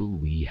people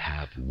we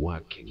have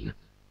working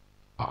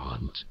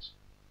aren't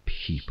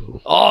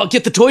people. Oh,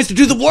 get the toys to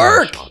do the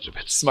work.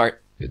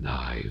 Smart. And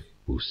I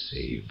will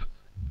save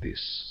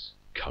this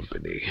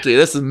company. See,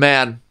 this is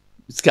man.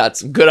 He's got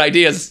some good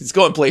ideas. He's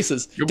going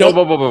places. Whoa, Don't,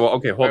 whoa, whoa, whoa, whoa.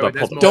 Okay, hold Wait, up,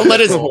 there's hold up. don't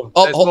let his. There's Oh, more.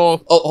 There's hold,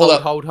 more. oh, hold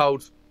up.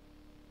 Hold.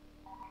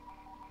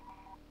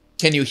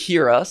 Can you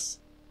hear us?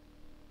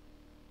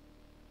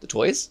 The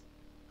toys?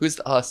 Who's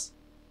the us?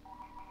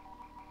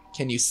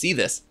 Can you see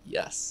this?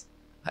 Yes.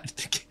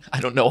 I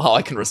don't know how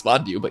I can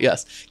respond to you, but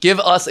yes. Give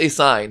us a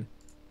sign.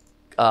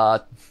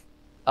 It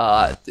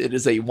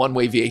is a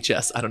one-way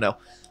VHS. I don't know.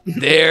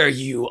 There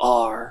you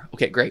are.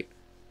 Okay, great.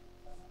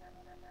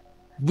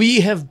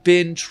 We have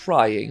been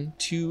trying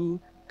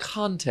to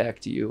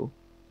contact you.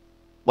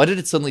 Why did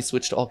it suddenly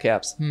switch to all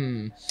caps?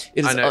 It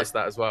is I noticed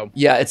that as well.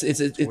 Yeah, it's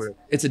weird.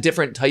 a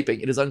different typing.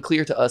 It is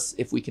unclear to us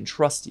if we can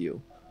trust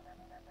you.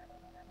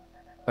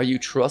 Are you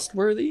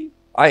trustworthy?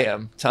 I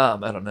am.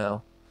 Tom, I don't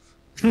know.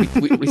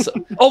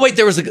 Oh wait,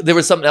 there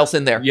was something else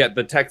in there. Yeah,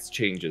 the text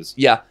changes.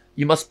 Yeah,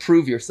 you must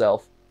prove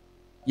yourself.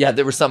 Yeah,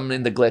 there was something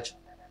in the glitch.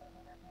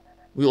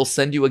 We will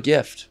send you a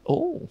gift.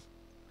 Oh,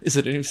 is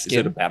it a new skin? Is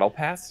it a battle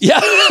pass? Yeah,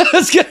 I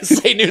was gonna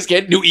say new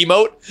skin, new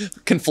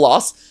emote, can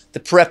floss.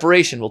 The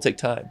preparation will take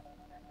time.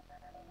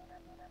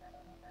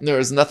 There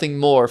is nothing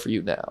more for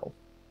you now.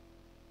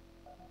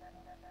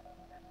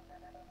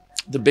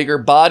 The Bigger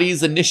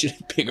Bodies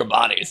Initiative, Bigger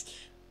Bodies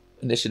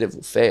Initiative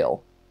will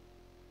fail.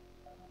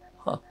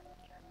 Huh.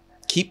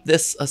 Keep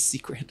this a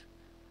secret.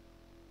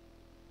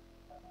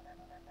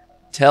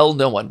 Tell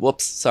no one.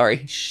 Whoops,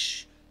 sorry.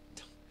 Shh.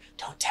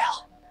 Don't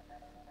tell.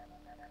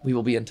 We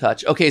will be in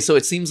touch. Okay, so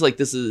it seems like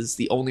this is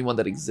the only one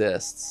that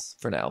exists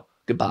for now.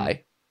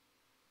 Goodbye.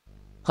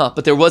 Huh,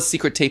 but there was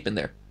secret tape in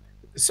there.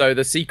 So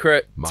the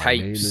secret My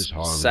name tapes is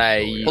Harlan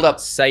say, Sawyer. Hold up.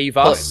 save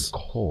I'm us.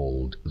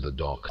 called the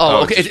Doctor.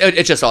 Oh, okay.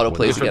 It just auto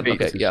plays When I again.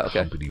 built Okay, this yeah, okay.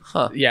 company,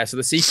 Huh. Yeah, so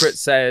the secret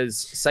says,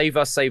 save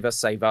us, save us,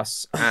 save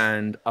us,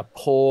 and a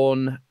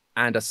pawn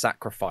and a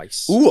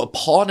sacrifice. Ooh, a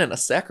pawn and a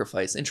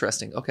sacrifice.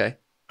 Interesting. Okay.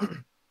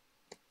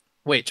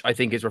 Which I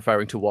think is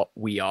referring to what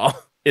we are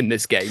in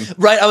this game.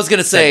 Right, I was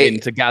gonna say. Sent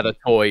in to gather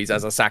toys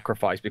as a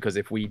sacrifice, because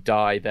if we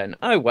die, then,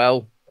 oh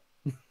well.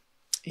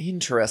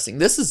 Interesting.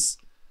 This is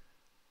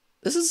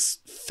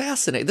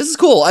fascinating. This is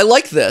cool. I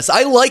like this.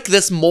 I like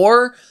this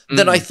more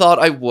than I thought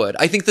I would.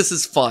 I think this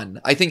is fun.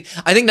 I think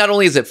not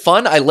only is it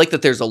fun, I like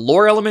that there's a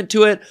lore element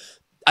to it.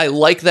 I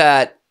like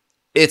that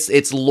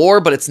it's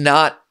lore, but it's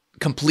not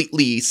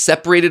completely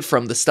separated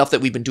from the stuff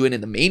that we've been doing in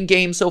the main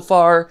game so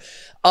far.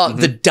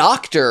 The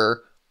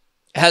Doctor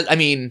has, I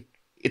mean,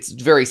 it's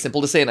very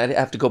simple to say, and I'd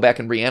have to go back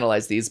and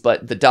reanalyze these,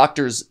 but the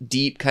doctor's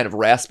deep kind of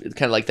rasp,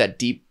 kind of like that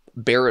deep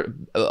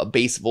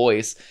bass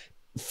voice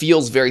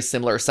feels very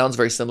similar, sounds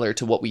very similar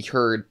to what we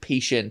heard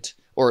patient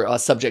or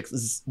subject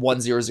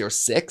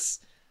 1006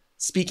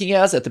 speaking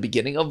as at the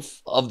beginning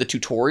of the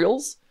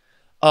tutorials.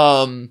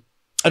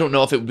 I don't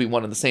know if it would be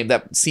one and the same.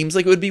 That seems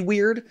like it would be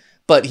weird,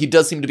 but he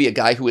does seem to be a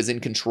guy who is in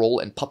control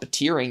and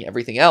puppeteering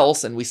everything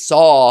else. And we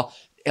saw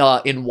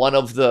in one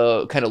of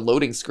the kind of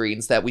loading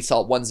screens that we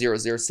saw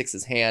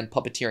 1006's hand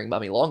puppeteering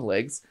Mommy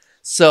Longlegs.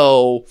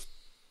 So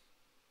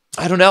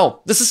I don't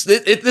know. This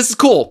is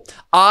cool.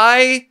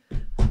 I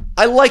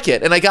like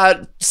it, and I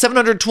got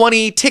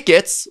 720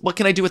 tickets. What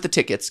can I do with the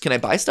tickets? Can I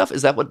buy stuff?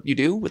 Is that what you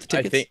do with the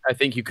tickets? I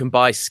think you can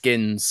buy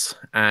skins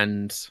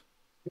and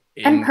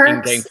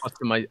perks. in-game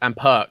customize and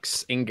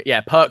perks.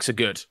 Perks are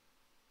good.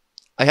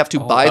 I have to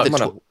buy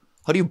the.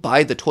 How do you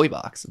buy the toy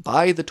box?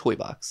 Buy the toy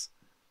box.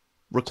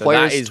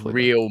 Requires so that is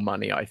real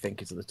money. I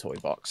think is the toy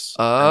box.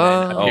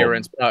 And then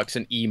appearance perks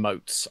and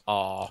emotes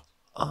are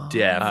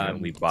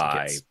definitely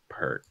buy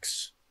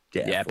perks.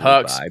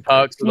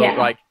 Perks look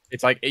like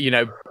it's like, you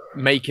know,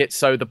 make it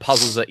so the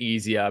puzzles are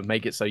easier,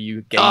 make it so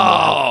you gain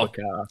more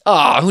quicker.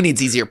 Oh, who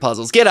needs easier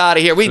puzzles? Get out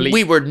of here.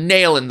 We were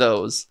nailing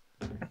those.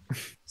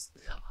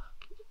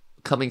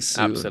 Coming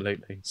soon.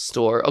 Absolutely.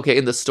 Store. Okay,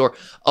 in the store.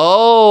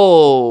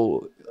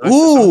 Oh.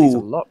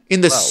 Ooh.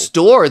 In the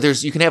store,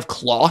 you can have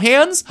claw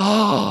hands?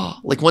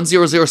 Like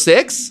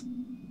 1006?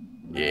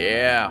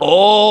 Yeah.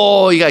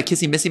 Oh, you got a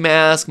Kissy Missy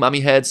mask, mommy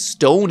head,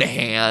 stone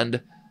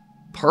hand,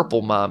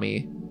 purple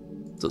mommy.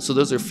 So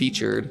those are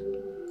featured.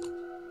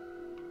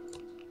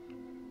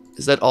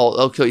 Is that all?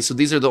 Okay, so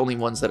these are the only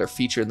ones that are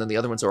featured, and then the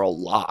other ones are all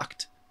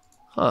locked.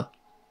 Huh.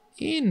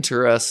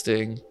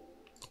 Interesting.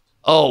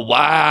 Oh,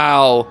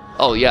 wow.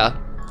 Oh, yeah.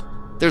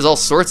 There's all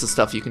sorts of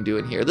stuff you can do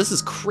in here. This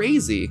is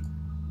crazy.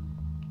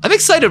 I'm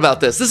excited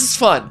about this. This is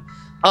fun.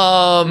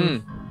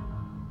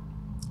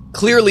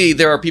 Clearly,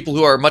 there are people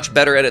who are much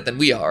better at it than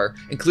we are,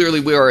 and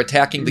clearly we are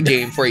attacking the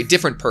game for a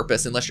different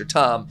purpose, unless you're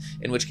Tom,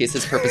 in which case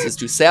his purpose is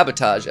to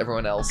sabotage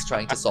everyone else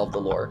trying to solve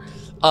the lore.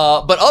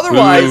 But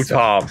otherwise... Boo,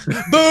 Tom.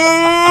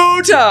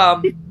 Boo,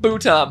 Tom. Boo,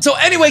 Tom. So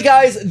anyway,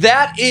 guys,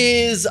 that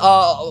is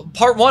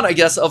part one, I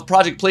guess, of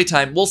Project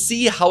Playtime. We'll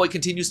see how it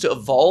continues to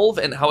evolve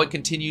and how it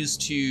continues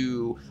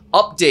to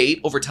update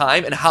over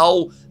time, and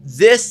how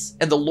this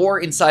and the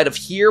lore inside of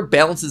here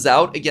balances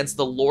out against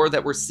the lore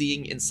that we're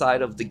seeing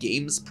inside of the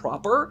games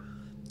proper.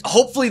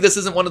 Hopefully this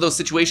isn't one of those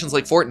situations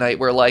like Fortnite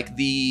where like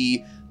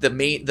the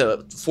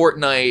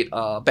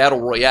Fortnite Battle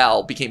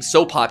Royale became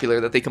so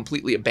popular that they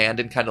completely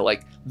abandoned kind of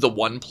like the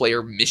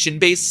one-player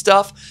mission-based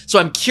stuff. So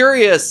I'm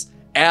curious,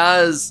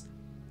 as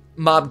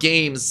Mob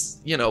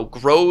Games, you know,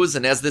 grows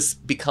and as this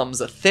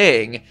becomes a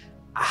thing,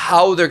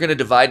 how they're going to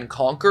divide and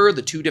conquer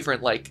the two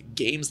different like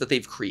games that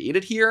they've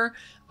created here.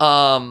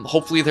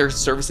 Hopefully they're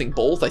servicing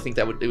both. I think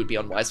that it would be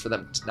unwise for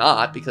them to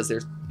not, because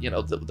there's, you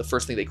know, the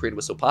first thing they created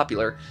was so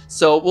popular.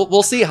 So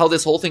we'll see how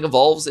this whole thing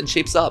evolves and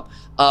shapes up.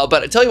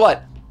 But I tell you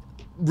what,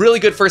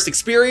 really good first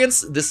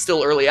experience. This is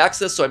still early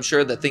access, so I'm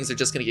sure that things are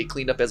just going to get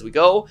cleaned up as we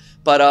go.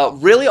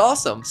 But really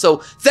awesome. So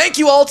thank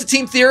you all to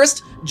Team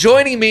Theorist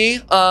joining me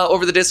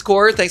over the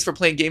Discord. Thanks for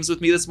playing games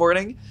with me this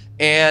morning.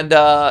 And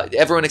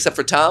everyone except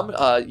for Tom,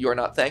 you are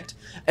not thanked.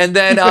 And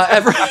then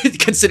everyone,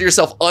 consider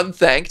yourself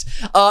unthanked.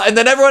 And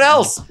then everyone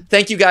else,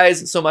 thank you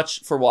guys so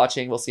much for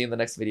watching. We'll see you in the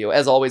next video.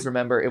 As always,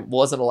 remember, it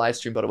wasn't a live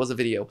stream, but it was a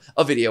video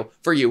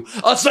for you.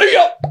 See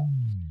ya!